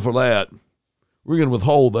qualify for that. We're going to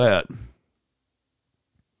withhold that.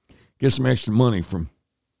 Get some extra money from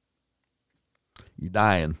you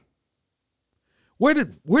dying. Where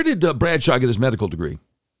did Bradshaw get his medical degree?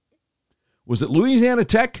 Was it Louisiana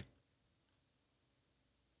Tech?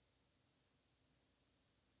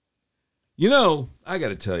 You know, I got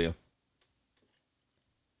to tell you,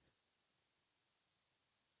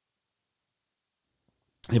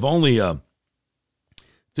 if only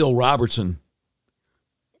Phil Robertson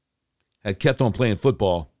had kept on playing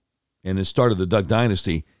football and had started the Duck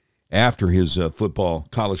Dynasty after his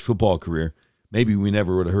college football career, maybe we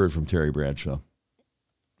never would have heard from Terry Bradshaw.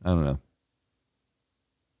 I don't know.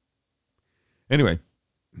 Anyway,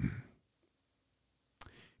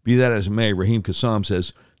 be that as it may, Raheem Kassam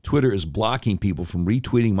says, Twitter is blocking people from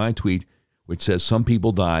retweeting my tweet, which says some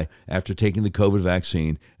people die after taking the COVID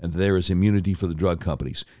vaccine and there is immunity for the drug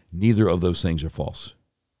companies. Neither of those things are false.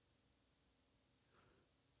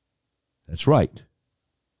 That's right.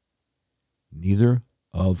 Neither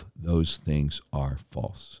of those things are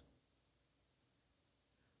false.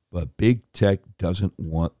 But big tech doesn't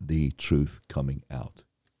want the truth coming out.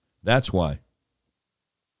 That's why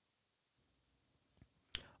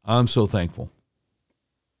I'm so thankful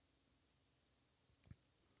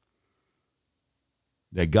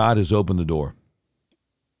that God has opened the door,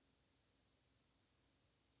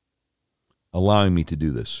 allowing me to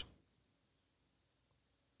do this.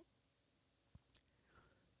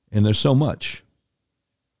 And there's so much.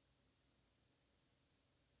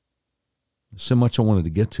 There's so much I wanted to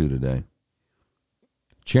get to today.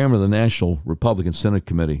 Chairman of the National Republican Senate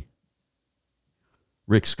Committee,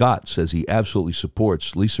 Rick Scott, says he absolutely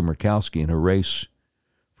supports Lisa Murkowski in her race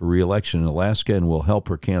for re-election in Alaska and will help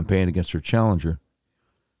her campaign against her challenger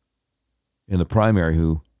in the primary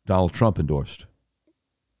who Donald Trump endorsed.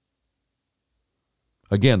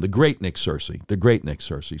 Again, the great Nick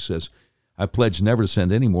Searcy says, I pledge never to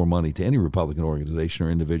send any more money to any Republican organization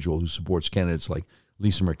or individual who supports candidates like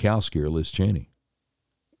Lisa Murkowski or Liz Cheney.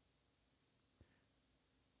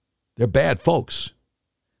 They're bad folks.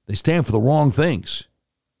 They stand for the wrong things.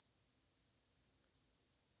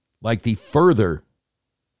 Like the further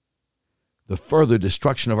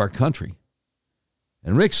destruction of our country.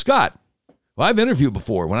 And Rick Scott, who I've interviewed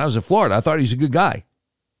before when I was in Florida, I thought he's a good guy.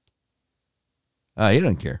 He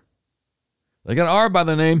doesn't care. They got an R by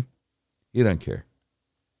the name. He doesn't care.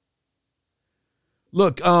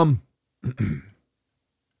 Look, can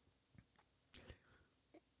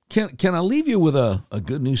I leave you with a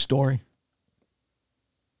good news story?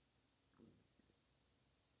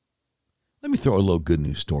 Let me throw a little good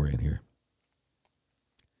news story in here.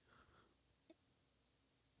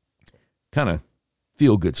 Kind of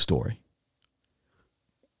feel-good story.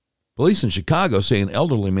 Police in Chicago say an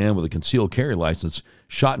elderly man with a concealed carry license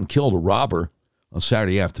shot and killed a robber on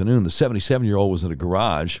Saturday afternoon. The 77-year-old was in a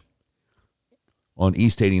garage on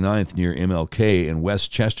East 89th near MLK in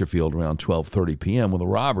West Chesterfield around 12:30 p.m. when the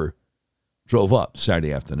robber drove up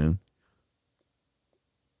Saturday afternoon.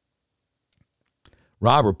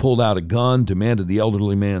 Robber pulled out a gun, demanded the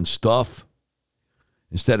elderly man's stuff.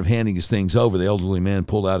 Instead of handing his things over, the elderly man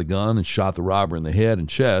pulled out a gun and shot the robber in the head and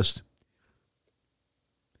chest.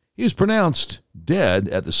 He was pronounced dead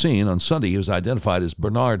at the scene. On Sunday, he was identified as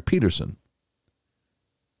Bernard Peterson.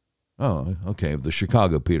 Oh, okay, the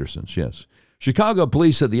Chicago Petersons, yes. Chicago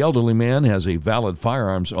police said the elderly man has a valid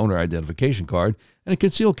firearms owner identification card and a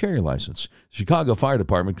concealed carry license. The Chicago Fire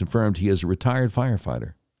Department confirmed he is a retired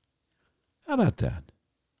firefighter. How about that?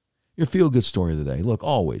 Your feel-good story of the day. Look,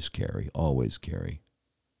 always carry, always carry.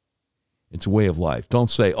 It's a way of life.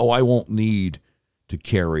 Don't say, oh, I won't need to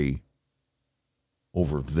carry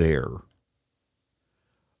over there.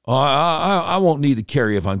 I won't need to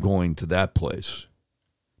carry if I'm going to that place.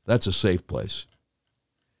 That's a safe place.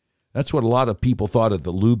 That's what a lot of people thought at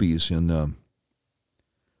the Luby's in,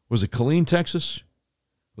 was it Killeen, Texas?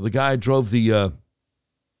 Where the guy drove the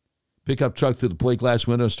pickup truck through the plate glass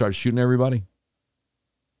window and started shooting everybody?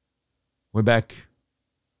 Way back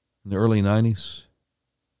in the early 90s.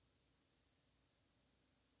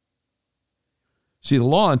 See, the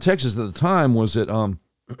law in Texas at the time was that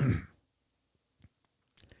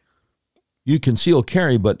you conceal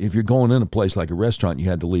carry, but if you're going in a place like a restaurant, you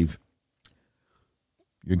had to leave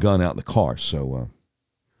your gun out in the car. So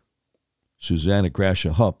Susanna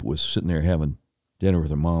Grasha Hupp was sitting there having dinner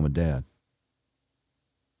with her mom and dad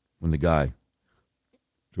when the guy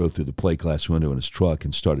drove through the plate glass window in his truck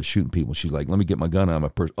and started shooting people. She's like, let me get my gun out of my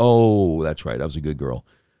purse. Oh, that's right. I was a good girl.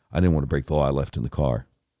 I didn't want to break the law. I left in the car.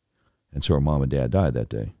 And so her mom and dad died that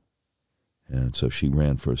day. And so she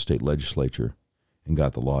ran for a state legislature and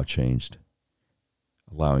got the law changed,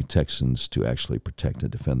 allowing Texans to actually protect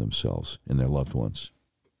and defend themselves and their loved ones.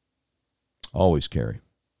 Always carry.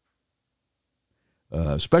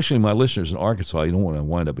 Especially my listeners in Arkansas. You don't want to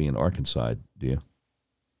wind up being Arkansas, do you?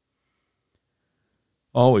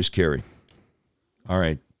 Always carry. All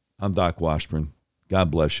right. I'm Doc Washburn.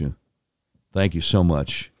 God bless you. Thank you so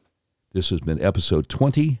much This has been episode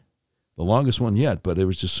 20, the longest one yet, but there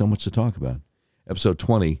was just so much to talk about. Episode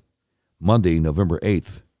 20, Monday, November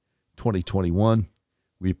 8th, 2021.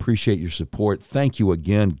 We appreciate your support. Thank you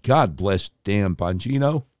again. God bless Dan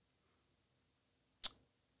Bongino.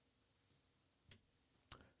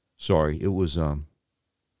 Sorry, it was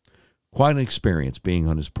quite an experience being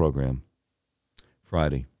on his program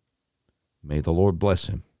Friday. May the Lord bless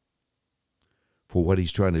him for what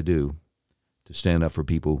he's trying to do to stand up for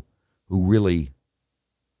people who really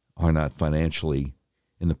are not financially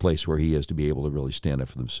in the place where he is to be able to really stand up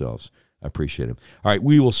for themselves. I appreciate him. All right,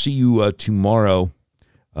 we will see you tomorrow,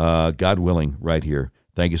 God willing, right here.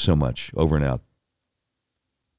 Thank you so much. Over and out.